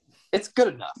 It's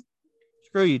good enough.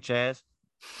 Screw you, Chaz.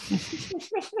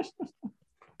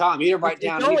 Tom, you didn't write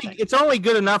down anything. It's only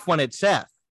good enough when it's Seth.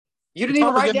 You didn't it's even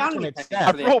only write good down when anything. it's I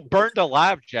sad. wrote burned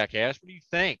alive, jackass. What do you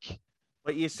think?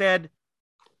 But you said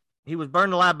he was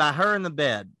burned alive by her in the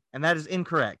bed, and that is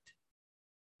incorrect.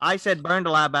 I said burned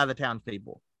alive by the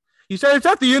townspeople. You said it's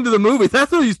at the end of the movie.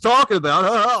 That's what he's talking about.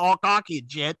 All cocky and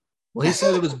shit. Well, he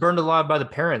said it was burned alive by the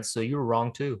parents, so you were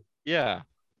wrong too. Yeah.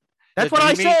 That's Did what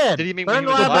I he mean- said. Did he mean Burned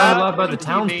when he was alive by- alive? by or the did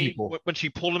he mean townspeople. when she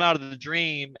pulled him out of the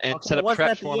dream and Okay, set up wasn't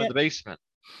traps that the for him in end? the basement?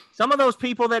 Some of those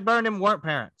people that burned him weren't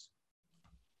parents.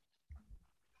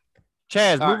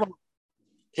 Chaz, All move right. on.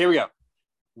 Here we go.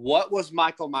 What was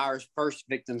Michael Myers' first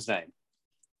victim's name?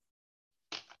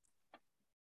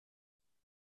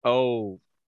 Oh.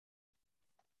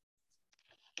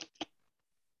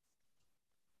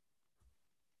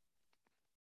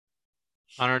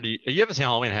 Hunter, you haven't seen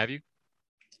Halloween, have you?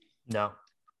 No.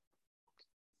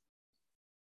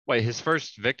 Wait, his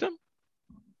first victim?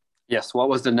 Yes. What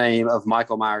was the name of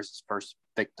Michael Myers' first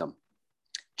victim?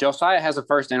 Josiah has a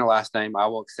first and a last name. I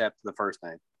will accept the first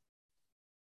name.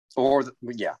 Or, the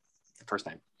first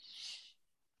name.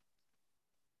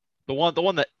 The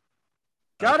one that.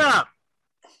 Shut Okay. up.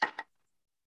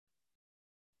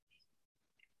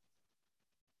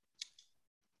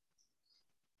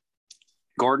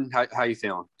 Gordon, how you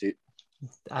feeling? Dude,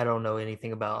 I don't know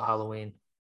anything about Halloween.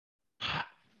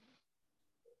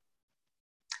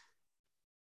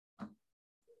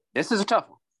 this is a tough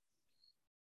one.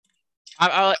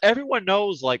 Everyone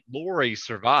knows like Lori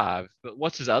survived, but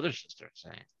what's his other sister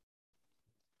saying?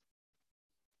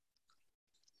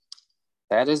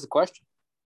 That is the question.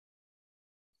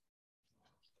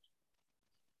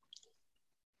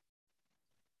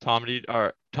 Tom, do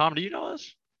you know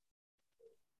this?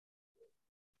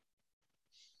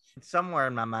 It's somewhere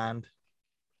in my mind.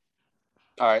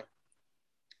 All right.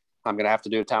 I'm going to have to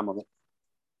do a time limit.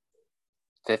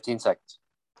 15 seconds.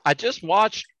 I just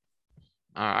watched.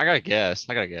 I gotta guess.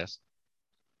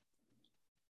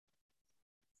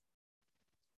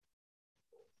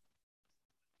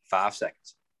 5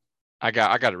 seconds. I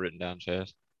got it written down,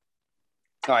 Chaz.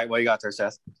 All right. What you got there,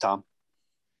 Seth? Tom?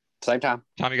 Same time.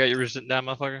 Tom, you got yours written down,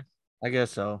 motherfucker? I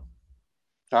guess so.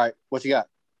 All right. What you got?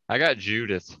 I got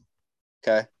Judith.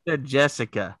 Okay. Said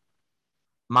Jessica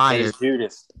It Myers. is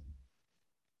Judith.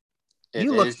 It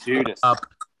You is looked Judith. up.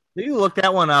 You looked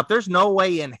that one up. There's no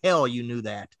way in hell you knew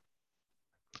that.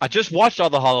 I just watched all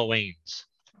the Halloweens.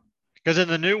 Because in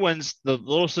the new ones, the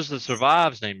little sister that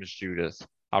survives name is Judith.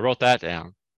 I wrote that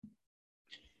down.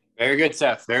 Very good,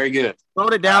 Seth. Very good.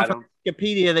 Wrote it down from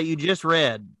Wikipedia that you just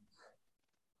read.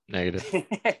 Negative.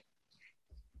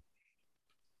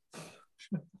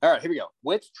 All right, here we go.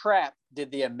 Which trap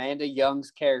did the Amanda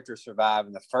Young's character survive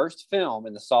in the first film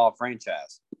in the Saw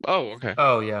franchise? Oh, okay.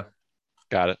 Oh yeah.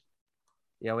 Got it.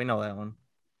 Yeah, we know that one.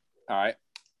 All right.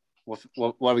 What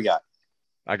do we got?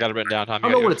 I got it written down. Tom, I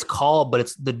don't know what it's called, but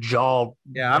it's the jaw.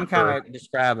 Yeah, I'm kind of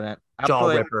describing it. Jaw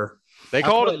ripper. They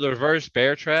called it the reverse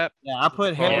bear trap. Yeah, I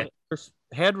put head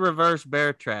reverse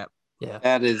bear trap. Yeah.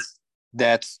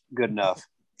 That's good enough.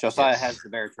 Josiah has the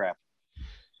bear trap.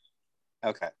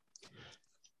 Okay.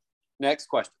 Next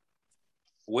question.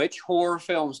 Which horror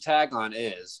film's tagline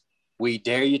is "We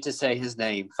dare you to say his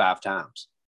name 5 times"?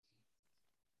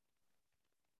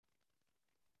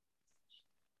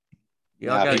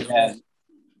 Y'all Now, gotta,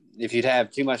 if you'd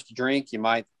have too much to drink, you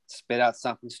might spit out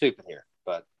something stupid here.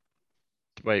 But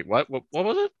Wait, what? What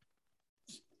was it?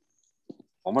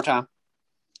 one more time.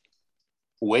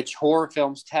 Which horror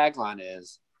film's tagline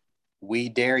is "We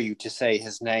dare you to say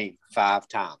his name 5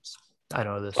 times"? I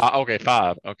know this. Okay,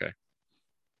 5. Okay.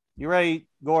 you ready,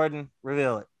 Gordon?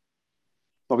 Reveal it.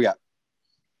 What we got?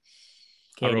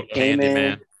 I wrote Candyman.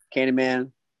 Candyman.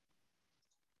 Candyman.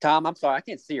 Tom, I'm sorry, I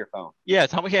can't see your phone. Yeah,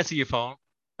 Tom, we can't see your phone.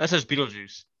 That says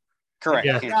Beetlejuice. Correct.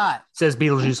 Yeah. God, Says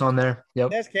Beetlejuice on there.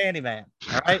 Yep. that's Candyman.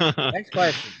 All right. Next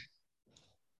question.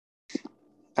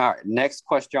 All right, next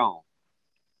question.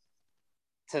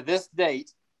 To this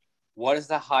date, what is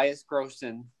the highest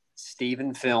grossing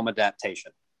Stephen film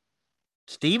adaptation?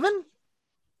 Stephen?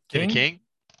 King?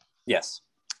 Yes.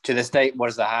 To this date, what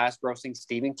is the highest grossing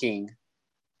Stephen King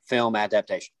film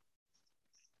adaptation?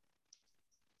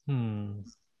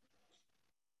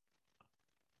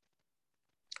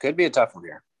 Could be a tough one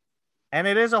here. And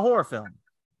it is a horror film.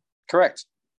 Correct.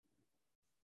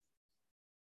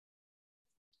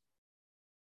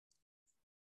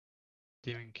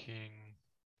 Stephen King.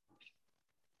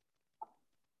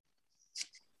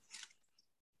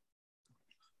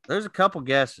 There's a couple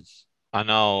guesses. I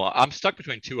know. I'm stuck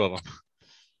between 2 of them.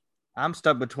 I'm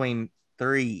stuck between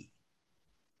 3.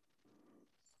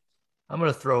 I'm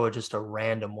gonna throw just a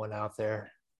random one out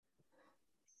there.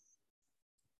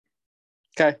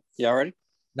 Okay. Y'all ready?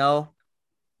 No.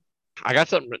 I got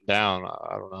something written down.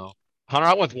 I don't know. Hunter,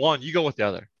 I went with 1. You go with the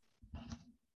other.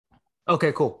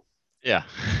 Okay, cool. Yeah.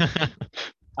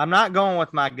 I'm not going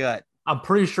with my gut. I'm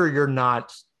pretty sure you're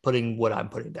not putting what I'm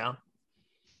putting down.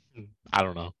 I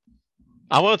don't know.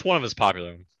 I went with one of his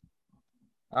popular ones.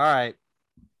 All right.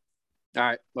 All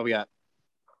right. What we got?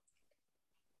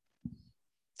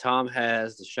 Tom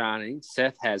has The Shining.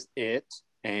 Seth has It.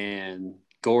 And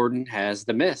Gordon has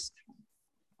The Mist.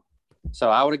 So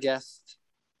I would have guessed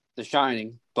The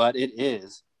Shining, but it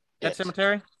is Pet It.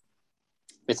 Cemetery?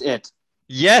 It's It.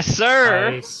 Yes,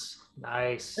 sir.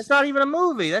 Nice. That's not even a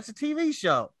movie. That's a TV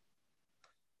show.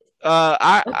 What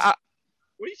are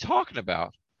you talking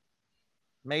about?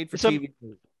 Made for It's a- TV.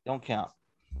 Don't count.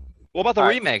 What about the All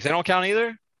right. remakes? They don't count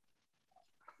either?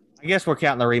 I guess we're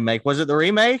counting the remake. Was it the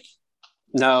remake?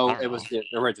 No, I don't it was the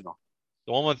original.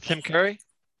 The one with Tim Curry?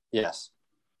 Yes.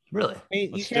 Really? I mean,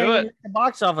 you Let's can't do even it. get the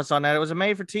box office on that. It was a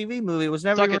made for TV movie. It was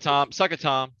never Suck even, it, Tom. Suck it,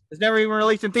 Tom. it was never even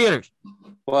released in theaters.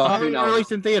 Well, Never who even knows?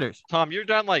 released in theaters. Tom, you're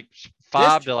down like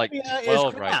 5 to like trivia is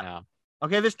 12 right crap. now.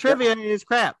 Okay, this trivia is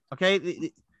crap. Okay.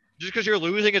 Just because you're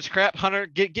losing, it's crap, Hunter.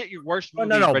 Get your worst No,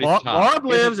 movie no. ready Barb for Tom. Get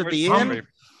his lives at worst the movie end ready-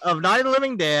 of Night of the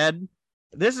Living Dead.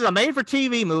 This is a made for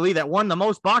TV movie that won the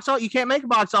most box office. You can't make a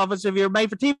box office if you're a made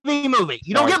for TV movie.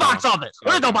 You don't Sorry, get box Tom. office.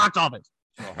 There is no Sorry, box office.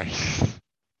 Sorry.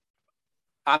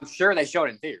 I'm sure they showed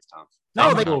it in theaters, Tom. No,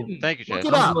 I'm they a little- Thank you, Look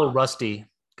Chad. it I'm up. a little rusty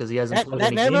because he hasn't played that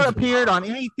any never games in a appeared while. on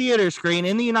any theater screen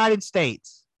in the United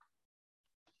States.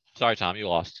 Sorry, Tom. You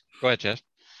lost. Go ahead, Chad.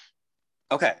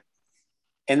 Okay.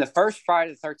 In the first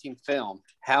Friday the 13th film,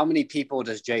 how many people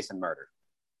does Jason murder?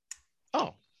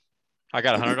 Oh, I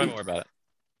got 100. Don't worry about it.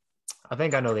 I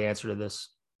think I know the answer to this.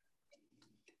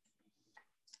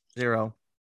 0.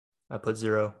 I put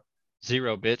 0.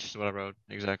 0, bitch, is what I wrote.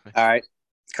 Exactly. All right.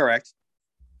 Correct.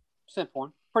 Simple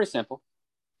one. Pretty simple.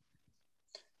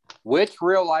 Which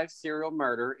real-life serial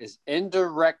murder is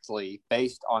indirectly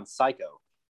based on Psycho?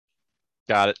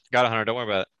 Got it. Got 100. Don't worry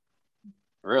about it.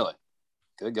 Really?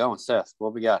 Good going, Seth.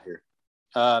 What we got here?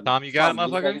 Tom, you got it,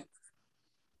 Tom, motherfucker?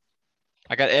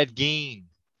 I got Ed Gein.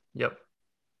 Yep.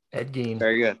 Ed Gein.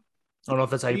 Very good. I don't know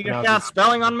if that's how you You gonna pronounce count it.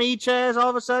 spelling on me, Chaz, all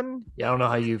of a sudden? Yeah, I don't know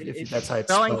how you if that's how it's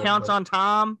Spelling spelled, counts but- on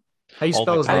Tom. How you spell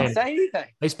Only his I Tom. name? didn't How say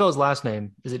anything. you spell his last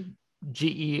name? Is it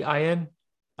Gein? I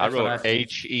That's what I wrote said.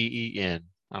 Heen.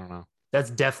 I don't know. That's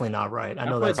definitely not right. I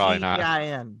know put that's Probably not.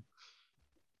 CEIN.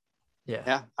 yeah.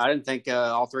 Yeah, I didn't think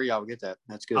all three of y'all would get that.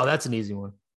 That's good. Oh, that's an easy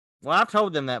one. Well, I've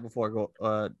told them that before,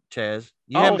 Chaz.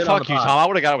 You Oh, haven't been on fuck the you, pod. Tom. I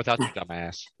would have got it without you,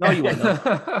 dumbass. No, you wouldn't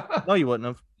have. No, you wouldn't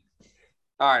have.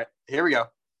 All right, here we go.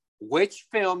 Which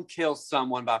film kills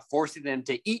someone by forcing them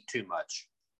to eat too much?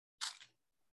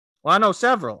 Well, I know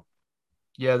several.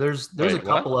 Yeah, there's Wait, a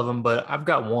couple of them, but I've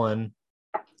got one.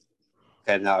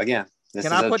 Okay, now again, this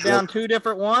Can is I a put drill- down 2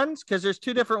 different ones? Because there's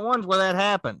 2 different ones where that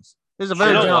happens. This is a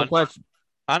very I know general one. question.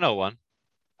 I know one.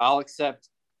 I'll accept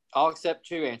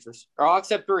 2 answers, or I'll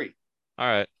accept 3. All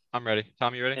right. I'm ready.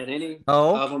 Tom, you ready? And any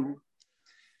Oh. of them.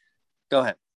 Go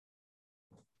ahead.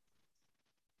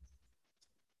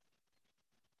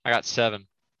 I got 7.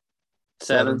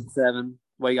 7.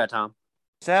 What you got, Tom?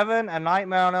 7 and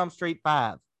Nightmare on Elm Street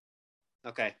 5.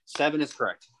 Okay, 7 is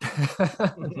correct.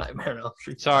 Nightmare on Elm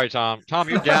Street. Sorry, Tom. Tom,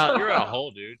 you're down. You're in a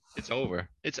hole, dude. It's over.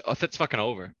 It's fucking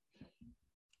over.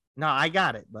 No, I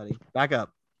got it, buddy. Back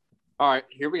up. All right,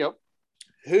 here we go.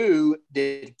 Who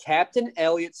did Captain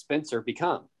Elliot Spencer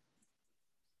become?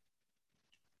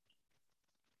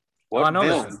 Oh, I know this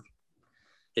villain one.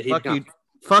 did he Fuck become? you.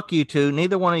 Fuck you two.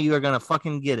 Neither one of you are going to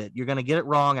fucking get it. You're going to get it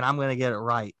wrong, and I'm going to get it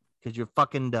right because you're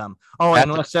fucking dumb. Oh,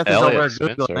 Captain unless Seth is Elliot over there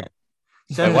Spencer. Googling it.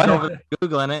 Seth is what? over there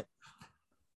Googling it.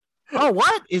 Oh,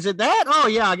 what? Is it that? Oh,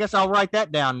 yeah. I guess I'll write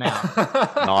that down now.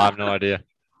 No, I have no idea.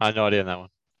 I have no idea on that one.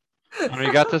 I mean,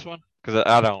 you got this one? Because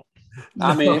I don't.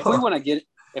 I mean, if we No. want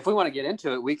to get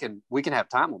into it, we can have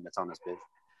time limits on this bitch.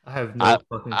 I have no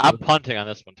fucking I'm clue. punting on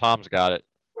this one. Tom's got it.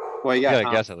 Well, you You got gotta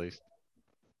Tom. guess at least.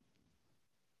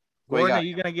 What you Gordon, got? are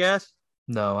you going to guess?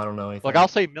 No, I don't know anything. Like, I'll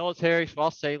say military, so I'll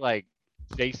say like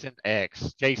Jason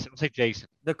X. Jason. I'll say Jason.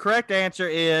 The correct answer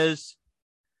is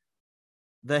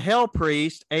the Hell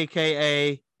Priest,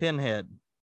 a.k.a. Pinhead.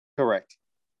 Correct.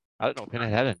 I don't know if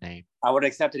Pinhead had a name. I would have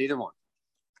accepted either one.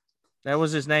 That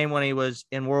was his name when he was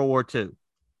in World War II.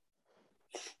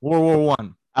 World War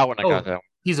One. I wouldn't have got Oh. that one.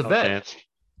 He's a No vet. chance.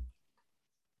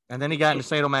 And then he got into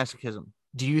sadomasochism.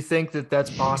 Do you think that that's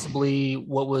possibly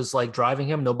what was like driving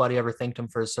him? Nobody ever thanked him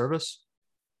for his service.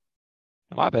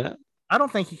 Am I Bennett? I don't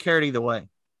think he cared either way.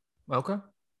 Okay.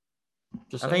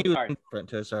 Just I think he was All right. indifferent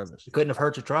to his service. it couldn't have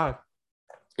hurt to try.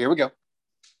 Here we go.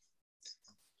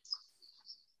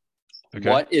 Okay.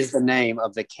 What is the name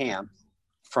of the camp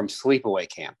from Sleepaway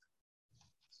Camp?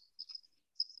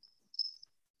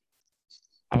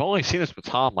 I've only seen this with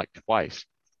Tom like twice.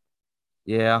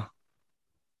 Yeah.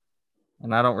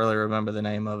 And I don't really remember the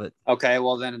name of it. Okay,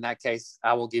 well then in that case,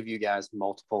 I will give you guys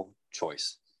multiple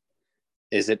choice.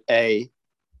 Is it A,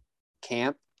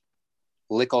 Camp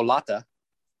Licolata,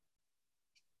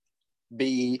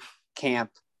 B,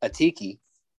 Camp Atiki,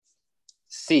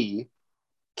 C,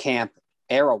 Camp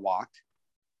Arawak,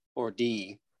 or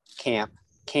D, Camp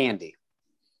Candy?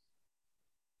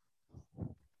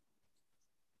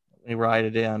 Let me write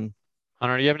it in.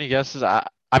 Hunter, do you have any guesses? I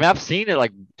mean, I've seen it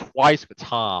like twice with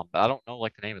Tom, but I don't know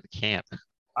like the name of the camp.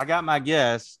 I got my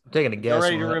guess. I'm taking a You guess.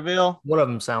 ready to on it. reveal? One of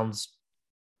them sounds.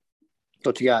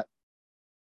 What you got?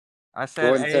 I said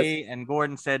Gordon A says- and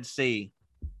Gordon said C.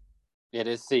 It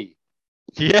is C.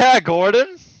 Yeah,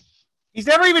 Gordon. He's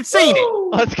never even seen it.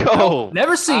 Let's go.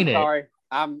 Never seen I'm it. sorry.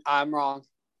 I'm wrong.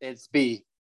 It's B.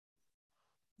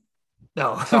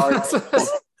 No. Sorry.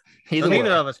 Either Neither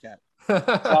way. of us got it.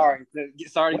 Sorry.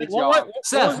 Sorry to get you off.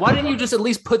 Seth, why didn't you just at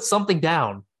least put something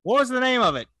down? What was the name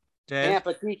of it? Jay? Camp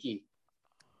Atiki.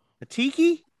 A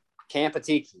tiki? Camp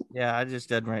Atiki. Yeah, I just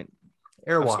did right.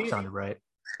 Airwalk sounded right.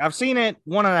 I've seen it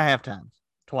 1.5 times,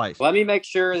 twice. Let me make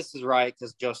sure this is right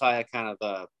because Josiah kind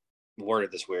of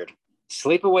worded this weird.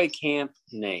 Sleepaway Camp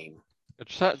name.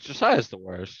 Josiah's the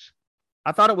worst.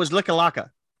 I thought it was Likalaka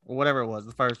or whatever it was,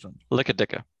 the first one. Lick a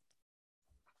dicka.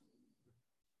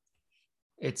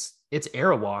 It's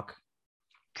Airwalk.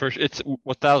 It's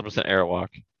 1,000% Airwalk.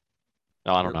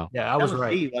 No, I don't know. Yeah, I was that was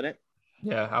right. D, wasn't it?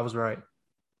 Yeah, I was right.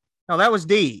 No, that was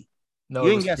D. No, You it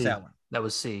didn't was guess C. that one. That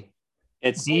was C.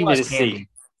 It's D it was is candy. C.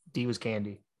 D was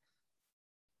candy.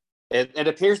 It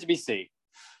appears to be C.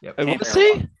 Yep. Hey, Can't what,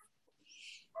 verify. see?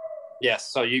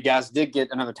 Yes. So you guys did get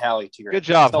another tally to your. Good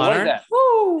job, So what is Hunter. that?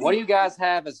 What do you guys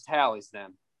have as tallies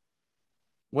then?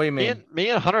 What do you Me mean? and, me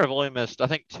and Hunter have only missed, I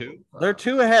think, 2. They're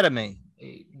 2 ahead of me.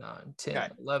 8, 9, 10, Okay.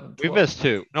 11, 12. We've missed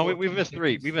 2. No, 14, we've missed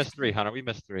 3. 15, We missed 3, 16. Hunter. We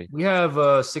missed 3. We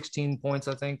have 16 points,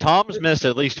 I think. Tom's missed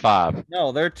at least 5.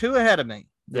 No, they're 2 ahead of me.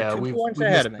 They're Yeah, 2 we've points missed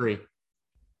ahead of me. 3.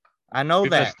 I know We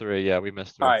that. missed 3. Yeah, we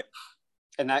missed 3. All right.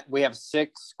 And that we have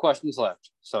 6 questions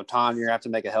left. So Tom, you're gonna have to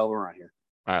make a hell of a run here.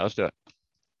 All right, let's do it.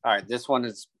 All right, this one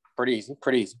is pretty easy.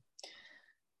 Pretty easy.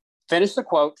 Finish the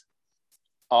quote.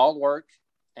 All work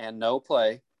and no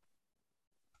play.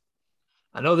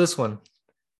 I know this one.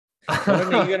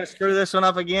 Gordon, are you gonna screw this one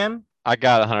up again? I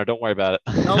got it, Hunter. Don't worry about it.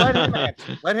 No, let him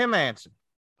answer. Let him answer.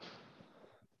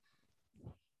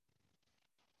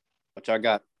 What y'all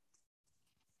got?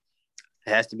 It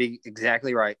has to be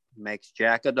exactly right. Makes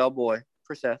Jack a dull boy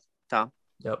for Seth. Tom.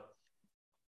 Yep.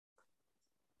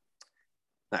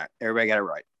 All right, everybody got it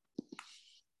right.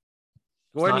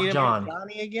 Gordon, not you John. John.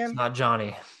 Johnny It's again? not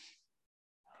Johnny.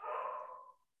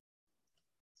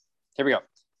 Here we go.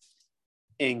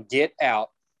 In Get Out,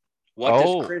 what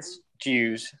does Chris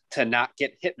use to not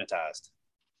get hypnotized?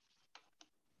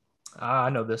 I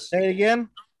know this. Say it again.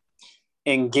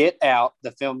 In Get Out,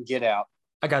 the film Get Out,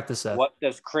 I got this. what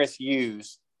does Chris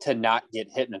use to not get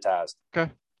hypnotized?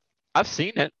 Okay. I've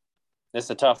seen it. This is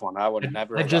a tough one. I would have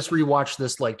never. I just rewatched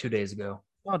this like 2 days ago.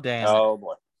 Oh damn. Oh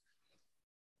boy.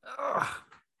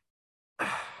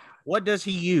 What does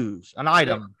he use? An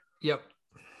item. Yep.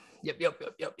 Yep.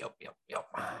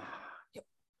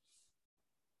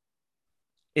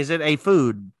 Is it a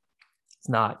food? It's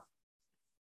not.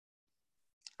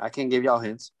 I can give y'all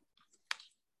hints.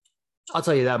 I'll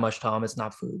tell you that much, Tom. It's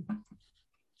not food.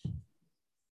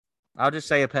 I'll just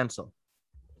say a pencil.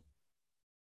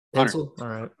 Pencil? All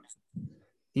right.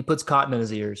 He puts cotton in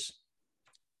his ears.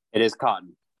 It is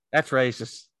cotton. That's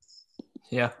racist.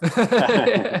 Yeah.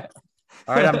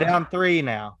 All right, I'm down 3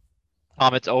 now.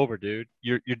 Tom, it's over, dude.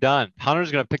 You're done.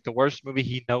 Hunter's gonna pick the worst movie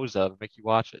he knows of and make you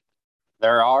watch it.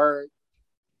 There are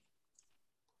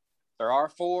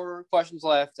 4 questions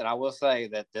left, and I will say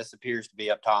that this appears to be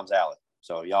up Tom's alley.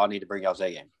 So y'all need to bring y'all's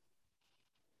A game.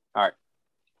 All right.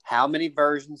 How many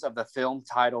versions of the film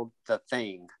titled The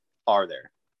Thing are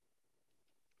there?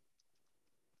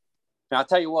 Now I'll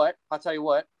tell you what.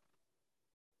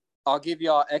 I'll give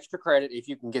y'all extra credit if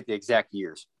you can get the exact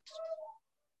years.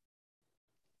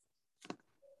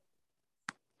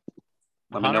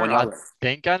 Let me know when Hunter, y'all I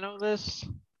think I know this.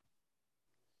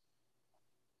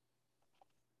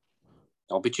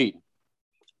 Don't be cheating.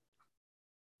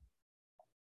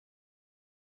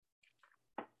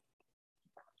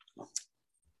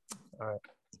 All right.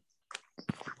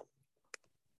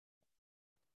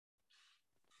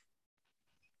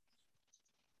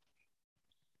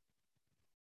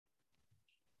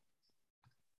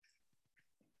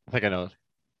 I think I know it.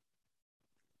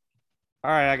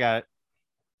 All right, I got it.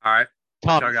 All right.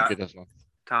 Tom, I you got? get this one.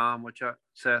 Tom, what you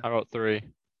Seth? I wrote 3.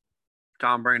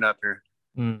 Tom, bring it up here.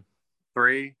 Mm,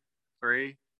 3.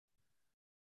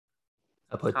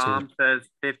 I put Tom 2. says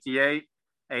 58,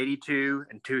 82,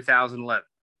 and 2011.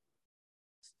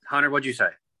 Hunter, what'd you say?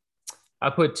 I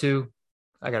put 2.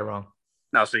 I got it wrong.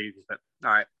 No, so you said.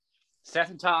 All right. Seth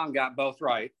and Tom got both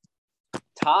right.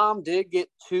 Tom did get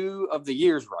 2 of the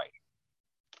years right.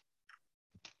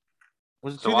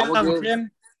 Was it So I will give-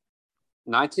 2010?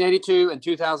 1982 and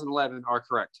 2011 are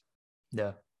correct.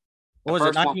 Yeah. What was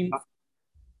it? 19?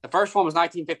 The first one was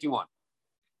 1951.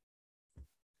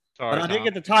 Sorry, But I did Tom.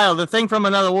 get the title, The Thing from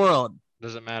Another World.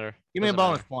 Doesn't matter. Give me a Doesn't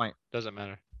bonus matter. point. Doesn't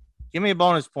matter. Give me a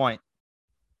bonus point.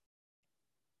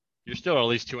 You're still at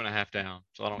least 2.5 down,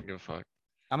 so I don't give a fuck.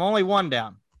 I'm only 1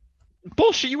 down.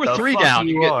 Bullshit. You were The 3 fuck down.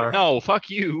 you get, are. no, fuck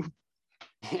you.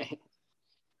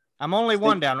 I'm only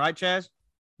 1 down, right, Chaz?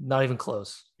 Not even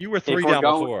close. You were If 3 we're down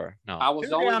going- before. No. I was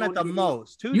 2 only down going at the to give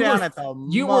most. 2 You down were- at the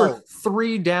You were most.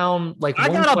 3 down. Like I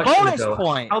one got a question bonus ago.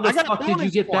 point. How the I got a fuck did you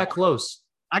bonus get that point. close?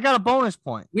 I got a bonus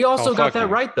point. We also Oh, got fuck that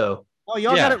you. right though. Oh,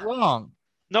 y'all Yeah. got it wrong.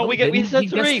 No, No, we he said didn't. He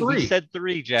guessed 3. We 3. said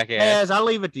 3, jackass. Chaz, I'll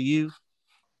leave it to you.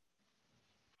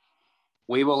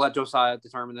 We will let Josiah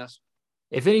determine this.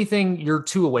 If anything, you're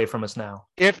 2 away from us now.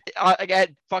 If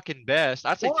at fucking best,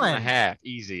 I'd say 1. 2.5.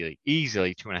 Easily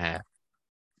 2.5.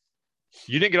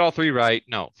 You didn't get all 3 right.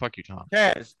 No, fuck you, Tom.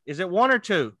 Chaz, is it 1 or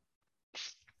 2?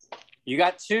 You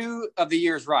got 2 of the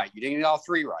years right. You didn't get all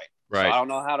 3 right. Right. So I don't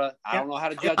know how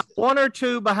to judge this. 1 or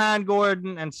 2 behind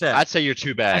Gordon and Seth. I'd say you're 2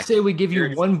 I back. say we give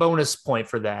you 1 bonus point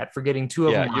for that, for getting 2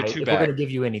 of them you're right. 2 If back. we're going to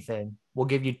give you anything, we'll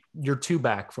give you your 2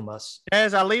 back from us.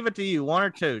 Chaz, I'll leave it to you. 1 or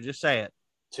 2. Just say it.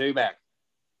 2 back.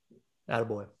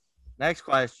 Attaboy. Next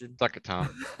question. Suck it,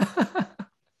 Tom.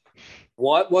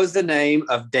 What was the name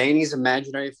of Danny's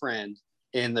imaginary friend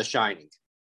in The Shining?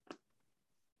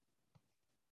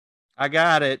 I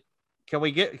got it. Can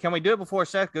we do it before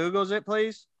Seth Googles it,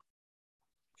 please?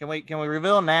 Can we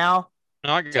reveal now?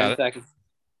 No, I 10 got it. seconds.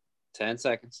 10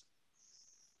 seconds.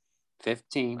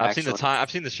 15. I've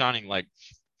seen The Shining like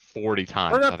 40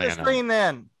 times. Put I up think the I know. screen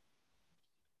then.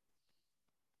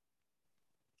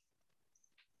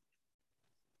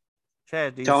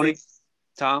 Chad, do you Tony, see?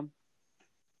 Tom.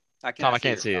 I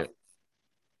can't see it.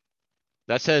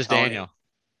 That says Tony. Daniel.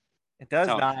 It does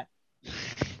Tony. not.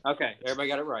 Okay, everybody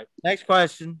got it right. Next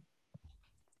question.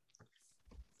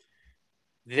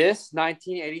 This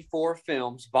 1984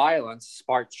 film's violence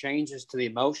sparked changes to the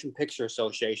Motion Picture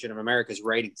Association of America's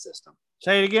rating system.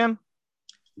 Say it again.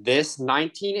 This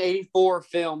 1984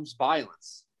 film's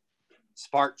violence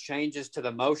sparked changes to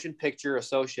the Motion Picture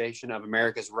Association of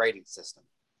America's rating system.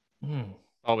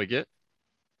 All we get?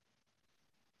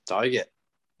 That's all you get.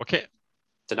 Okay.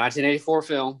 It's a 1984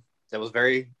 film that was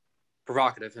very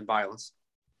provocative in violence.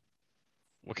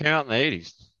 What came out in the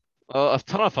 80s? A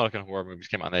ton of fucking horror movies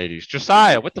came out in the 80s.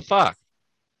 Josiah, what the fuck?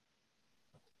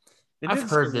 It I've didn't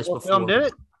heard say this what before. Film did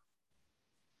it?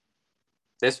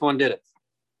 This one did it.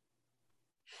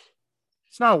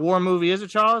 It's not a war movie, is it,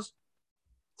 Charles?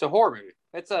 It's a horror movie.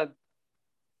 It's a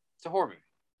horror movie.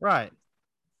 Right.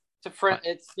 It's a friend.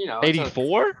 It's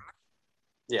 84?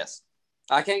 Yes.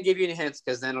 I can't give you any hints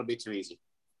because then it'll be too easy.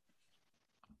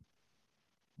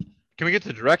 Can we get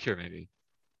the director maybe?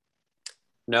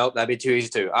 Nope, that'd be too easy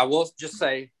too. I will just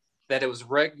say that it was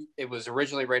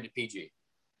originally rated PG.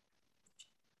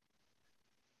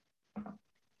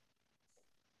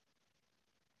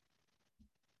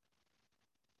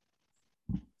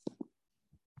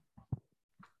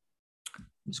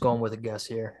 Just going with a guess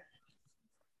here.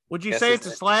 Would you Guess say it's it's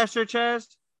a it. slasher, Chaz?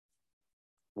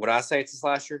 Would I say it's a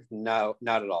slasher? No,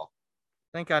 not at all.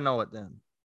 I think I know it then.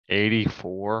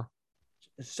 84?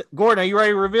 Gordon, are you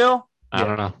ready to reveal? I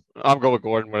don't know. I'll go with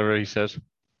Gordon, whatever he says.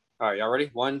 All right, y'all ready?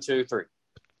 1, 2, 3.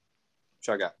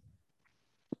 What I got?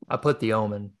 I put The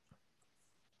Omen.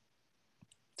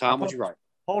 Tom, what'd you write?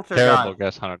 Poltergeist. Terrible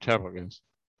guess, Hunter. Terrible guess.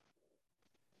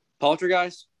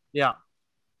 Poltergeist? Yeah.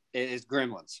 It is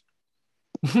Gremlins.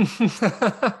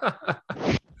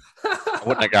 I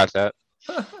wouldn't have got that.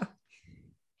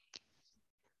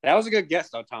 That was a good guess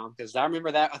though, Tom, because I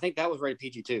remember that. I think that was rated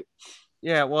PG too.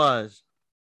 Yeah, it was.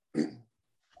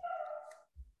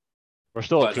 We're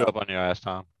still But, 2 up on your ass,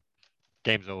 Tom.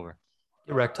 Game's over.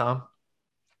 You're wrecked, Tom.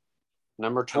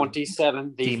 Number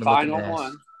 27, the Demon final looking ass.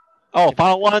 one. Oh,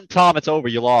 final one, Tom. It's over.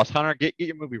 You lost, Hunter. Get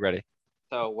your movie ready.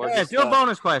 So we're Yeah, just do a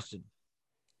bonus question.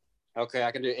 okay.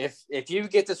 I can do if you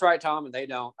get this right, Tom, and they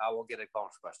don't, I will get a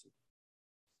bonus question.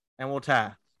 And we'll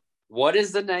tie. What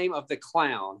is the name of the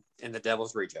clown in The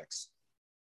Devil's Rejects?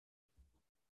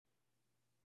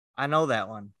 I know that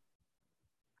one.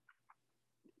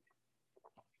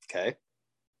 Okay.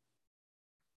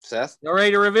 Seth, You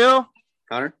ready to reveal?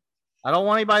 Hunter. I don't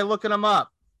want anybody looking them up.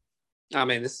 I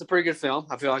mean, this is a pretty good film.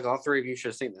 I feel like all 3 of you should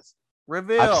have seen this.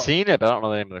 Reveal. I've seen it, but I don't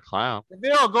know the name of the clown.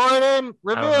 Reveal, Gordon.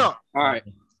 Reveal. All right.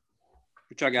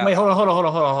 Which I got. Wait, hold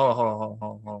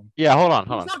on. Yeah, hold on.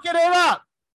 He's looking it up.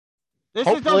 This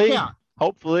is don't Hopefully, count.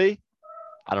 hopefully.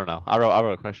 I don't know. I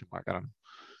wrote a question mark. I don't know.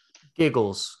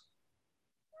 Giggles.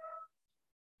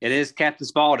 It is Captain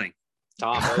Spaulding.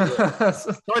 Tom, very good.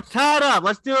 So it's tied up.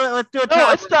 Let's do it. Let's do it.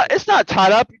 No, it's not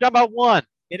tied up. You're talking about 1.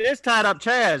 It is tied up.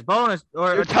 Chaz, bonus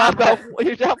or You're talking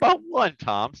about 1,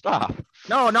 Tom. Stop.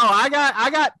 No. I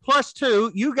got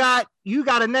 +2. You got a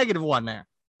 -1 there.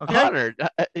 Okay. Hunter,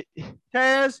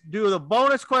 Chaz, do the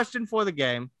bonus question for the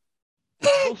game.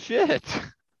 bullshit.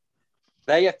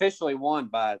 They officially won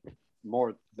by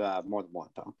more than one,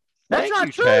 Tom. That's Thank not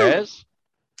you, true. Chaz.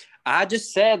 I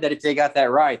just said that if they got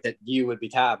that right, that you would be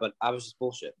tied, but I was just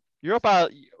bullshit. You're up by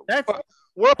That's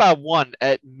we're up by 1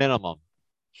 at minimum.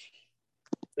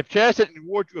 If Chaz didn't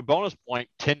award you a bonus point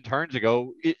 10 turns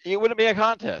ago, it wouldn't be a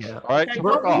contest. Yeah. All right, okay, so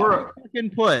we're, work off. we're fucking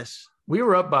puss. We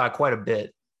were up by quite a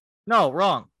bit. No,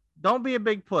 wrong. Don't be a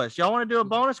big puss. Y'all want to do a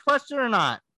bonus question or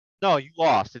not? No, you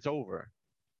lost. It's over.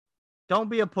 Don't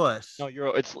be a puss. No,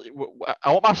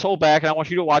 I want my soul back, and I want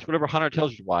you to watch whatever Hunter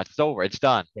tells you to watch. It's over. It's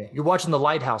done. You're watching The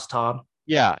Lighthouse, Tom.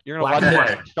 Yeah, you're gonna Black watch and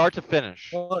it white. start to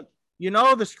finish. Look,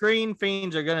 the screen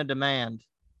fiends are going to demand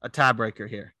a tiebreaker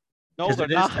here. No, 'Cause they're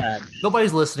it is not. tied.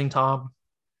 Nobody's listening, Tom.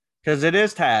 Because it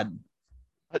is Tad.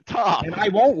 Tom. And I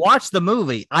won't watch the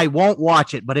movie. I won't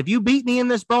watch it. But if you beat me in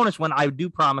this bonus one, I do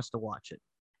promise to watch it.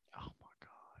 Oh my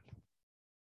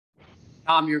God.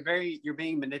 Tom, you're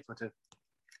being manipulative.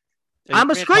 I'm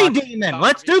a screen demon.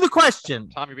 Let's do the question.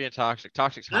 Tom, you're being toxic.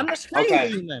 Toxic. I'm a screen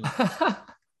demon. I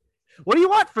What do you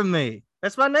want from me?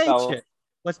 That's my nature. So-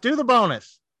 Let's do the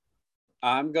bonus.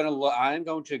 I'm going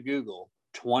to Google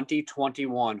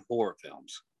 2021 horror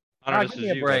films. All right, give me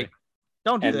a break.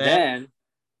 Don't do And that.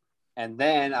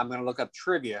 then I'm going to look up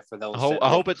trivia for those. I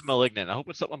hope it's Malignant. I hope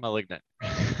it's something Malignant.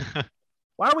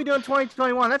 Why are we doing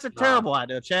 2021? That's a terrible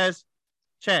idea, Chaz.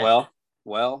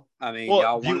 Well, I mean, Well,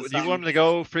 y'all do you want him to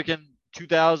go freaking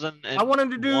 2000? I want him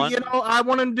to do, I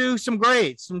want him to do some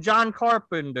greats, some John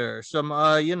Carpenter, some,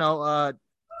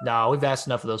 No, we've asked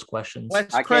enough of those questions.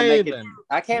 Wes I can't make it. Craven.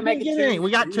 I can't make it Get too any. easy. We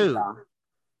got for you, two. Tom.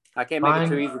 I can't make Fine. it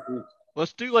too easy. For you.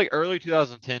 Let's do like early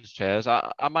 2010s,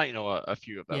 Chaz. I might know a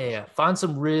few of those. Yeah. Find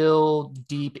some real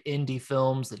deep indie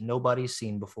films that nobody's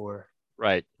seen before.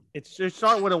 Right. It should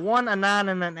start with a 1, a 9,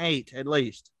 and an 8 at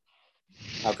least.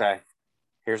 Okay.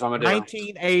 Here's what I'm gonna do.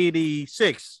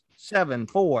 1986, 7,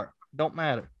 4. Don't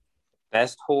matter.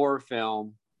 Best horror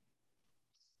film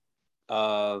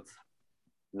of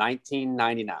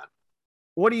 1999.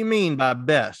 What do you mean by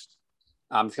best?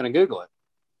 I'm just gonna Google it.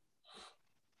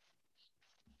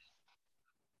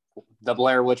 The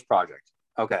Blair Witch Project.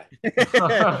 Okay.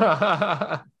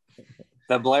 The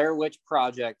Blair Witch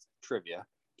Project trivia.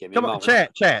 Give me Come a on,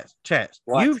 moment. Chaz.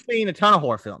 What? You've seen a ton of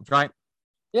horror films, right?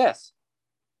 Yes.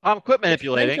 Quit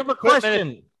manipulating. Think of a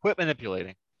question. Quit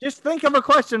manipulating. Just think of a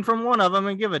question from one of them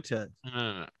and give it to us.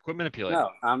 No. Quit manipulating. No,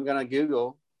 I'm gonna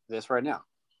Google this right now.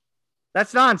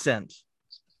 That's nonsense.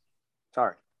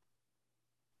 Sorry.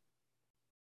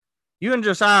 You and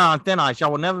Josiah on thin ice.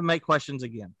 Y'all will never make questions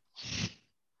again.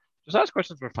 Just ask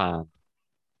questions for fun.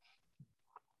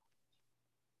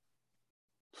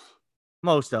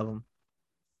 Most of them.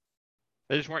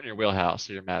 They just weren't in your wheelhouse,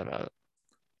 so you're mad about it.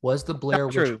 Was the Blair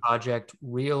Not Witch true. Project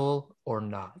real or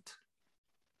not?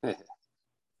 All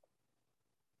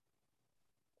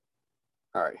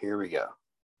right, here we go.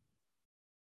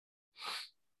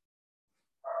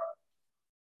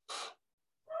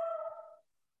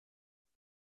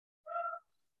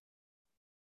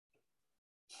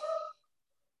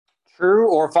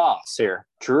 True or false here?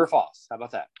 True or false? How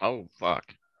about that? Oh, fuck.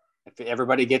 If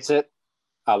everybody gets it,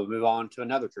 I will move on to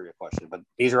another trivia question. But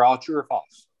these are all true or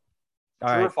false. All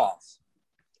True or right. false?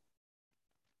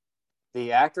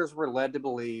 The actors were led to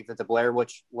believe that the Blair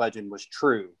Witch legend was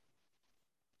true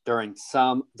during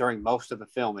most of the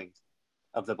filming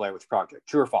of the Blair Witch Project.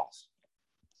 True or false?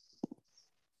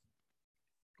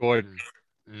 Gordon,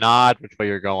 nod which way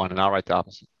you're going, and I'll write the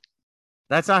opposite.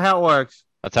 That's not how it works.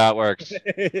 That's how it works.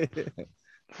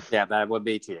 Yeah, that would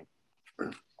be cheating.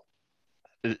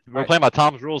 We're playing by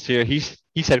Tom's rules here. He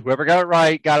said whoever got it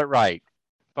right, got it right.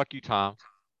 Fuck you, Tom.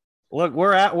 Look,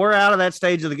 we're out of that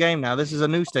stage of the game now. This is a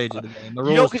new stage of the game. The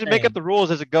You don't rules get to make up change. the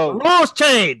rules as it The goes. rules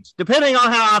change depending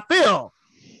on how I feel.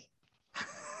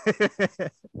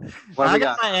 What do I we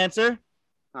got got? my answer.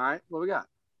 All right, what we got?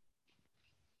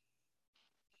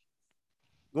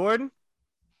 Gordon,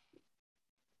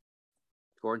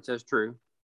 Gordon says true.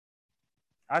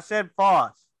 I said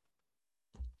false.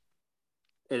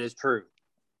 It is true.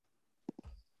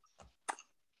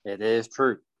 It is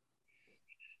true.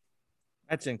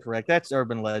 That's incorrect. That's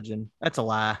urban legend. That's a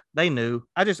lie. They knew.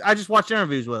 I just watched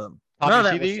interviews with them. Tom, None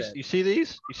of you that see was these? said. You see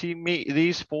these? You see me?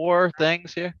 These 4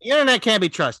 things here? The internet can't be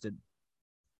trusted.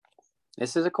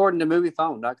 This is according to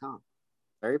moviephone.com.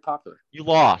 Very popular. You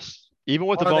lost, even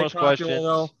with the Are they bonus popular, questions.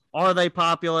 though? Are they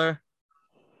popular?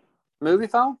 Movie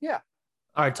phone? Yeah.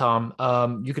 All right,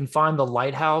 Tom. You can find the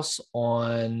Lighthouse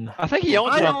on. I think he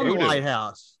owns I it on own the Voodoo.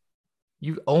 Lighthouse.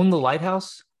 You own the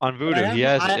Lighthouse? On Voodoo, he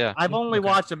has it. Yeah. I've only Okay.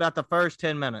 watched about the first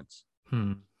 10 minutes.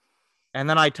 Hmm. And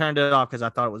then I turned it off because I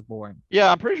thought it was boring.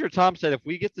 Yeah, I'm pretty sure Tom said if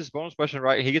we get this bonus question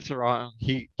right, he gets it wrong.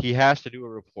 He has to do a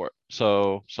report.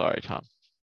 So sorry, Tom.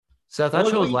 Seth, that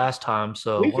Well, showed we- last time.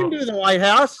 So We can do the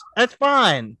Lighthouse. That's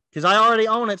fine because I already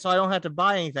own it, so I don't have to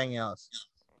buy anything else.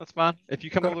 That's fine. If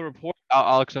you come up with a report,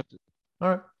 I'll accept it. all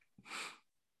right.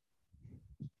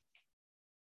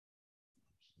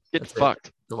 Get That's it.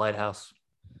 fucked. The Lighthouse.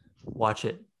 Watch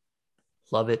it.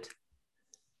 Love it.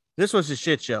 This was a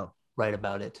shit show. Write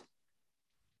about it.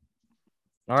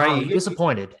 All right, Tom, you you're get,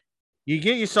 disappointed. you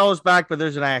get your souls back, but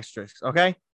there's an asterisk.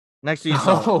 Okay, next to your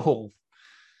soul. Oh,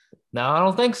 no, I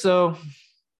don't think so.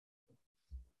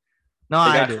 No, They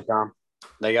I got do. you, Tom.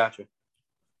 They got you.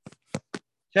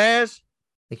 Chaz, I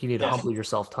think you need to Yes. humble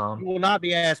yourself, you Tom. will not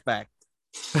be asked back.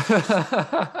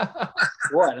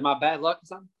 What? Am I bad luck or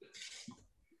something?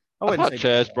 I wouldn't thought say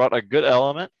Chaz brought a good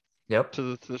element Yep.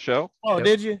 to the show. Oh, Yep.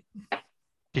 did you?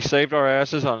 He saved our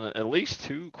asses on at least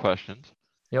 2 questions.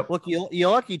 Yep. Look, you're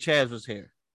lucky Chaz was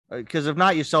here, because if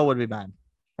not, your soul would be mine.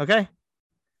 Okay.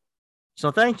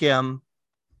 So thank him.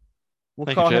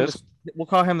 Thank you, Chaz. We'll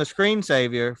call him the screen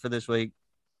savior for this week.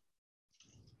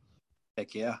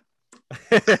 Heck yeah.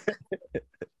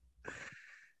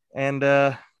 And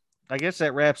I guess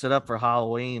that wraps it up for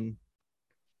Halloween.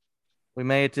 We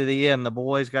made it to the end. The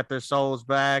boys got their souls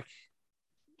back.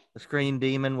 The screen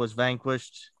demon was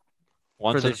vanquished.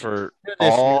 Once and for this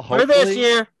all, year. For this hopefully.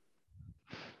 year.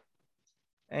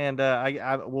 And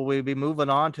will we be moving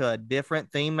on to a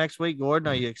different theme next week? Gordon,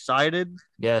 are you excited?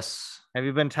 Yes. Have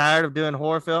you been tired of doing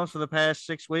horror films for the past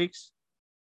 6 weeks?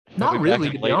 We'll Not be back really,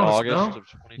 in to be late honest.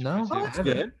 August of No, 2022. that's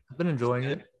good. I've been enjoying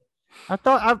it. I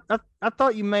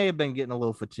thought you may have been getting a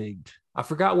little fatigued. I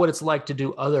forgot what it's like to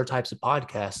do other types of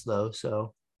podcasts, though.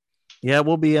 So Yeah, it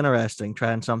will be interesting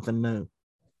trying something new.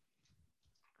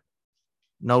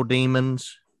 No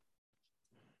demons.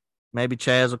 Maybe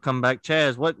Chaz will come back.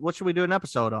 Chaz, what should we do an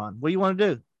episode on? What do you want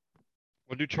to do?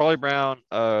 We'll do Charlie Brown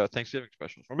Thanksgiving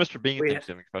specials or Mr. Bean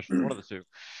Thanksgiving specials. One of the two.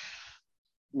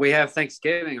 We have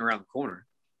Thanksgiving around the corner.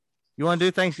 You want to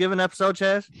do Thanksgiving episode,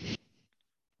 Chaz?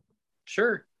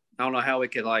 Sure. I don't know how we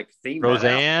could like theme that out.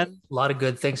 Roseanne. a lot of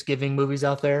good Thanksgiving movies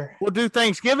out there. We'll do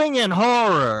Thanksgiving and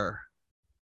horror.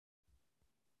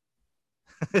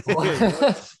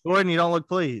 Gordon, you don't look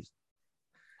pleased.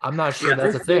 I'm not sure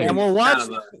that's a thing. And we'll watch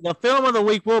the film of the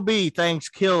week will be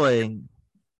Thanksgiving.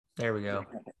 There we go.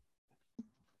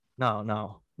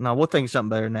 No, we'll think of something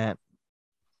better than that.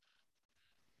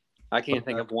 I can't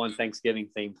think of one Thanksgiving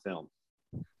themed film.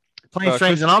 Planes,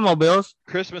 Trains, and Automobiles.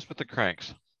 Christmas with the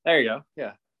Cranks. There you go.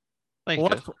 Yeah.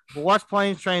 Thanks, We'll watch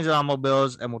Planes, Trains, and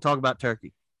Automobiles, and we'll talk about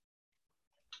turkey.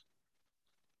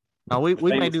 Now, we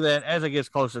may do that as it gets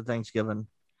closer to Thanksgiving.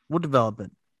 We'll develop it.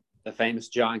 The famous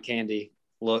John Candy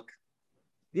look.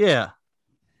 Yeah,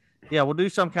 we'll do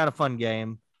some kind of fun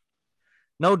game.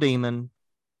 No demon.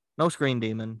 No screen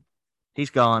demon. He's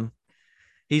gone.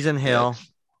 He's in hell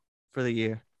for the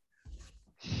year.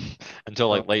 Until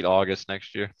like late August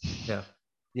next year. Yeah.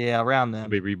 Yeah, around then. He'll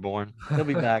be reborn. He'll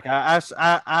be back.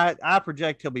 I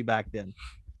project he'll be back then.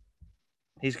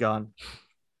 He's gone.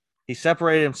 He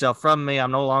separated himself from me.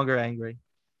 I'm no longer angry.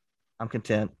 I'm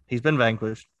content. He's been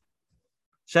vanquished.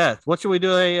 Seth, what should we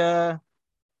do a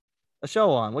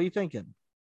show on? What are you thinking?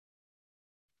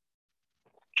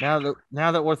 Now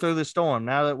that we're through the storm,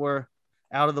 now that we're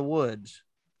out of the woods.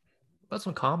 About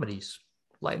some comedies.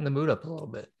 Lighten the mood up a little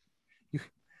bit.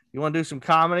 You want to do some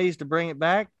comedies to bring it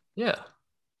back? Yeah.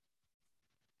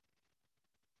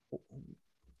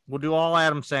 We'll do all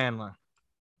Adam Sandler.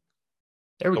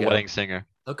 There we The go. Wedding Singer.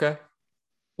 Okay.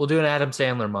 We'll do an Adam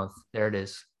Sandler month. There it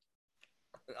is.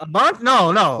 A month?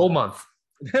 No. Whole month.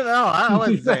 No, I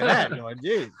wouldn't say that.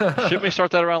 Jeez. Shouldn't we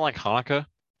start that around like Hanukkah?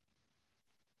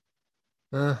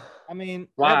 I mean,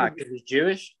 Why? Because he's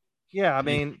Jewish? Yeah, I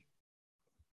mean,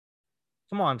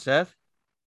 come on, Seth.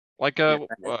 Like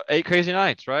 8 Crazy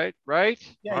Nights, right?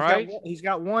 Yeah, All right. He's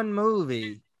got one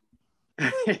movie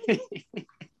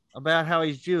about how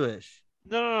he's Jewish.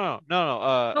 No.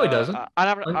 No, he doesn't.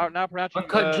 I'm now pronouncing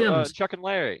Uncut Gems. Chuck and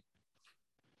Larry.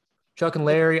 Chuck and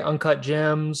Larry, Uncut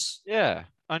Gems. Yeah.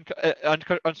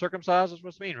 Uncircumcised is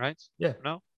what it means, right? Yeah.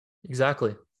 No?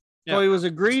 Exactly. Yeah. So he was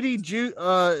a greedy Jew.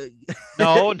 No,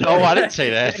 I didn't say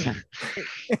that.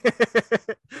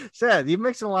 Seth, you're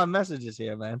mixing a lot of messages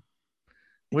here, man.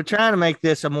 We're trying to make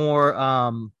this a more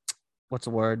what's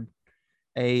the word?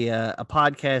 A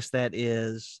podcast that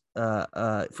is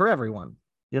for everyone,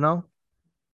 you know?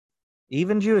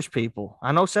 Even Jewish people.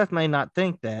 I know Seth may not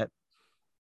think that,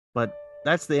 but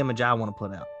that's the image I want to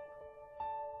put out.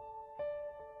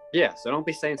 Yeah, so don't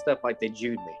be saying stuff like they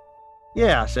Jewed me.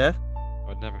 Yeah, Seth.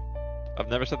 I've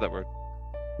never said that word.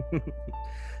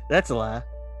 That's a lie.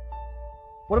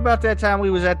 What about that time we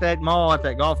was at that mall at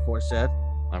that golf course, Seth?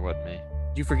 That wasn't me.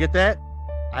 Did you forget that?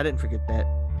 I didn't forget that.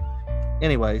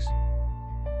 Anyways,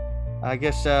 I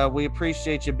guess we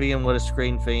appreciate you being with us,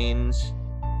 Screen Fiends.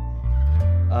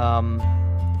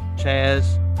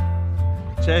 Chaz,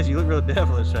 you look real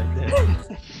devilish right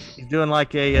there. He's doing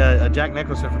like a Jack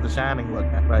Nicholson from The Shining look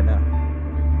right now.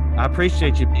 I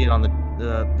appreciate you being on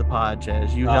the pod,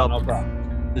 Chaz. You helped No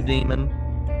problem. the demon,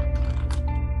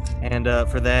 and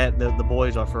for that, the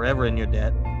boys are forever in your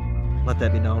debt. Let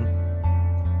that be known.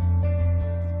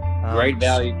 Great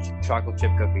value chocolate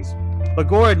chip cookies. But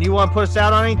Gordon, you want to put us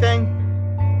out on anything?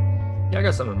 Yeah, I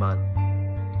got something in mind.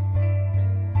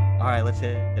 All right, let's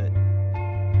hit it.